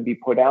unit, it would be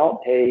put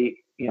out, hey,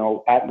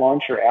 at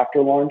lunch or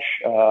after lunch,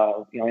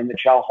 in the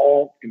chow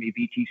hall, it's going to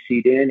be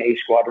BTC'd in. A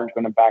squadron's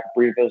going to back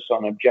brief us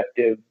on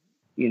objective,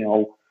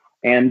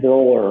 anvil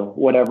or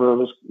whatever it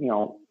was,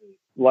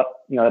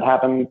 that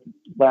happened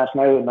last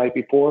night or the night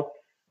before.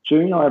 So,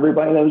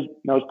 everybody that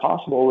was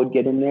possible would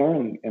get in there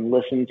and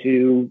listen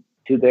to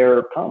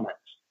their comments.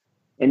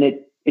 And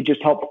it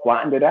just helped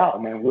flatten it out. I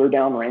mean, we're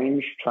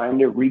downrange trying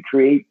to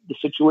recreate the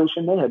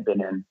situation they had been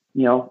in,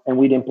 and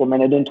we'd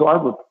implement it into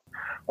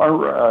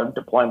our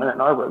deployment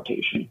and our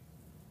rotation.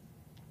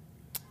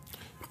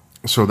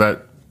 So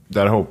that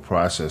whole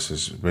process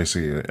is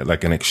basically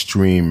like an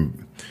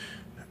extreme,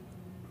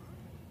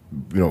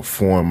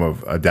 form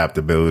of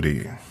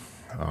adaptability.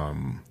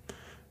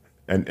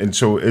 And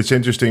so it's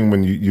interesting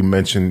when you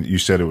mentioned, you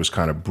said it was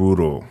kind of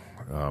brutal.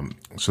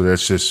 So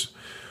that's just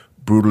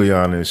brutally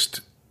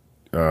honest.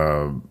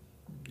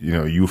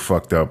 You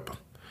fucked up.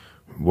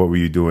 What were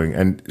you doing?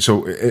 And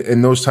so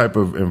in those type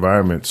of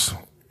environments,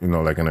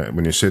 like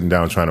when you're sitting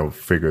down trying to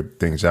figure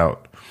things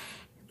out,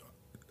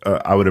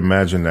 I would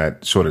imagine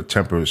that sort of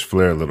tempers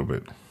flare a little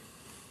bit.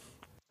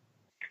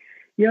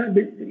 Yeah,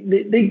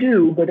 they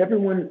do, but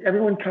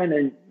everyone kind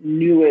of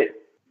knew it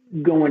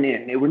going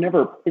in.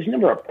 It's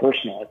never a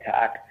personal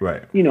attack.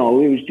 Right. It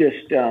was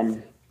just,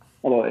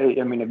 although,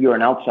 I mean, if you're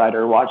an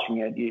outsider watching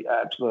it, you're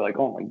absolutely like,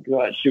 oh my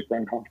God, super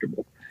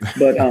uncomfortable.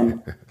 But,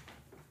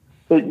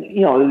 but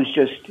it was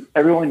just,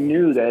 everyone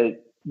knew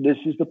that this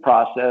is the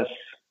process,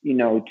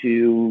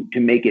 to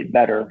make it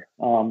better.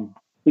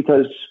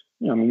 Because,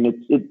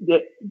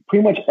 it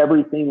pretty much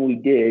everything we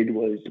did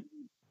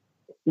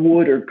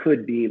would or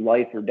could be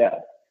life or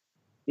death,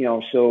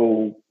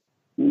 so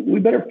we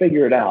better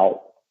figure it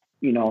out,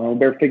 and we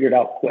better figure it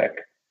out quick,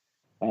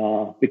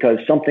 because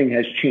something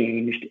has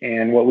changed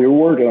and what we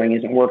were doing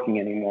isn't working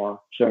anymore.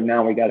 So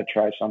now we got to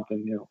try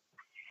something new.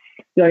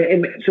 So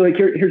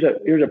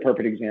here's a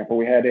perfect example.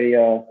 We had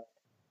a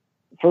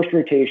first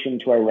rotation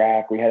to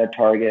Iraq. We had a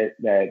target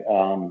that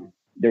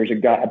there was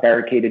a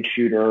barricaded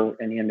shooter,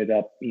 and he ended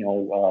up, we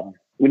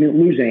didn't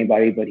lose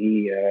anybody, but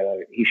he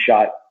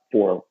shot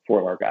four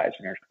of our guys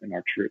in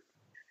our troop.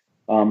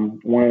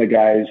 One of the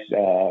guys,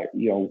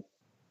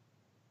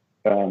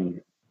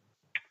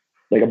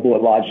 like a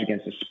bullet lodged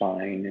against his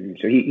spine, and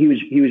so he was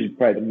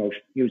probably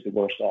the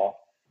worst off.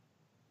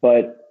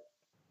 But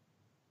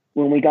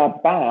when we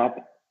got back,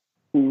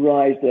 we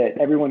realized that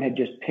everyone had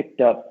just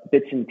picked up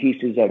bits and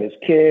pieces of his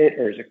kit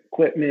or his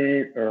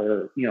equipment,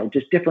 or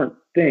just different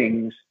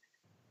things,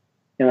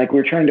 and like we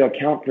were trying to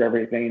account for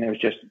everything, and it was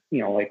just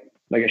like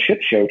a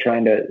shit show,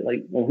 trying to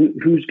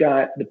who's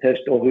got the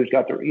pistol, who's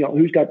got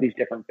who's got these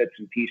different bits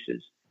and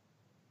pieces,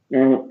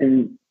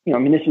 and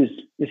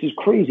this is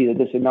crazy that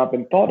this had not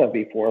been thought of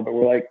before, but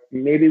we're like,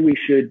 maybe we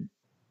should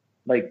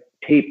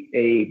tape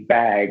a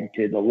bag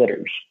to the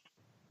litters,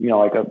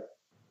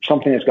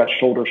 something that's got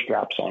shoulder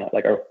straps on it,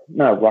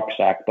 not a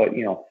rucksack, but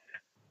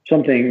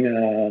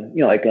something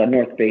like a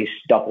North Face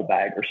duffel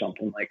bag or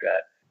something like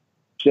that,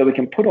 so we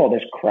can put all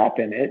this crap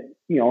in it,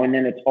 and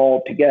then it's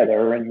all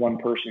together and one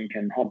person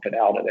can hump it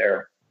out of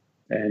there.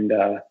 And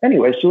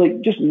anyway, so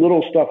just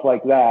little stuff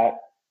like that.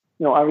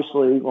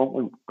 Obviously,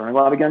 we're going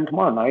out again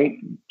tomorrow night.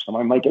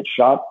 Somebody might get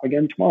shot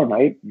again tomorrow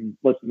night. And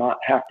let's not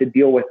have to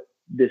deal with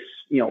this,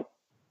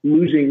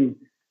 losing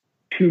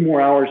 2 more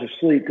hours of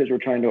sleep because we're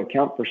trying to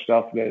account for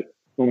stuff that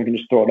when we can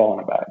just throw it all in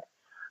a bag.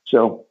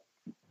 So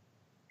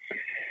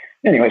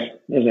anyways,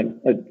 there's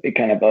a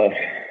kind of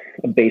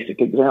a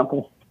basic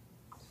example.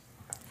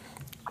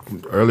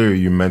 Earlier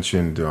you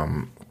mentioned,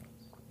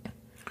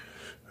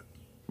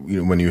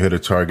 when you hit a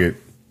target,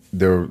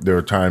 there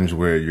are times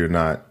where you're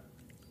like,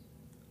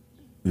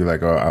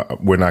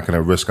 we're not going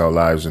to risk our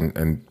lives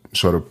and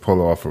sort of pull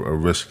off a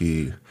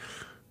risky,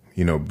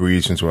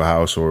 breach into a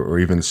house or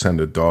even send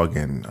a dog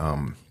in.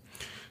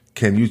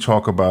 Can you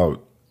talk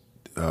about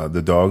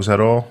the dogs at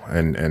all,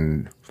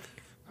 and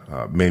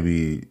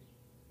maybe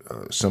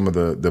some of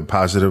the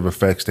positive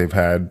effects they've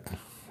had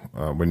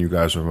when you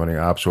guys were running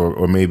ops,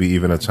 or maybe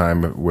even a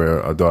time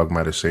where a dog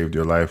might have saved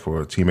your life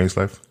or a teammate's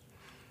life?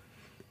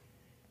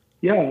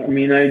 Yeah, I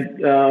mean,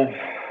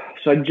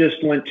 I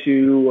just went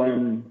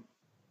to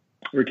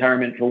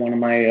retirement for one of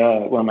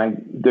my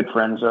good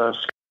friends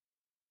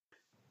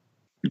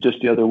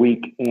just the other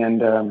week,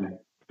 and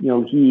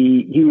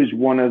he was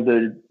one of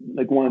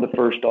the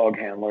first dog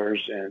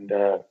handlers, and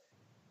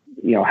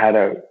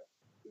had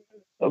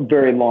a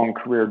very long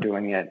career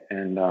doing it.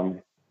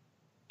 And,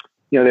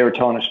 they were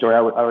telling a story.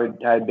 I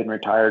had been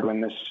retired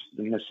when this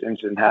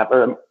incident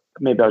happened. Or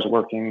maybe I was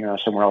working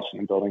somewhere else in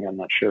the building. I'm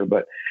not sure.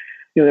 But,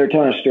 they were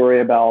telling a story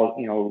about,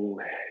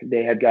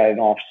 they had got an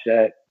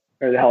offset,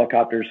 or the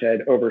helicopters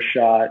had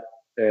overshot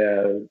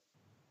a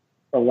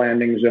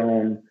landing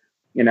zone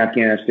in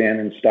Afghanistan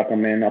and stuck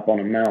them up on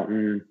a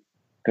mountain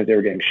because they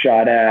were getting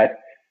shot at.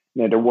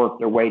 They had to work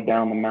their way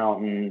down the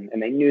mountain,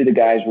 and they knew the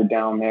guys were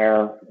down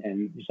there.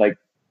 And it's like,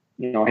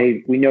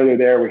 hey, we know they're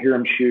there. We hear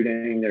them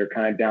shooting. They're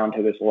kind of down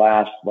to this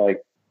last,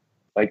 like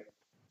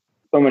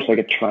almost like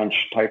a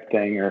trench type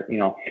thing, or,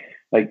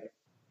 like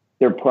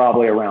they're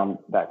probably around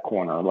that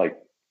corner. Like,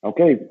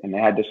 okay. And they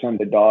had to send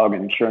the dog,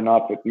 and sure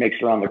enough, it makes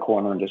it around the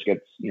corner and just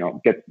gets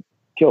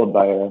killed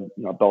by a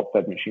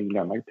belt-fed machine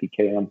gun like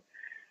PKM.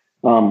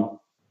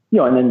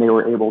 And then they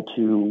were able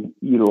to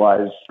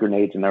utilize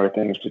grenades and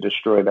everything to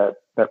destroy that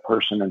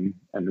person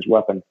and his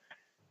weapon.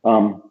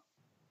 That's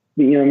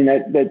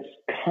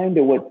kind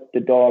of what the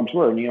dogs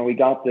were. And, we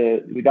got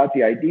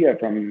the idea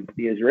from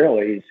the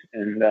Israelis,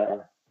 and,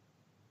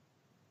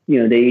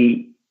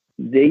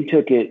 they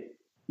took it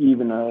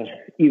even a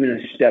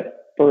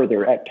step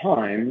further at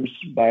times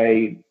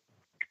by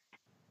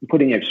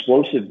putting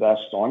explosive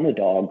vests on the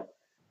dog.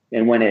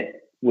 And when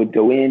it would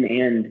go in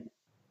and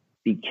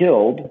be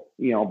killed,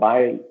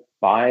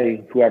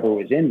 by whoever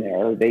was in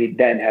there, they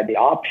then had the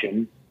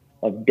option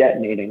of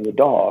detonating the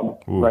dog,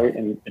 Ooh. Right,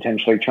 and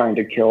potentially trying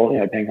to kill,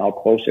 depending how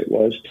close it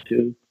was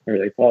to, or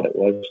they thought it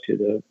was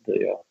to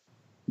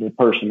the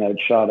person that had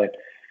shot it.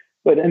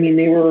 But I mean,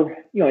 they were,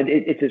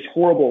 it's this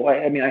horrible.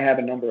 I have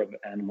a number of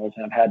animals,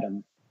 and I've had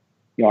them.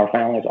 Our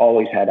family has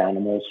always had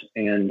animals,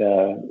 and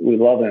we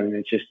love them.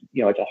 It's just,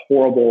 it's a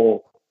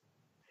horrible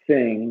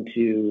thing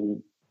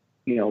to,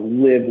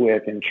 live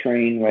with and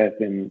train with,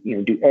 and,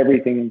 do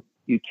everything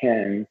you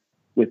can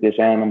with this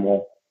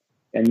animal,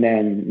 and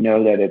then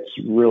know that it's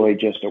really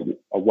just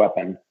a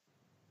weapon.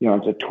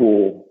 It's a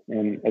tool,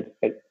 and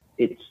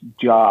its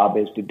job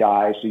is to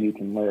die so you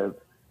can live.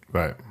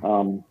 Right.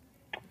 And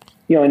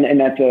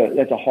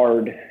that's a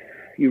hard.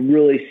 You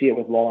really see it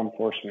with law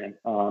enforcement.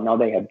 Now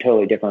they have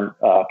totally different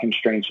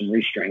constraints and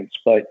restraints,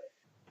 but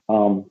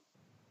it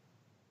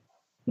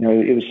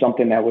was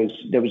something that was.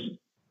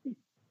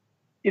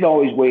 It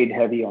always weighed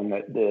heavy on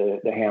the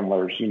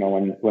handlers,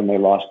 when they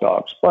lost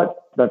dogs. But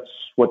that's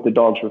what the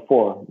dogs were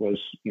for, was,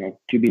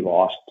 to be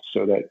lost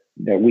so that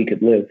we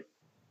could live.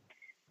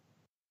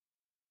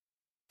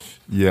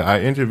 Yeah,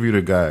 I interviewed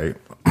a guy.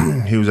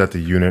 He was at the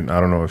unit. I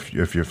don't know if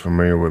you're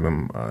familiar with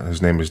him.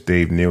 His name is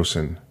Dave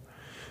Nielsen.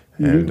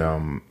 Mm-hmm.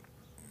 And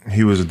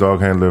he was a dog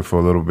handler for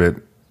a little bit.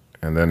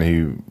 And then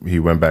he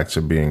went back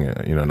to being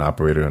an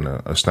operator and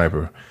a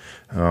sniper.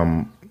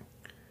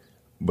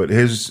 But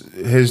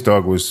his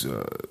dog was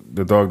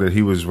the dog that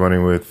he was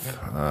running with.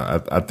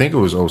 I think it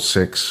was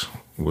 06,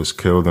 was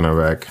killed in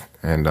Iraq,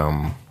 and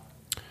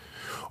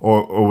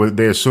or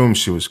they assumed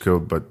she was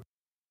killed, but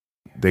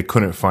they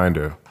couldn't find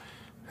her.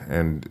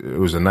 And it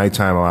was a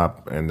nighttime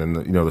op, and then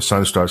the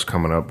sun starts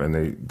coming up, and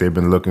they've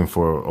been looking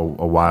for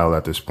a while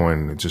at this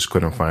point, and they just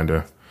couldn't find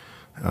her.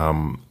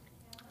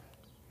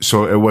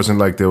 So it wasn't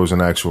like there was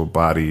an actual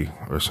body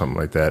or something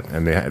like that,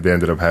 and they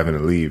ended up having to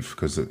leave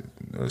because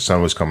the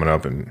sun was coming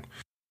up, and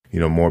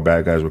more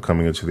bad guys were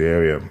coming into the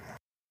area.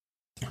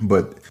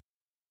 But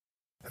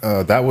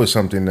that was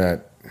something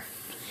that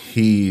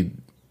he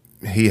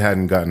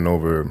hadn't gotten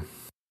over,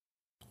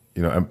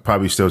 and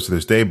probably still to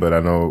this day. But I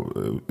know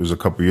it was a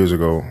couple years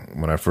ago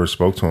when I first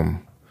spoke to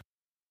him,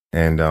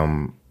 and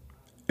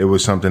it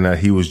was something that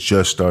he was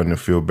just starting to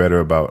feel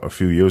better about a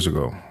few years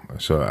ago.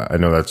 So I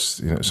know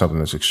that's something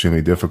that's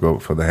extremely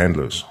difficult for the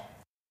handlers.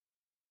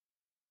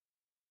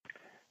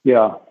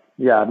 Yeah.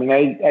 I mean,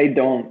 I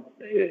don't.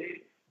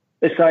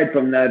 Aside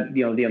from that,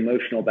 the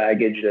emotional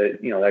baggage that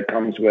that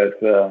comes with,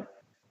 those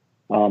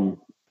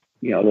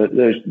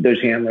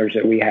handlers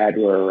that we had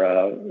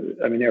were,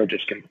 they were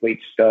just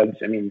complete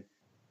studs. I mean,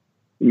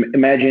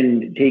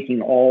 imagine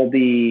taking all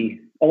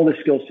the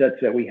skill sets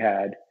that we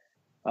had,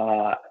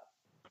 and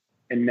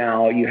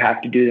now you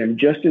have to do them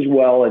just as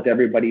well as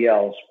everybody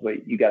else,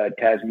 but you got a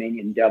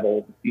Tasmanian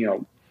devil,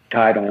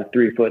 tied on a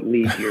 3-foot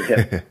lead to your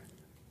hip.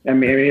 I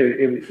mean,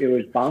 it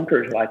was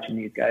bonkers watching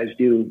these guys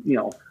do,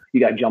 you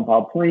got to jump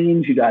out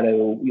planes. You got to,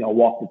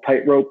 walk the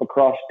tightrope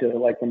across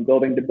to from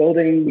building to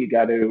building. You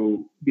got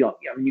to,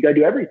 you got to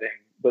do everything.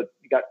 But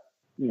you got,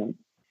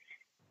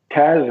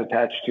 Taz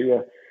attached to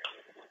you.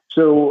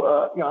 So,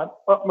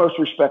 utmost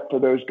respect for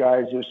those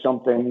guys is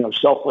something,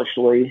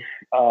 selfishly.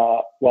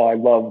 While I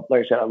love,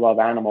 like I said, I love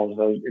animals.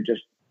 It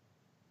just,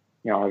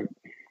 I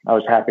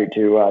was happy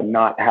to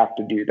not have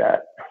to do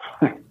that.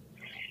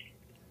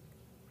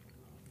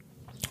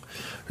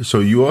 So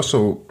you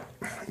also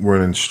were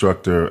an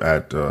instructor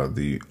at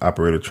the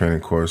operator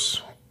training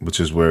course, which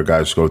is where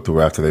guys go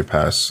through after they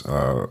pass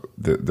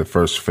the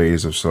first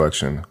phase of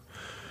selection.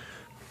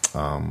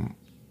 So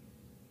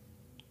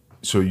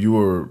you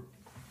were,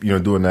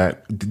 doing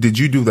that. Did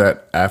you do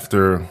that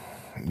after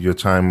your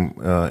time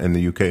in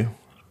the UK?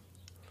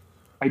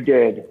 I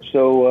did.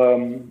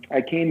 So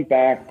I came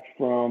back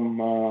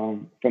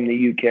from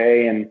the UK,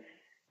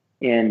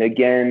 and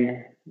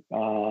again,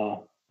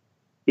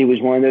 it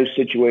was one of those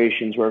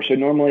situations where, so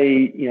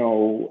normally,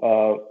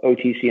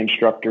 OTC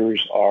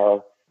instructors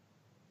are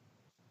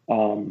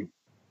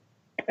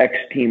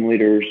ex-team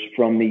leaders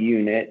from the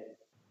unit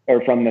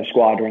or from the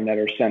squadron that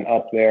are sent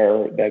up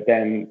there that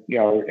then,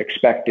 are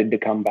expected to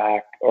come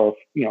back, or,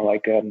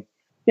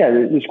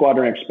 the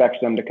squadron expects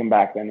them to come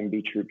back then and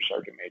be troop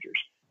sergeant majors.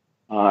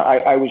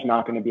 I was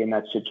not going to be in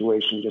that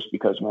situation just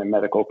because of my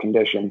medical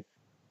condition,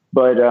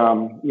 but,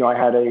 I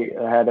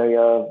had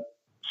a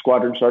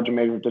squadron sergeant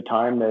major at the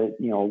time that,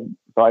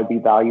 probably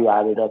be value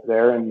added up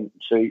there. And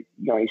so, he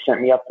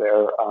sent me up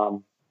there.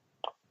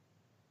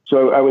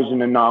 So I was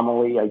an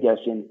anomaly, I guess,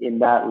 in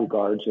that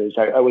regards. Is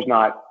I was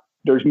not.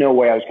 There's no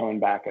way I was coming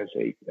back as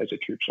a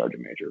troop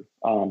sergeant major.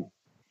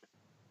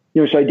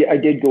 So I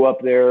did go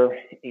up there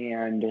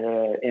and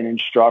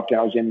instruct.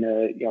 I was in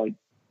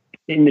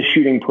the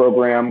shooting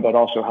program, but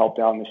also helped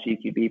out in the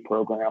CQB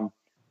program.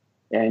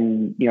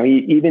 And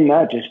even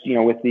that, just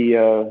with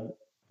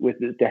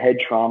the head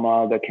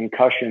trauma, the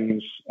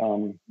concussions,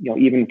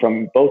 even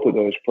from both of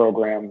those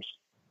programs,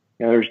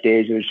 there's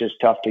days it was just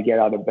tough to get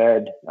out of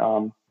bed.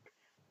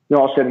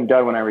 All said and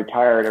done, when I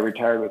retired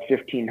with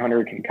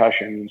 1,500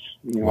 concussions,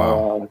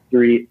 Wow.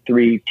 three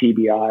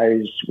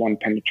TBIs, one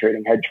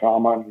penetrating head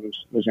trauma, and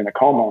was in a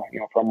coma,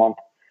 for a month.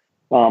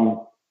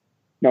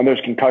 Now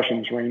those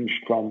concussions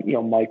ranged from,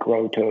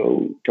 micro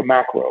to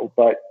macro,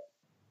 but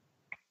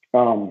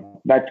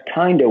that's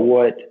kind of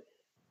what,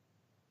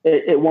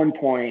 at one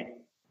point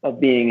of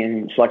being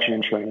in selection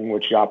and training,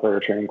 which the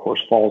operator training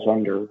course falls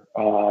under,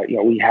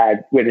 we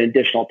had with an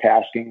additional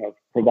tasking of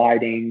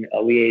providing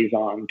a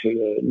liaison to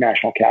the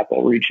national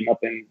capital region up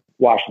in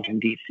Washington,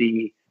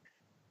 D.C.,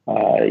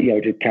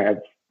 to kind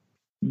of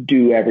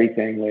do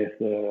everything with,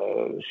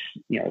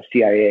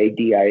 CIA,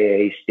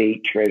 DIA,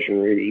 state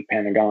treasury,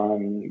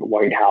 Pentagon,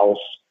 White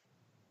House,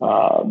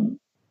 all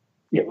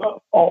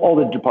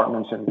the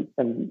departments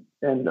and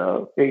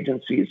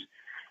agencies.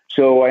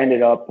 So I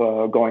ended up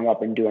going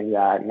up and doing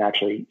that, and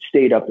actually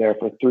stayed up there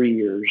for 3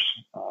 years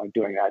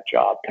doing that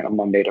job, kind of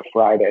Monday to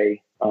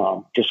Friday,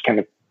 just kind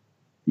of,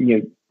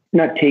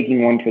 not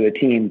taking one for the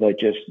team, but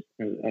just,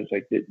 I was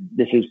like,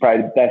 this is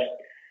probably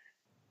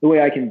the way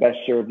I can best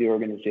serve the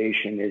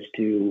organization is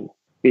to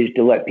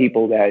let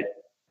people that,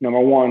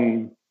 number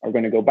one, are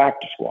going to go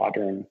back to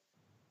squadron,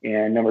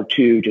 and number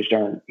two, just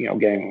aren't,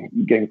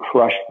 getting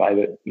crushed by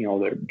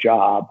their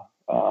job,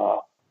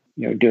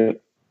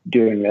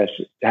 doing this,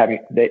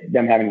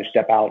 them having to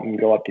step out and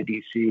go up to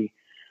DC.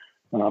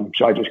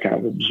 So I just kind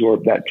of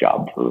absorbed that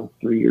job for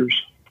 3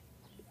 years.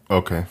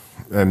 Okay.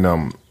 And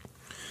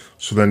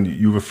so then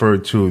you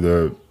referred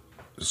to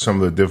some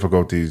of the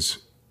difficulties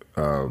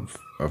of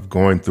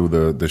going through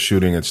the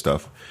shooting and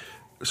stuff.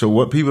 So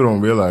what people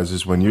don't realize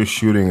is when you're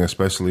shooting,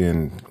 especially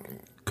in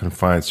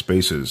confined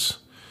spaces,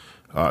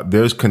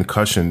 there's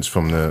concussions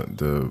from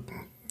the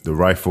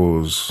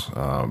rifles.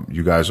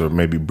 You guys are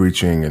maybe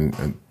breaching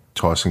and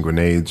tossing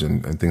grenades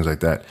and things like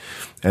that.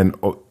 And,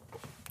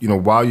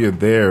 while you're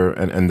there,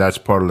 and that's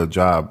part of the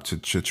job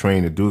to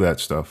train to do that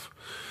stuff,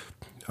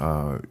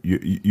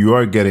 you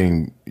are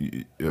getting,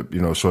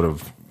 sort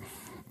of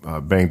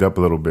banged up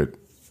a little bit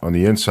on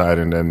the inside.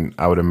 And then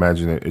I would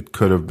imagine it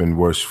could have been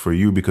worse for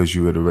you because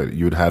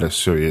you'd had a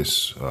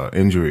serious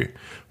injury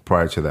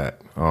prior to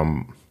that.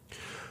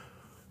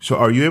 So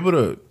are you able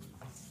to,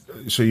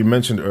 so you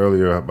mentioned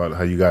earlier about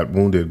how you got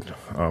wounded.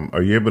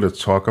 Are you able to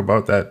talk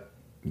about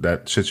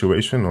that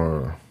situation,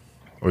 or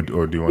do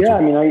you want to? Yeah,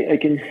 I mean, I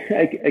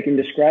can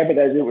describe it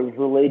as it was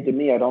relayed to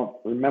me. I don't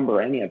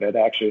remember any of it.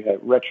 Actually, I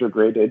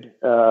retrograded.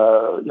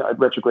 I had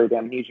retrograde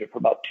amnesia for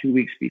about 2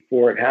 weeks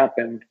before it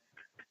happened.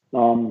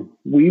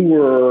 We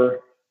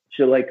were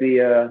at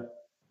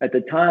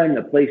the time,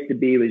 the place to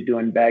be was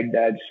doing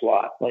Baghdad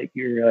SWAT. Like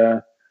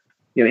you're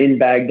in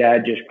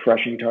Baghdad, just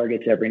crushing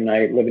targets every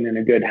night, living in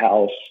a good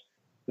house,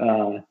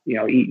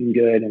 eating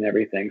good and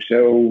everything.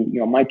 So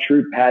my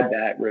troop had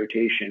that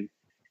rotation.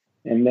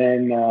 And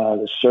then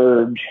the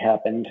surge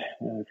happened.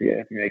 I forget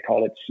if they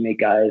called it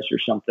Snake Eyes or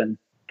something.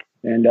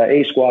 And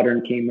A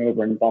Squadron came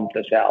over and bumped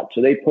us out.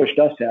 So they pushed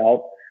us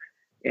out,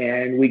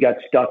 and we got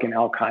stuck in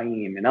Al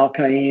Qaim. And Al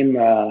Qaim,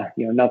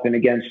 nothing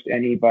against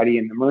anybody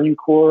in the Marine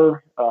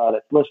Corps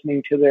that's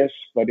listening to this,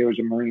 but it was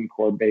a Marine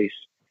Corps base.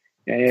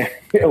 And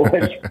it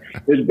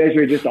was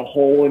basically just a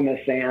hole in the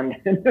sand.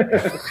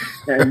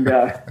 And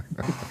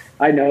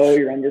I know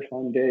you're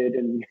underfunded,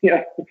 and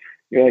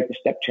you're like the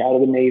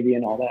stepchild of the Navy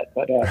and all that.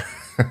 But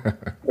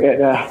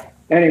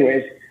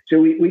anyways, so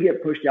we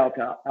get pushed out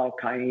to Al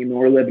Qaim, and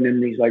we're living in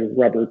these like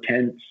rubber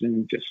tents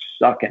and just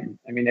sucking.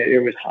 I mean,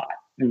 it was hot,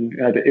 and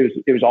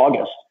it was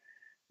August,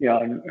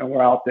 and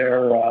we're out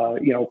there,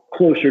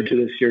 closer to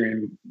the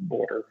Syrian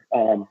border,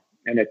 and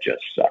it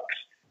just sucks.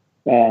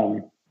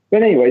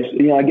 But anyways,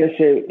 I guess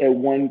at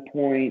one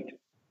point,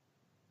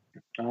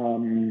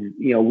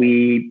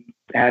 we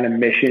had a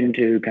mission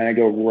to kind of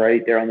go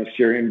right there on the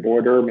Syrian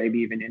border, maybe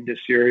even into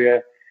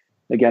Syria.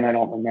 Again, I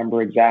don't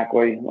remember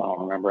exactly. Well, I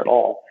don't remember at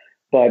all.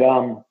 But,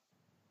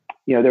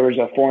 there was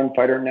a foreign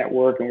fighter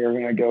network, and we were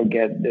going to go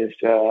get this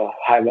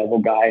high-level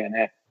guy in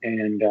it.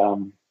 And,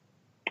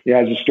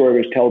 as the story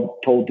was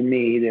told to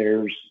me, there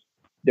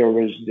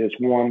was this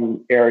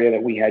one area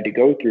that we had to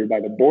go through by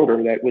the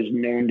border that was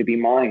known to be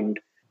mined.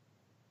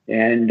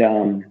 And,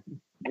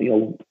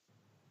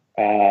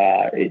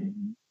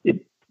 it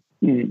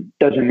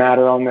doesn't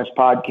matter on this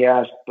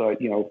podcast,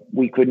 but,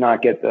 we could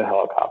not get the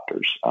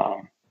helicopters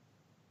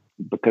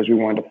because we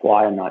wanted to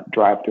fly and not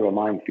drive through a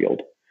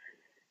minefield.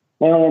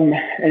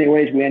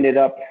 Anyways, we ended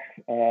up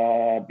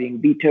being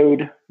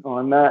vetoed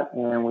on that,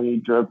 and we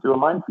drove through a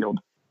minefield.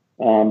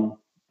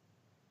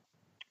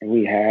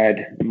 We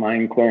had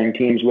mine clearing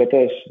teams with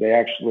us. They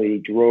actually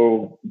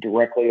drove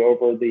directly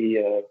over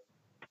the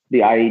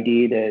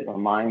IED that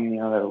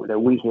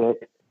we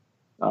hit.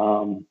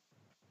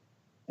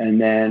 And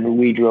then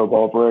we drove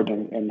over it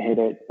and hit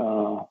it.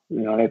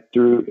 It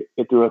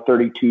threw a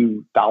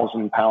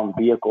 32,000 pound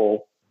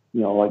vehicle,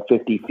 like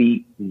 50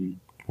 feet. And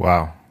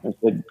wow.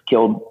 It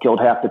killed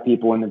half the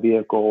people in the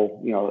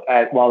vehicle.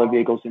 While the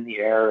vehicle's in the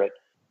air, it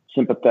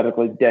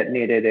sympathetically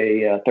detonated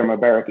a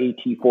thermobaric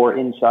AT-4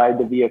 inside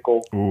the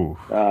vehicle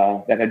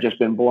that had just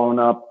been blown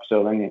up.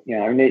 So then,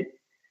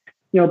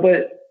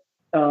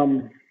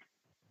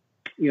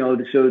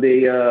 so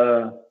they,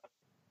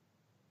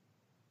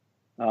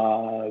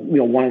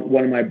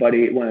 one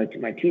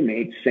of my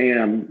teammates,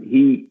 Sam,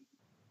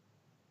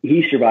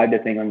 he survived the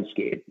thing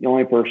unscathed. The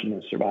only person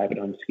that survived it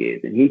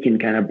unscathed, and he can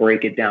kind of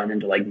break it down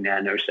into like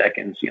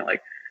nanoseconds,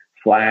 like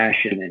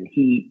flash and then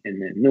heat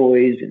and then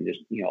noise and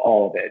just,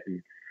 all of it.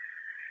 And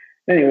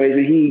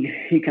anyways,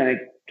 he kind of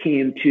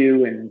came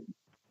to and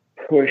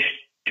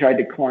tried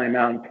to climb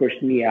out and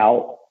pushed me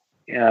out.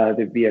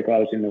 The vehicle, I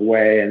was in the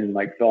way, and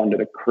like fell into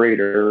a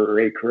crater.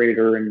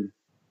 And,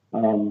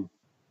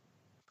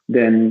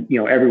 then,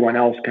 everyone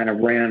else kind of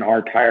ran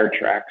our tire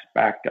tracks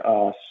back to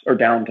us or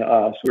down to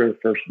us. We were the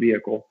first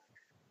vehicle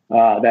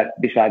that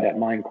beside that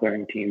mine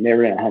clearing team. They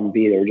were in a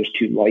Humvee. They were just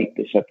too light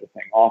to set the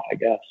thing off, I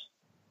guess.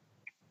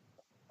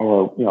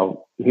 Or,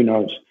 who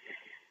knows?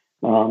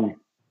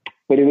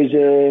 But it was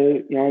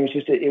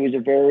it was a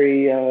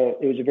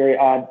very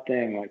odd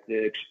thing. Like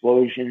the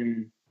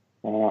explosion,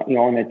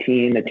 on the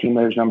team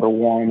leader's number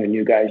 1, the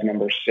new guy's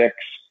number 6.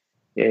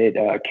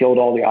 It killed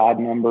all the odd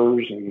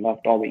numbers and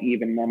left all the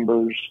even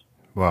numbers.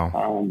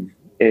 Wow.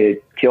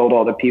 It killed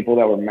all the people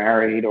that were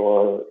married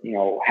or,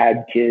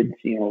 had kids,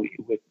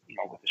 with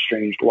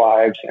estranged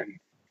wives,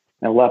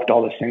 and left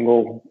all the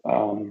single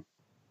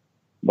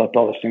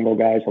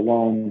guys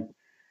alone.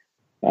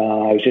 It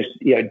was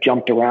just,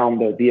 jumped around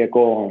the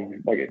vehicle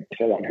and, like it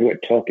said, on who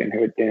it took and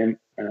who it didn't,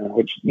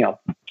 which,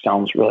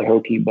 sounds really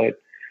hokey, but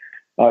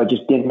it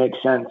just didn't make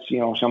sense.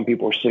 Some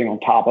people were sitting on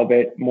top of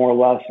it more or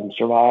less and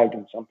survived,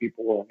 and some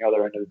people were on the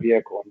other end of the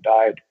vehicle and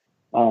died.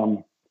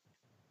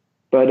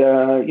 But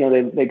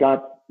they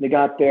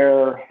got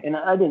there, and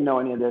I didn't know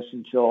any of this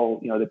until,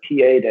 the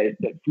PA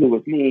that flew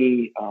with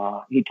me,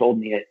 he told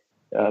me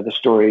the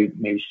story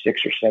maybe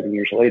 6 or 7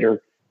 years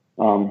later,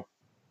 when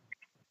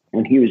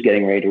he was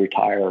getting ready to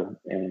retire,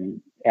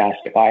 and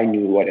asked if I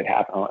knew what had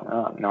happened.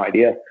 I have no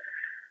idea.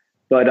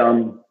 But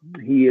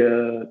he's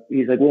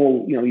like,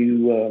 well,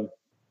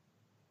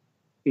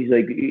 he's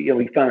like,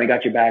 we finally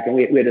got you back. And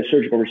we had a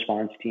surgical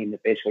response team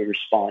that basically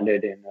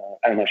responded. And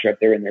I'm not sure if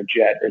they're in their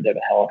jet or they have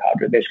a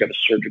helicopter. They basically have a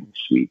surgical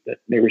suite that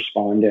they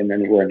respond in,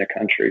 and we're in the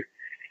country.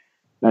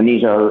 And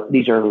these are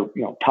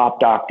top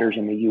doctors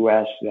in the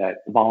U.S.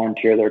 that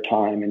volunteer their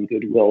time and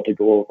goodwill to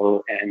go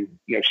over and,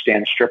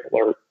 stand strip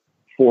alert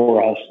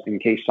for us in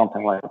case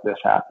something like this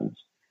happens.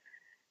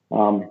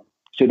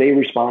 So they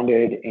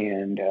responded,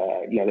 and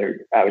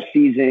I was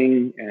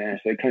seizing, and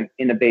so they couldn't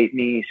intubate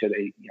me, so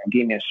they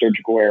gave me a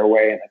surgical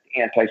airway, and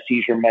the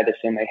anti-seizure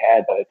medicine they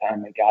had by the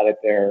time they got it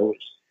there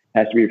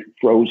has to be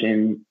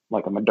frozen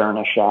like a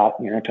Moderna shot,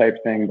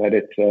 type thing. But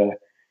it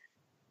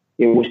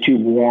was too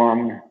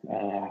warm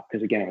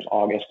because again it was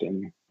August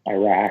in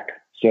Iraq,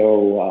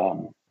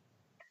 so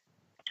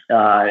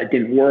it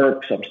didn't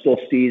work. So I'm still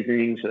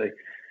seizing, so they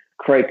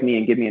crike me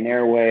and give me an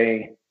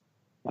airway.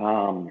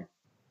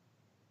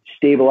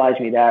 Stabilize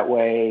me that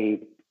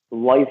way,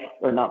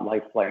 medevac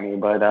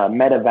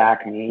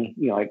me,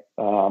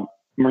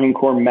 Marine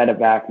Corps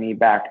medevac me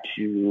back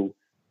to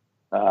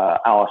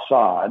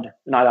Al-Assad,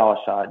 not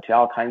Al-Assad, to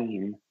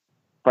Al-Qaim.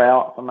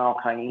 From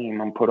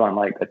Al-Qaim, I'm put on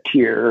like a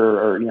tier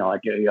or,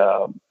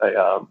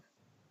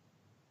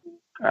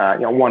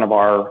 one of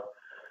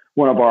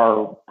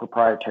our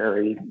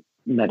proprietary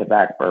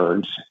medevac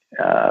birds,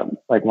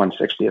 like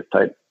 160th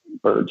type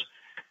birds.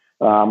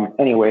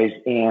 Anyways,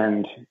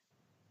 and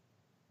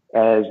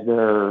as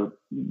they're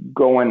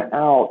going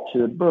out to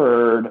the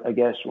bird, I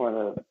guess one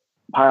of the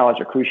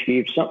pilots or crew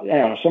chief,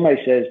 somebody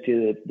says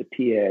to the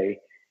PA,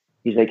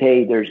 he's like,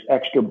 hey, there's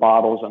extra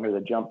bottles under the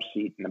jump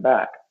seat in the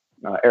back,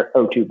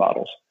 O2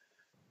 bottles.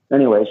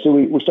 Anyway, so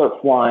we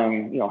start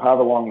flying,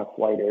 however long the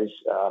flight is,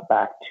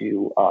 back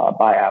to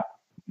BIAP,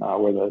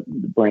 where the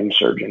brain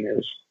surgeon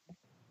is.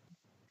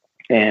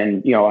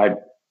 And,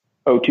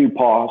 O2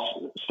 pulse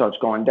starts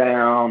going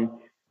down,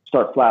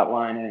 start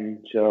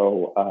flatlining.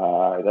 So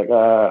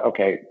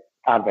okay,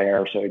 out of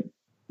air. So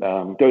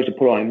goes to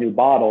put on a new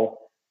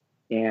bottle,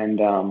 and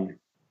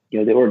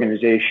the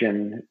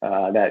organization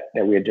that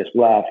we had just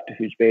left,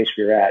 whose base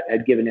we were at,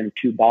 had given him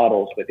 2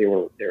 bottles, but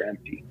they're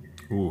empty.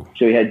 Ooh.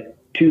 So he had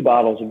 2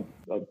 bottles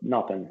of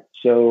nothing.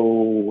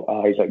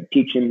 So he's like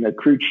teaching the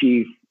crew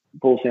chief,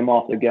 pulls him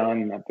off the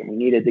gun. Not that we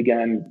needed the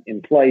gun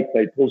in flight,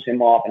 but pulls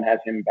him off and has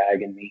him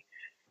bagging me,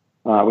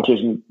 which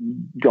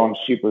isn't going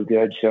super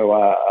good. So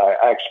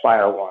I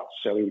expire once.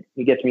 So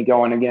he gets me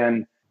going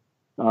again.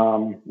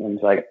 And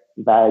he's like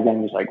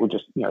bagging. He's like, we're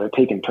just, they're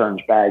taking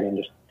turns bagging,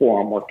 just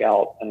forearm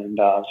workout. And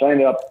so I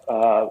ended up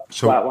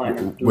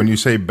flatlining. When you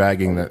say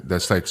bagging,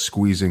 that's like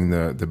squeezing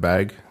the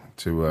bag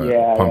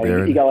to pump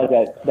air. You got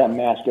like that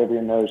mask over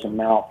your nose and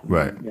mouth,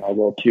 right? And, a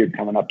little tube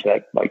coming up to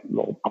that like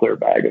little clear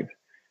bag of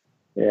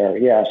air.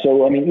 Yeah.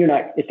 So I mean,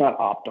 it's not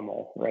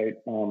optimal, right?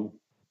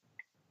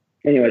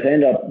 Anyways, I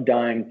ended up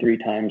dying 3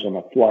 times on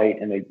the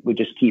flight, and they would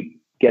just keep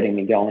getting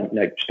me going,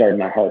 like starting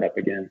my heart up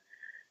again.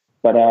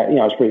 But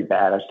it's pretty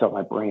bad. I still have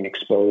my brain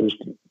exposed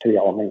to the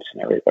elements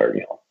and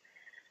everything.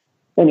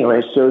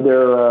 Anyway,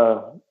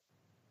 so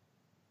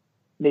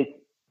they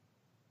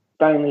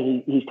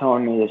finally he's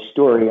telling me this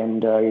story,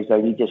 and he's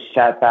like, he just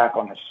sat back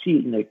on the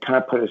seat and they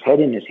kind of put his head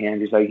in his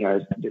hand. He's like,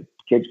 the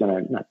kid's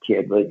not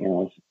kid, but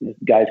this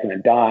guy's gonna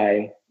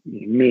die,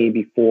 me,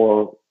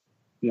 before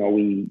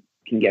we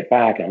can get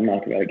back, and I'm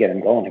not gonna get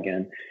him going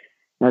again.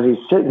 And as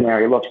he's sitting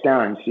there, he looks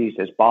down and sees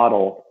this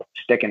bottle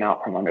sticking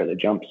out from under the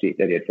jump seat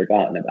that he had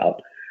forgotten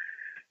about.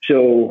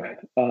 So,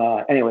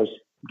 anyways,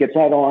 gets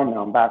that on.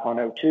 Now I'm back on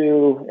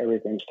O2.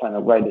 Everything's kind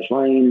of right as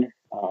rain.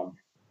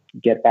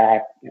 Get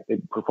back,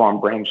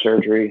 perform brain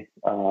surgery,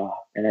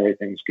 and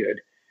everything's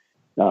good.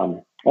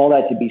 All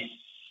that to be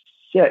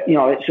said,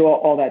 so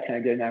all that's kind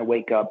of good. And I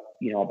wake up,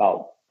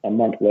 about a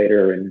month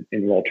later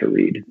in Walter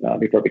Reed,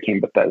 before it became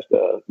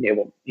Bethesda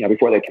Naval,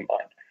 before they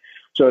combined.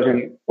 So I was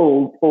in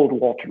old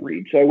Walter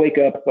Reed. So I wake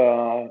up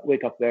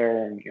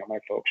there, and my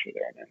folks were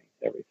there and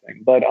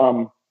everything. But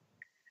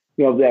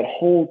that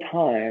whole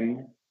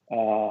time,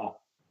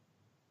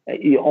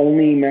 the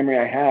only memory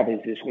I have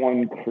is this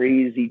one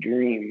crazy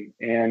dream,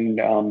 and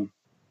I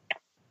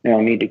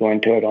don't need to go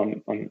into it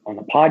on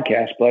the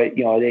podcast. But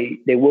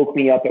they woke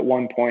me up at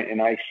one point in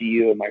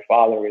ICU, and my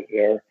father was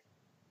there,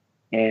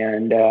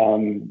 and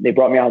they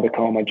brought me out of the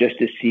coma just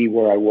to see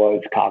where I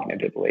was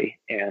cognitively,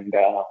 and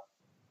I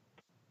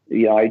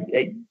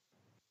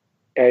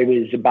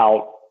was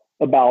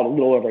about a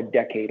little over a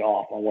decade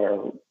off on where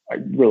I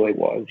really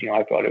was.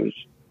 I thought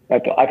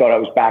I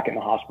was back in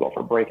the hospital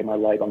for breaking my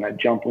leg on that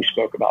jump we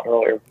spoke about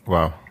earlier.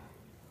 Wow.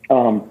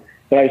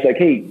 But I was like,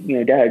 hey,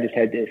 Dad, I just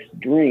had this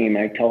dream.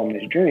 I tell him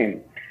this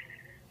dream.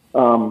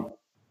 And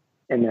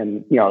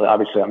then,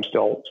 obviously I'm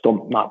still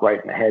not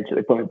right in the head. So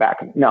they put me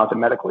back now it's a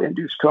medically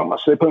induced coma.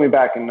 So they put me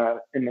back in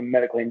the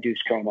medically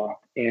induced coma,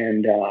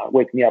 and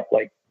wake me up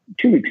like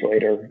 2 weeks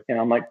later, and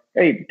I'm like,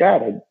 hey,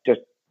 Dad, I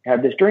just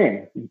had this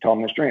dream. And tell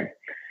him this dream.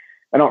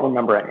 I don't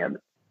remember any of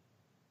it,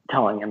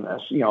 telling him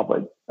this,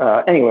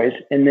 but anyways,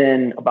 and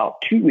then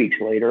about 2 weeks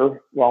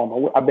later,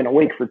 I've been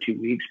awake for 2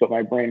 weeks, but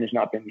my brain has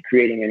not been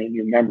creating any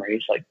new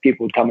memories. Like,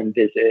 people would come and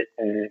visit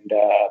and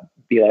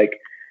be like,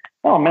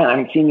 oh man, I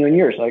haven't seen you in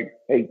years. Like,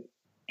 hey,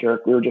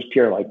 jerk, we were just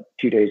here like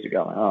 2 days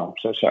ago. Oh, I'm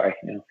so sorry.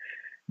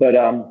 But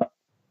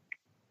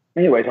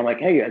anyways, I'm like,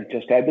 hey, I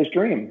just had this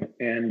dream,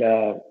 and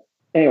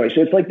anyway,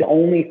 so it's like the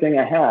only thing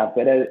I have.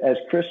 But as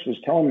Chris was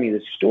telling me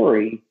the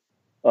story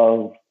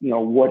of,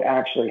 what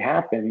actually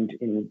happened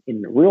in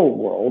the real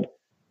world,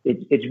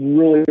 it's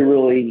really,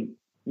 really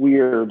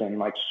weird and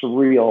like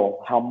surreal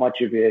how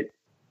much of it,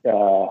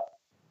 how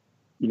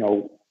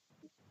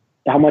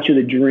much of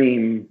the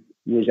dream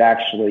was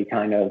actually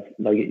kind of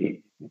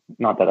like,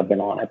 not that I've been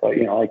on it, but,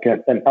 like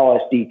an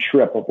LSD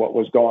trip of what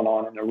was going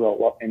on in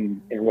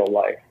real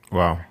life.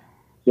 Wow.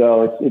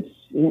 So it's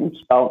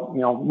about,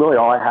 really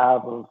all I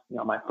have of,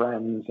 my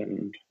friends,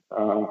 and,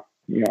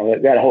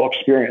 that whole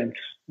experience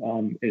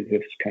is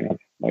this kind of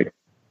like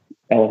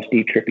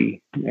LSD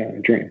trippy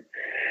dream.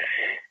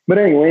 But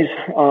anyways,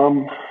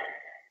 so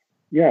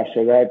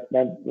that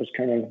was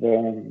kind of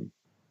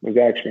was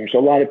that experience. So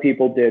a lot of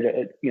people did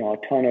a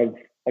ton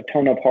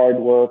of hard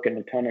work and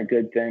a ton of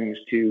good things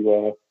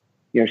to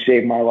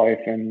save my life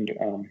and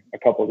a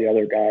couple of the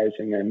other guys,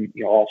 and then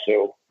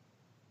also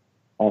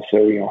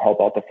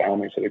help out the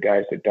families of the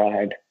guys that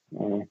died.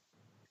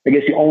 I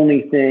guess the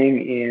only thing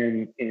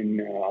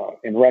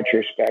in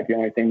retrospect, the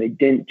only thing they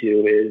didn't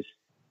do is,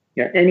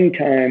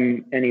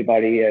 anytime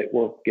anybody at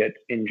work gets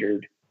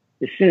injured,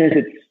 as soon as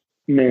it's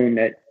known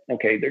that,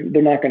 okay,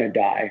 they're not going to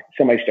die,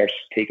 somebody starts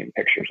taking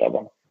pictures of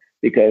them,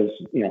 because,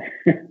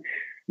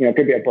 it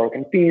could be a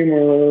broken femur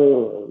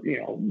or,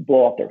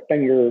 blow off their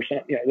finger or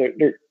something.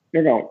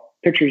 They're going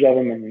pictures of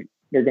them, and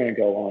they're going to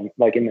go on,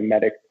 like in the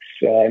medics,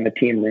 in the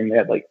team room, they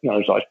had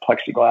there's always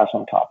plexiglass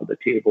on top of the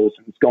tables,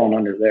 and it's going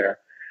under there.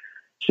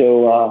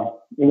 So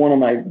one of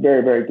my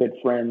very, very good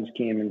friends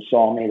came and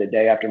saw me the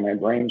day after my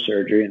brain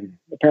surgery, and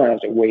apparently I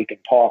was awake and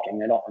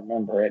talking. I don't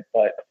remember it,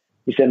 but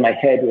he said my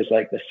head was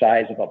like the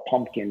size of a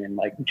pumpkin and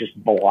like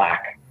just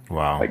black.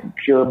 Wow. Like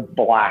pure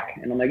black.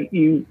 And I'm like,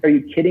 are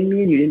you kidding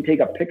me? And you didn't take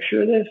a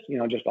picture of this?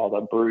 Just all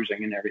the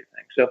bruising and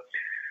everything. So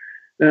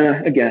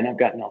again, I've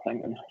got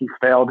nothing. And he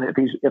failed.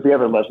 If he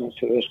ever listens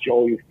to this,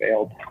 Joel, you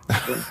failed.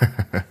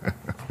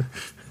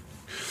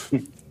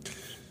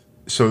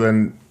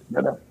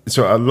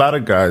 So a lot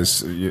of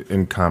guys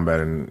in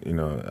combat in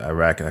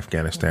Iraq and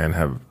Afghanistan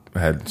have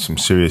had some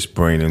serious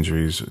brain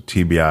injuries,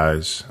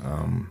 TBIs,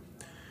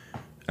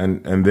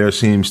 and there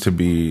seems to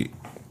be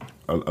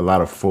a lot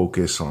of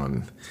focus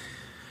on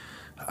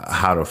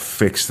how to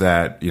fix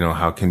that.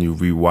 How can you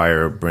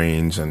rewire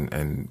brains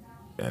and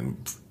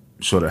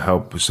sort of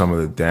help with some of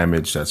the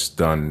damage that's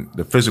done,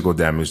 the physical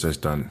damage that's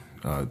done.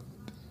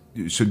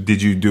 So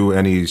did you do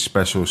any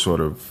special sort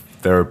of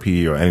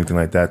therapy or anything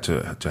like that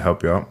to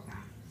help you out?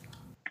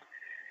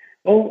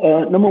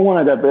 Well, number one,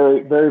 I got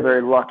very, very,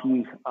 very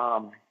lucky.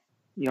 I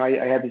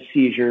had the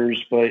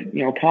seizures, but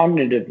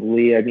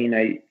cognitively, I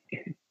mean,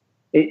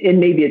 and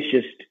maybe it's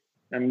just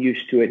I'm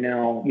used to it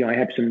now. I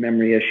have some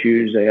memory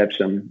issues. I have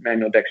some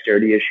manual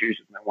dexterity issues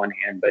with my one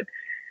hand, but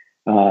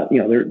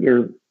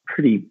they're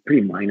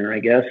pretty minor, I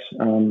guess,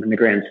 in the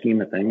grand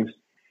scheme of things.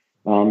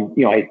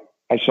 I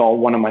saw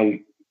one of my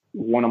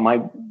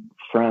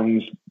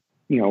friends,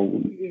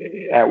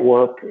 at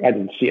work. I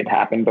didn't see it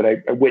happen, but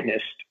I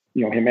witnessed,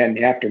 him in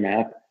the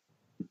aftermath.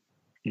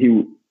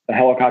 A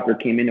helicopter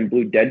came in and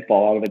blew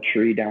deadfall out of a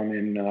tree down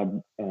in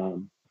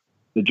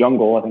the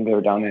jungle. I think they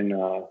were down in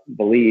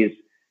Belize,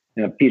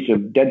 and a piece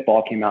of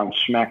deadfall came out and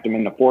smacked him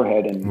in the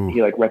forehead, and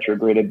he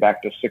retrograded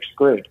back to sixth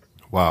grade.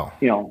 Wow.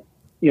 So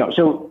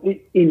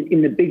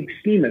in the big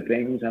scheme of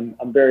things, I'm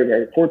very,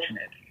 very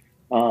fortunate.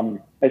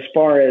 As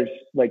far as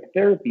like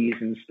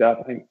therapies and stuff,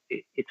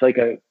 it's like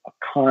a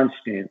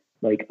constant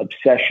like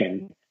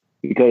obsession,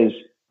 because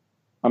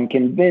I'm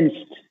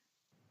convinced,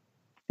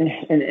 and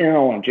I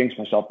don't want to jinx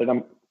myself, but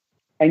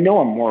I know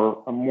I'm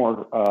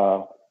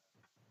more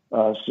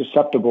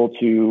susceptible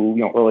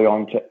to early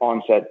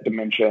onset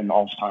dementia and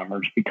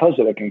Alzheimer's because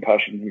of the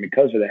concussion and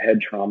because of the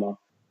head trauma.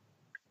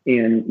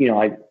 And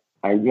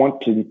I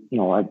want to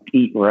I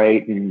eat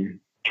right and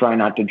try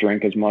not to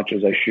drink as much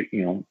as I should,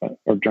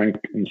 or drink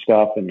and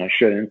stuff, and I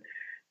shouldn't.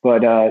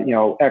 But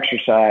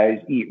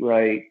exercise, eat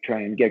right,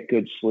 try and get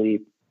good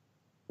sleep.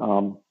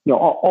 All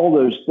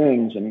those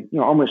things, and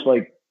almost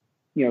like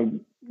I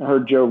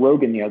heard Joe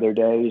Rogan the other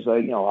day. He's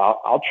like,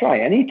 I'll try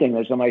anything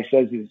that somebody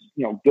says is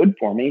good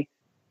for me.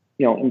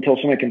 Until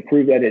somebody can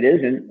prove that it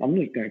isn't, I'm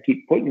just going to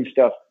keep putting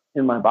stuff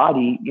in my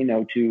body,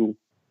 to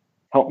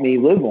help me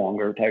live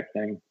longer, type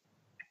thing.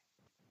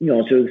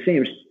 So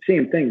the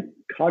same thing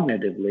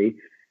cognitively.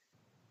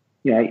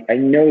 I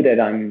know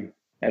that I'm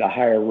at a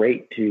higher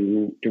rate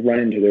to run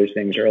into those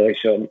things early.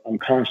 So I'm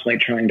constantly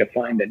trying to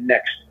find the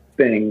next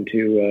thing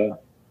to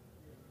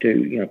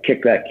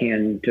kick that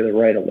can to the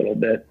right a little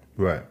bit.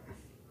 Right.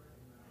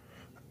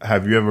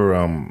 Have you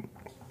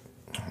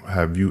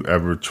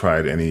ever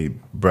tried any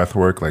breath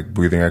work, like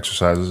breathing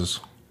exercises?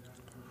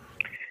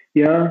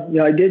 Yeah,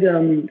 I did.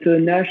 The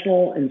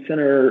National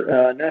Intrepid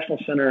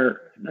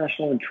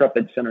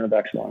Center of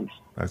Excellence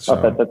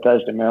up at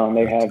Bethesda, Maryland.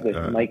 They have this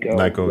NICO.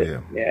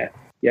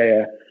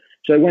 Yeah.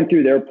 So I went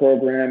through their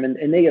program,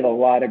 and they have a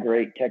lot of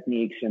great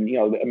techniques. And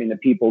the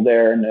people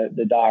there, and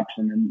the docs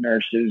and the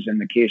nurses and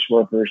the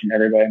caseworkers and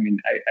everybody.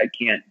 I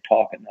can't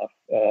talk enough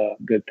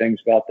good things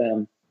about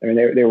them.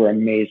 They were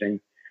amazing.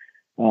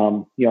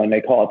 And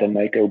they call it the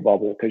NICO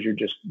bubble because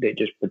they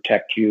just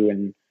protect you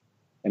and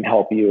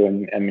help you.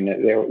 And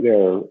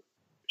they're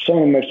some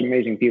of the most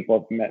amazing people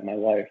I've met in my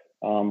life.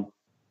 And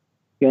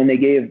they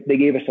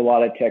gave us a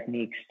lot of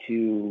techniques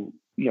to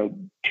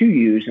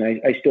use,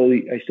 and I still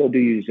do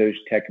use those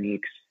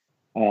techniques.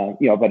 But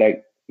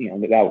that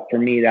for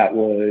me, that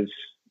was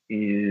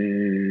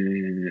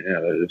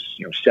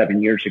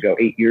 7 years ago,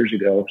 8 years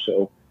ago.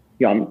 So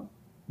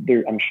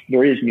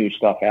there is new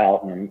stuff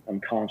out, and I'm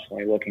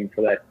constantly looking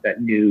for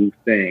that new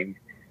thing.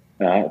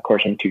 Of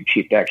course, I'm too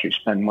cheap to actually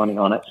spend money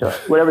on it. So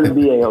whatever the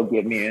VA will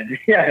give me, and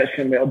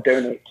somebody will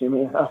donate to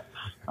me,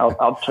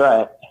 I'll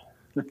try it.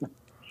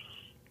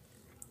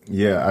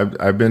 Yeah,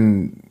 I've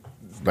been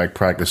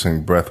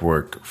practicing breath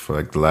work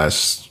for the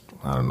last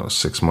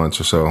 6 months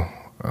or so.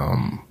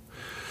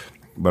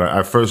 But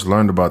I first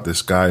learned about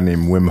this guy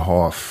named Wim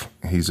Hof.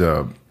 He's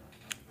a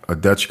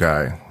Dutch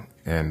guy,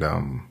 and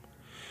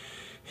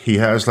he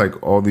has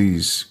all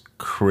these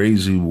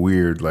crazy,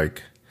 weird,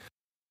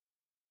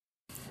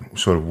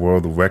 sort of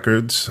world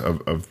records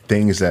of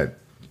things that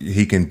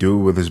he can do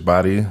with his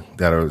body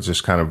that are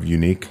just kind of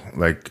unique.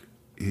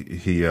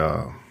 He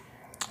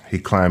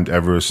climbed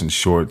Everest in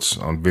shorts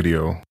on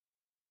video.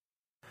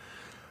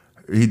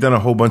 He done a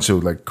whole bunch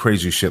of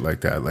crazy shit like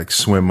that,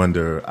 swim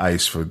under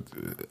ice for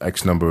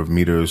X number of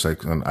meters,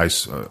 on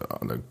ice,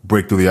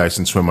 break through the ice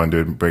and swim under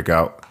it and break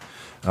out.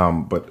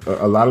 But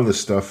a lot of the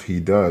stuff he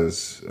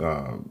does,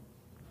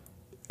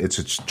 it's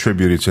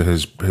attributed to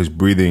his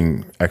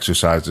breathing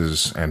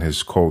exercises and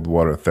his cold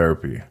water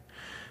therapy,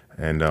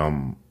 and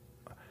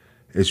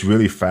it's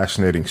really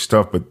fascinating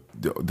stuff. But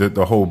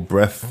the whole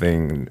breath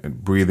thing,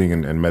 and breathing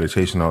and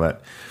meditation, all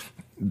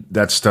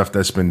that stuff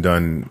that's been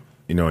done,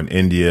 in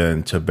India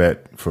and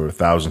Tibet for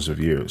thousands of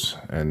years,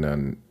 and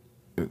then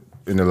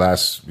in the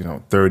last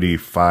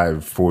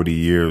 35, 40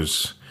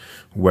 years,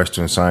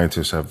 Western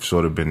scientists have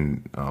sort of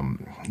been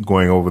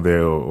going over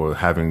there or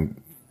having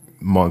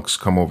monks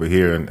come over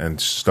here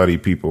and study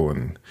people,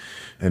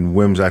 and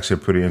Wim's actually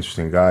a pretty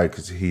interesting guy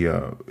because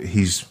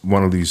he's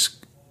one of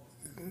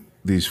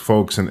these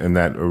folks in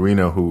that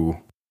arena who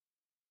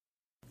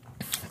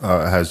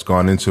has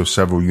gone into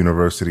several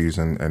universities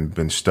and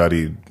been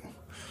studied,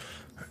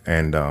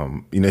 and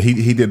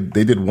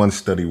they did one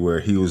study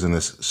where he was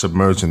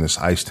submerged in this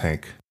ice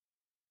tank.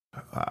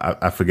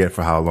 I forget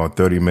for how long,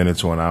 30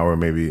 minutes or an hour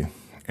maybe,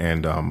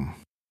 and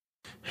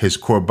his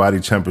core body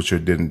temperature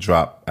didn't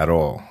drop at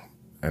all.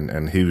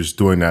 And he was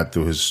doing that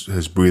through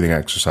his breathing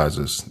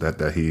exercises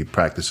that he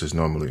practices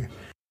normally.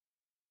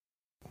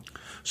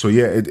 So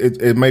yeah,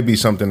 it might be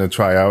something to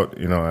try out.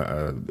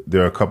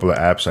 There are a couple of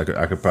apps.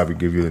 I could probably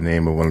give you the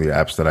name of one of the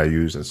apps that I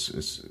use.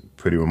 It's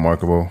pretty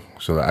remarkable.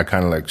 So I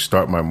kind of like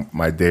start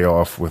my day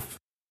off with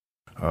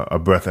a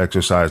breath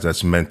exercise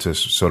that's meant to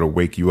sort of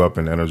wake you up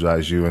and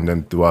energize you. And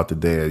then throughout the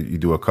day, you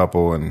do a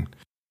couple, and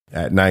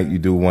at night you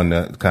do one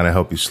that kind of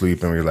help you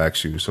sleep and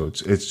relax you. So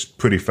it's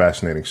pretty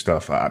fascinating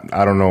stuff.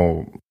 I don't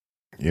know,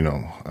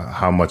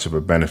 how much of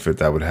a benefit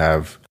that would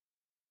have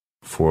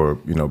for,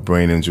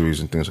 brain injuries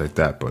and things like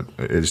that, but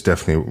it's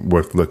definitely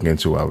worth looking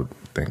into, I would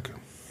think.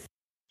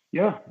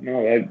 Yeah,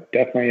 no, I'd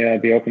definitely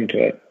be open to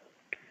it.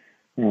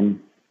 Send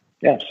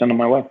them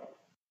my way.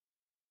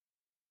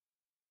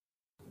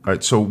 All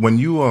right. So when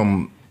you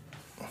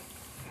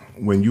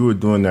were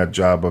doing that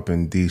job up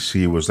in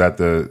DC, was that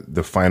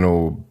the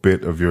final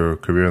bit of your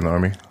career in the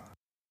Army?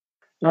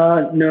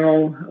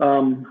 No.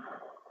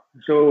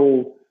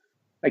 So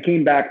I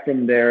came back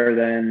from there.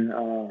 Then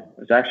I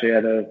was actually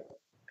at a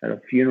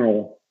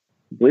funeral.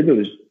 I believe it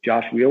was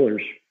Josh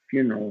Wheeler's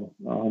funeral.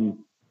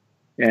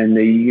 And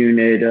the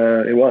unit,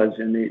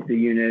 the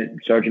unit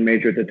sergeant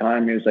major at the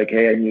time, he was like,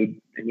 "Hey, I need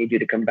you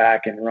to come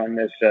back and run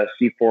this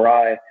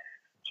C4I."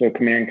 So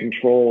command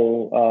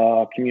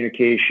control,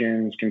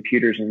 communications,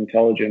 computers and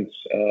intelligence,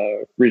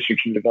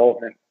 research and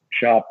development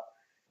shop.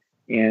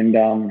 And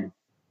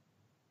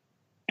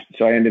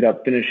so I ended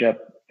up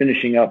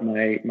finishing up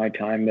my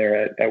time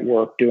there at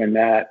work doing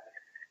that.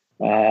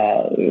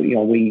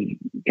 We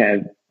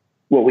kind of,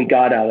 what we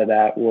got out of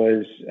that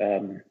was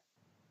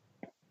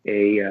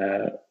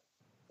a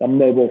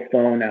mobile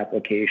phone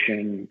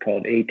application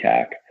called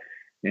ATAC.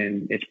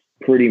 And it's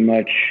pretty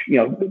much,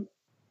 to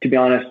be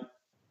honest,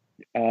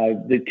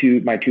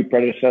 my two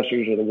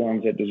predecessors are the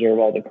ones that deserve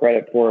all the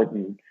credit for it,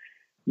 and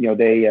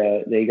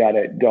they got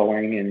it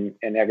going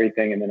and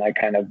everything, and then I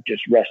kind of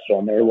just rested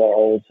on their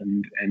laurels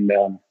and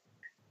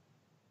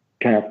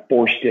kind of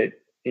forced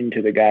it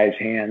into the guys'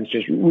 hands,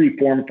 just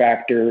reform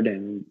factored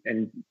and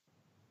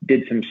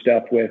did some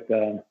stuff with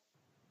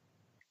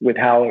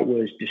how it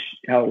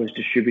was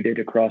distributed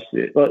across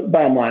the. Well,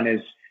 bottom line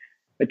is,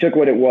 I took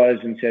what it was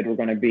and said, we're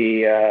going to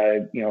be,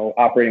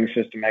 operating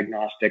system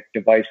agnostic,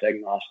 device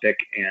agnostic,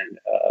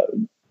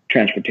 and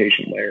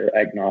transportation layer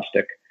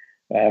agnostic,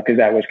 because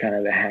that was kind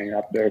of the hang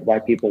up there, why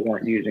people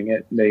weren't using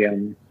it.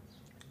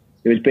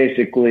 It was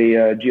basically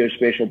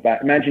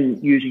geospatial. Imagine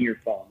using your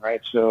phone,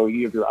 right? So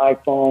you have your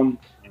iPhone.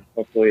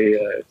 Hopefully,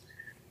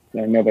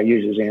 nobody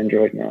uses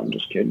Android. No, I'm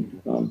just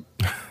kidding.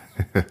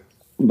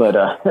 But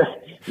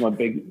I'm a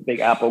big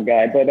Apple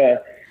guy. But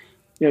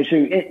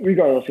so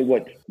regardless of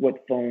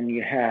what phone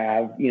you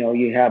have,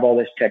 you have all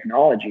this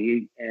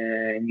technology,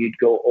 and you'd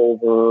go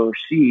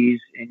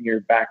overseas and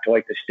you're back to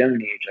like the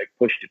Stone Age, like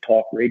push to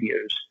talk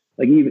radios.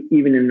 Like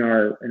even in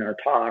our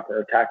TOC,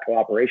 or Tactical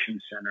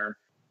Operations Center,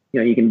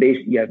 you can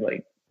you have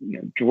like,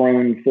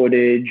 drone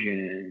footage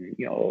and,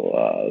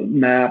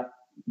 map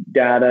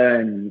data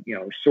and,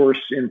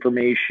 source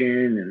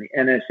information and the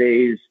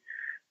NSA's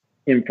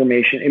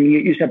information. I mean,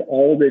 you just have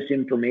all this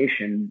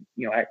information,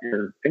 at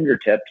your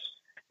fingertips.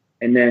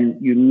 And then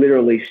you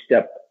literally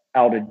step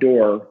out a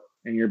door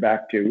and you're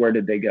back to, where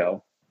did they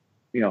go?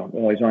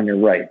 Always on your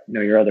right,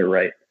 your other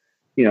right,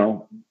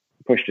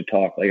 push to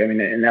talk. Like, I mean,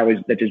 and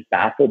that just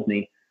baffled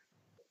me.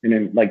 And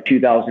in like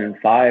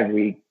 2005,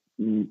 we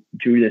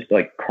drew this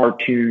like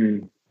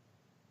cartoon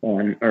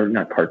or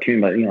not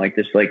cartoon, but, like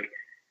this, like,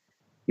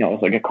 it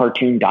was like a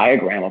cartoon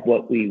diagram of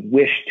what we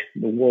wished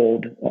the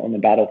world on the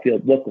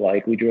battlefield looked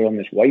like. We drew it on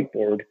this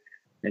whiteboard.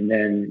 And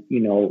then,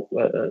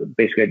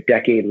 basically a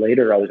decade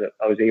later, I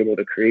was able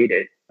to create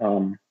it.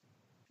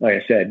 Like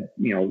I said,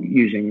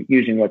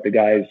 using what the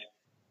guys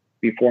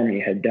before me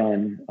had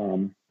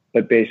done.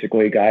 But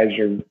basically, guys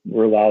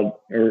were allowed,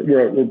 or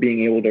we're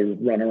being able to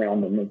run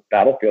around on the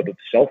battlefield with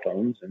cell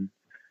phones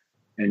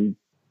and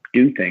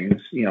do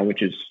things,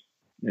 which is,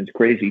 it's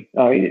crazy,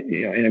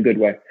 in a good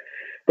way.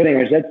 But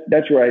anyways,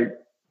 that's where I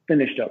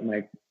finished up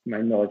my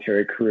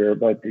military career,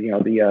 but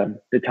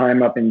the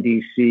time up in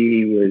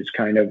DC was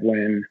kind of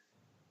when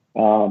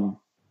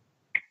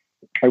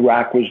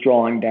Iraq was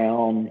drawing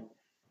down,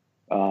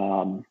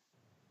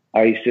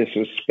 ISIS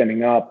was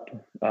spinning up,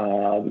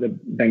 the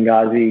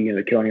Benghazi,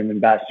 the killing of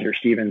Ambassador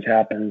Stevens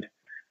happened.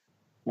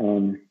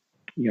 So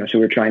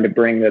we're trying to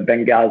bring the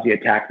Benghazi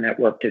attack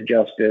network to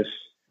justice.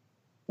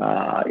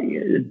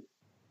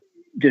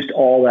 Just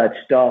all that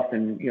stuff.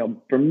 And,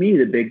 for me,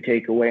 the big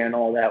takeaway on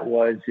all that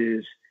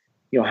is,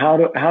 how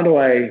do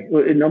I,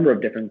 a number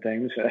of different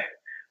things.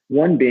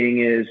 One being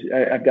is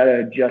I've got to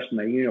adjust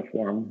my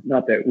uniform.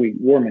 Not that we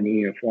wore many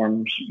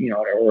uniforms, at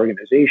our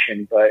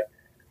organization, but,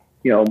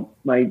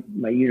 my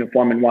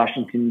uniform in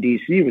Washington,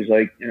 D.C. was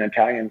like an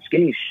Italian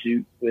skinny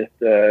suit with,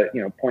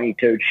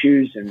 pointy-toed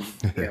shoes. And,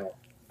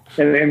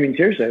 I mean,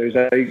 seriously, it was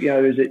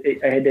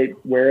I had to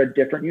wear a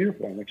different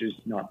uniform, which is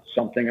not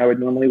something I would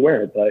normally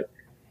wear. But,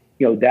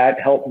 that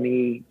helped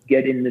me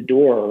get in the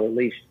door, or at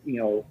least,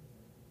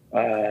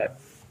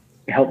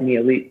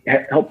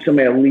 help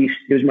somebody at least.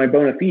 It was my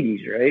bona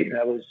fides, right?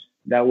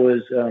 That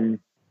was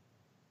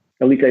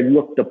at least I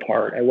looked the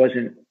part. I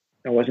wasn't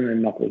a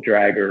knuckle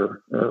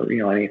dragger or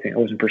anything. I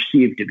wasn't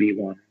perceived to be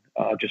one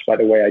just by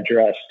the way I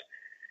dressed.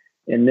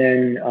 And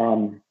then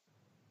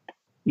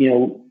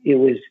it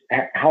was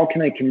how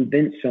can I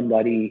convince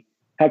somebody?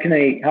 How can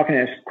I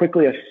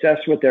quickly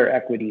assess what their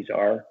equities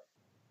are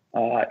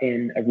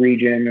in a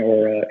region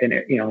or in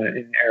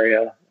an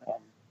area,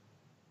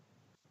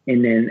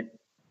 and then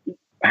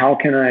how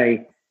can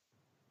I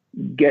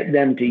get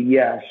them to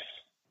yes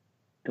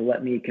to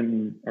let me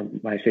or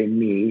when I say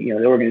me,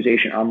 the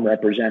organization I'm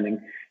representing,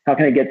 how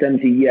can I get them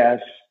to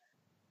yes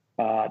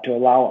to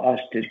allow us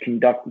to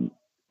conduct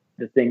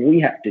the thing we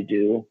have to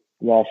do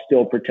while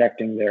still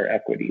protecting their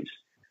equities?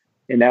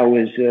 And that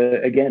was,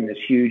 again, this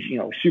huge,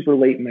 super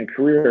late in my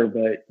career,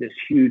 but this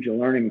huge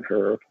learning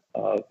curve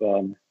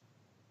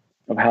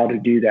of how to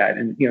do that.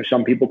 And,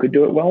 some people could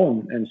do it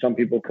well and some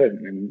people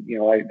couldn't. And,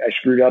 I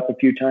screwed up a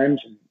few times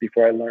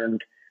before I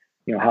learned,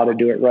 how to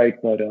do it right.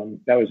 But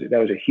that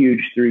was a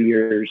huge 3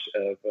 years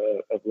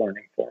of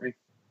learning for me.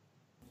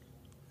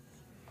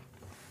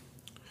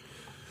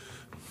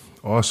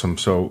 Awesome.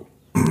 So,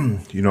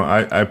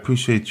 I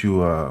appreciate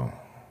you,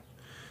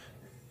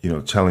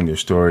 telling your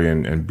story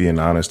and being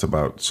honest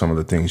about some of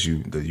the things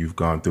that you've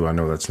gone through. I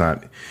know that's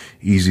not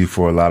easy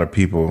for a lot of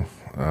people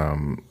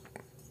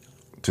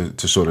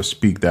to sort of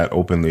speak that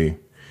openly.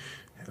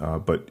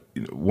 But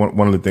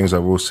one of the things I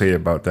will say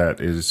about that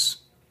is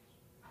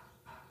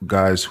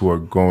guys who are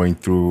going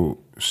through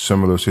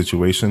similar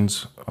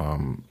situations,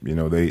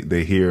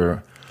 they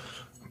hear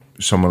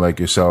someone like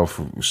yourself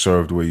who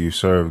served where you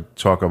served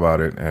talk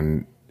about it,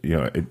 and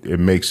it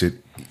makes it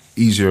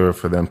easier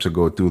for them to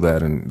go through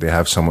that, and they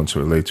have someone to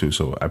relate to.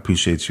 So I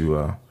appreciate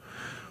you,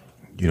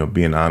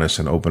 being honest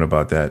and open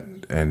about that.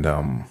 And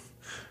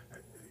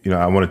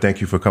I want to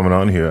thank you for coming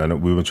on here. I know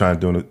we've been trying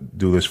to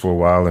do this for a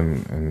while,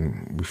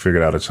 and we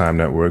figured out a time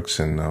that works,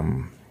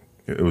 and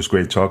it was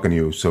great talking to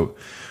you. So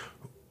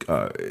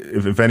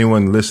if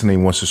anyone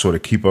listening wants to sort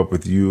of keep up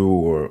with you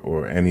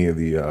or any of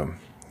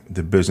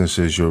the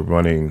businesses you're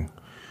running,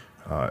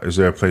 is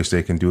there a place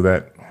they can do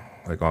that,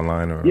 like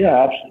online? Or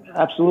yeah,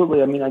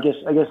 absolutely. I mean, I guess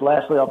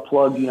lastly I'll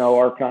plug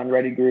Archon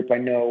Ready Group. I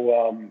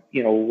know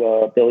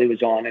Billy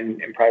was on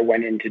and probably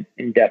went into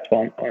in depth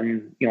on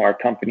our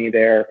company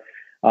there.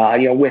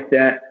 With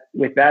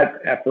that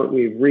effort,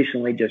 we've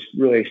recently just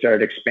really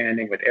started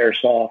expanding with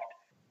airsoft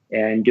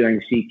and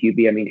doing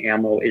CQB. I mean,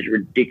 ammo is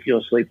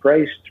ridiculously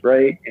priced,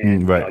 right?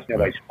 And it's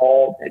nobody's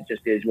fault. It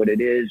just is what it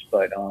is.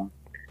 But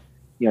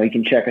you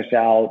can check us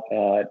out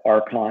at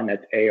Archon.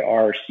 That's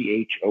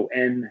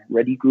ARCHON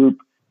Ready Group.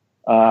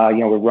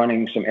 We're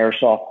running some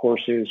airsoft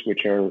courses,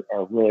 which are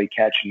really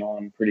catching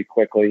on pretty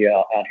quickly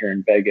out here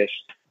in Vegas.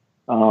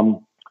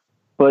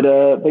 But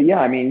yeah,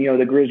 I mean,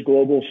 the Grizz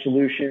Global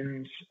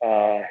Solutions,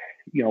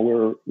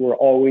 we're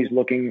always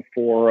looking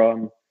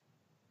for,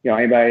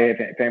 anybody,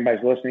 if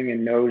anybody's listening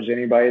and knows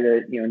anybody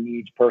that,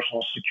 needs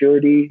personal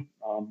security,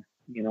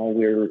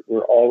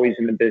 we're always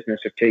in the business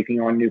of taking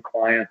on new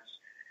clients,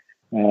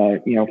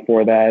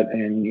 for that.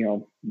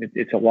 And,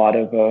 it's a lot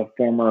of,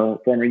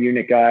 former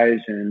unit guys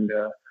and,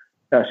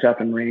 SF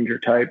and Ranger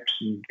types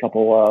and a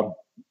couple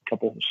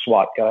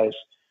SWAT guys.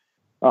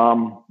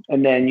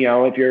 And then,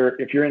 if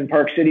you're in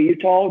Park City,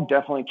 Utah,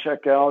 definitely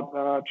check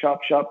out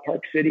Chop Shop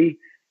Park City.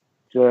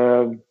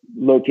 It's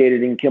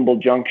located in Kimball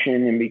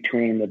Junction in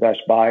between the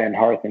Best Buy and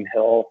Hearth and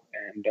Hill.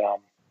 And,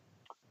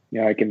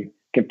 I can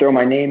throw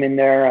my name in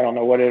there. I don't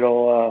know what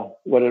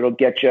it'll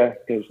get you,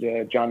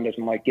 because John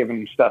doesn't like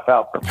giving stuff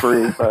out for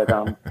free, but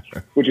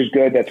which is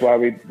good. That's why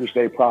we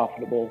stay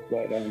profitable.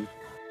 But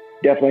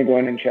definitely go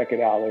in and check it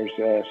out.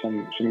 There's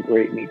some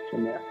great meats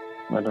in there.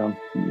 But,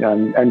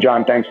 and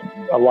John, thanks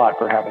a lot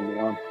for having me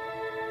on.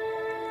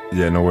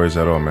 Yeah, no worries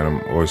at all, man.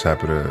 I'm always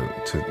happy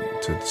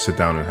to sit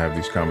down and have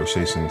these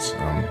conversations.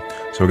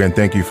 So again,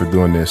 thank you for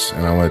doing this,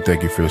 and I want to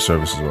thank you for your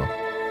service as well.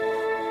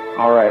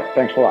 All right.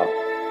 Thanks a lot.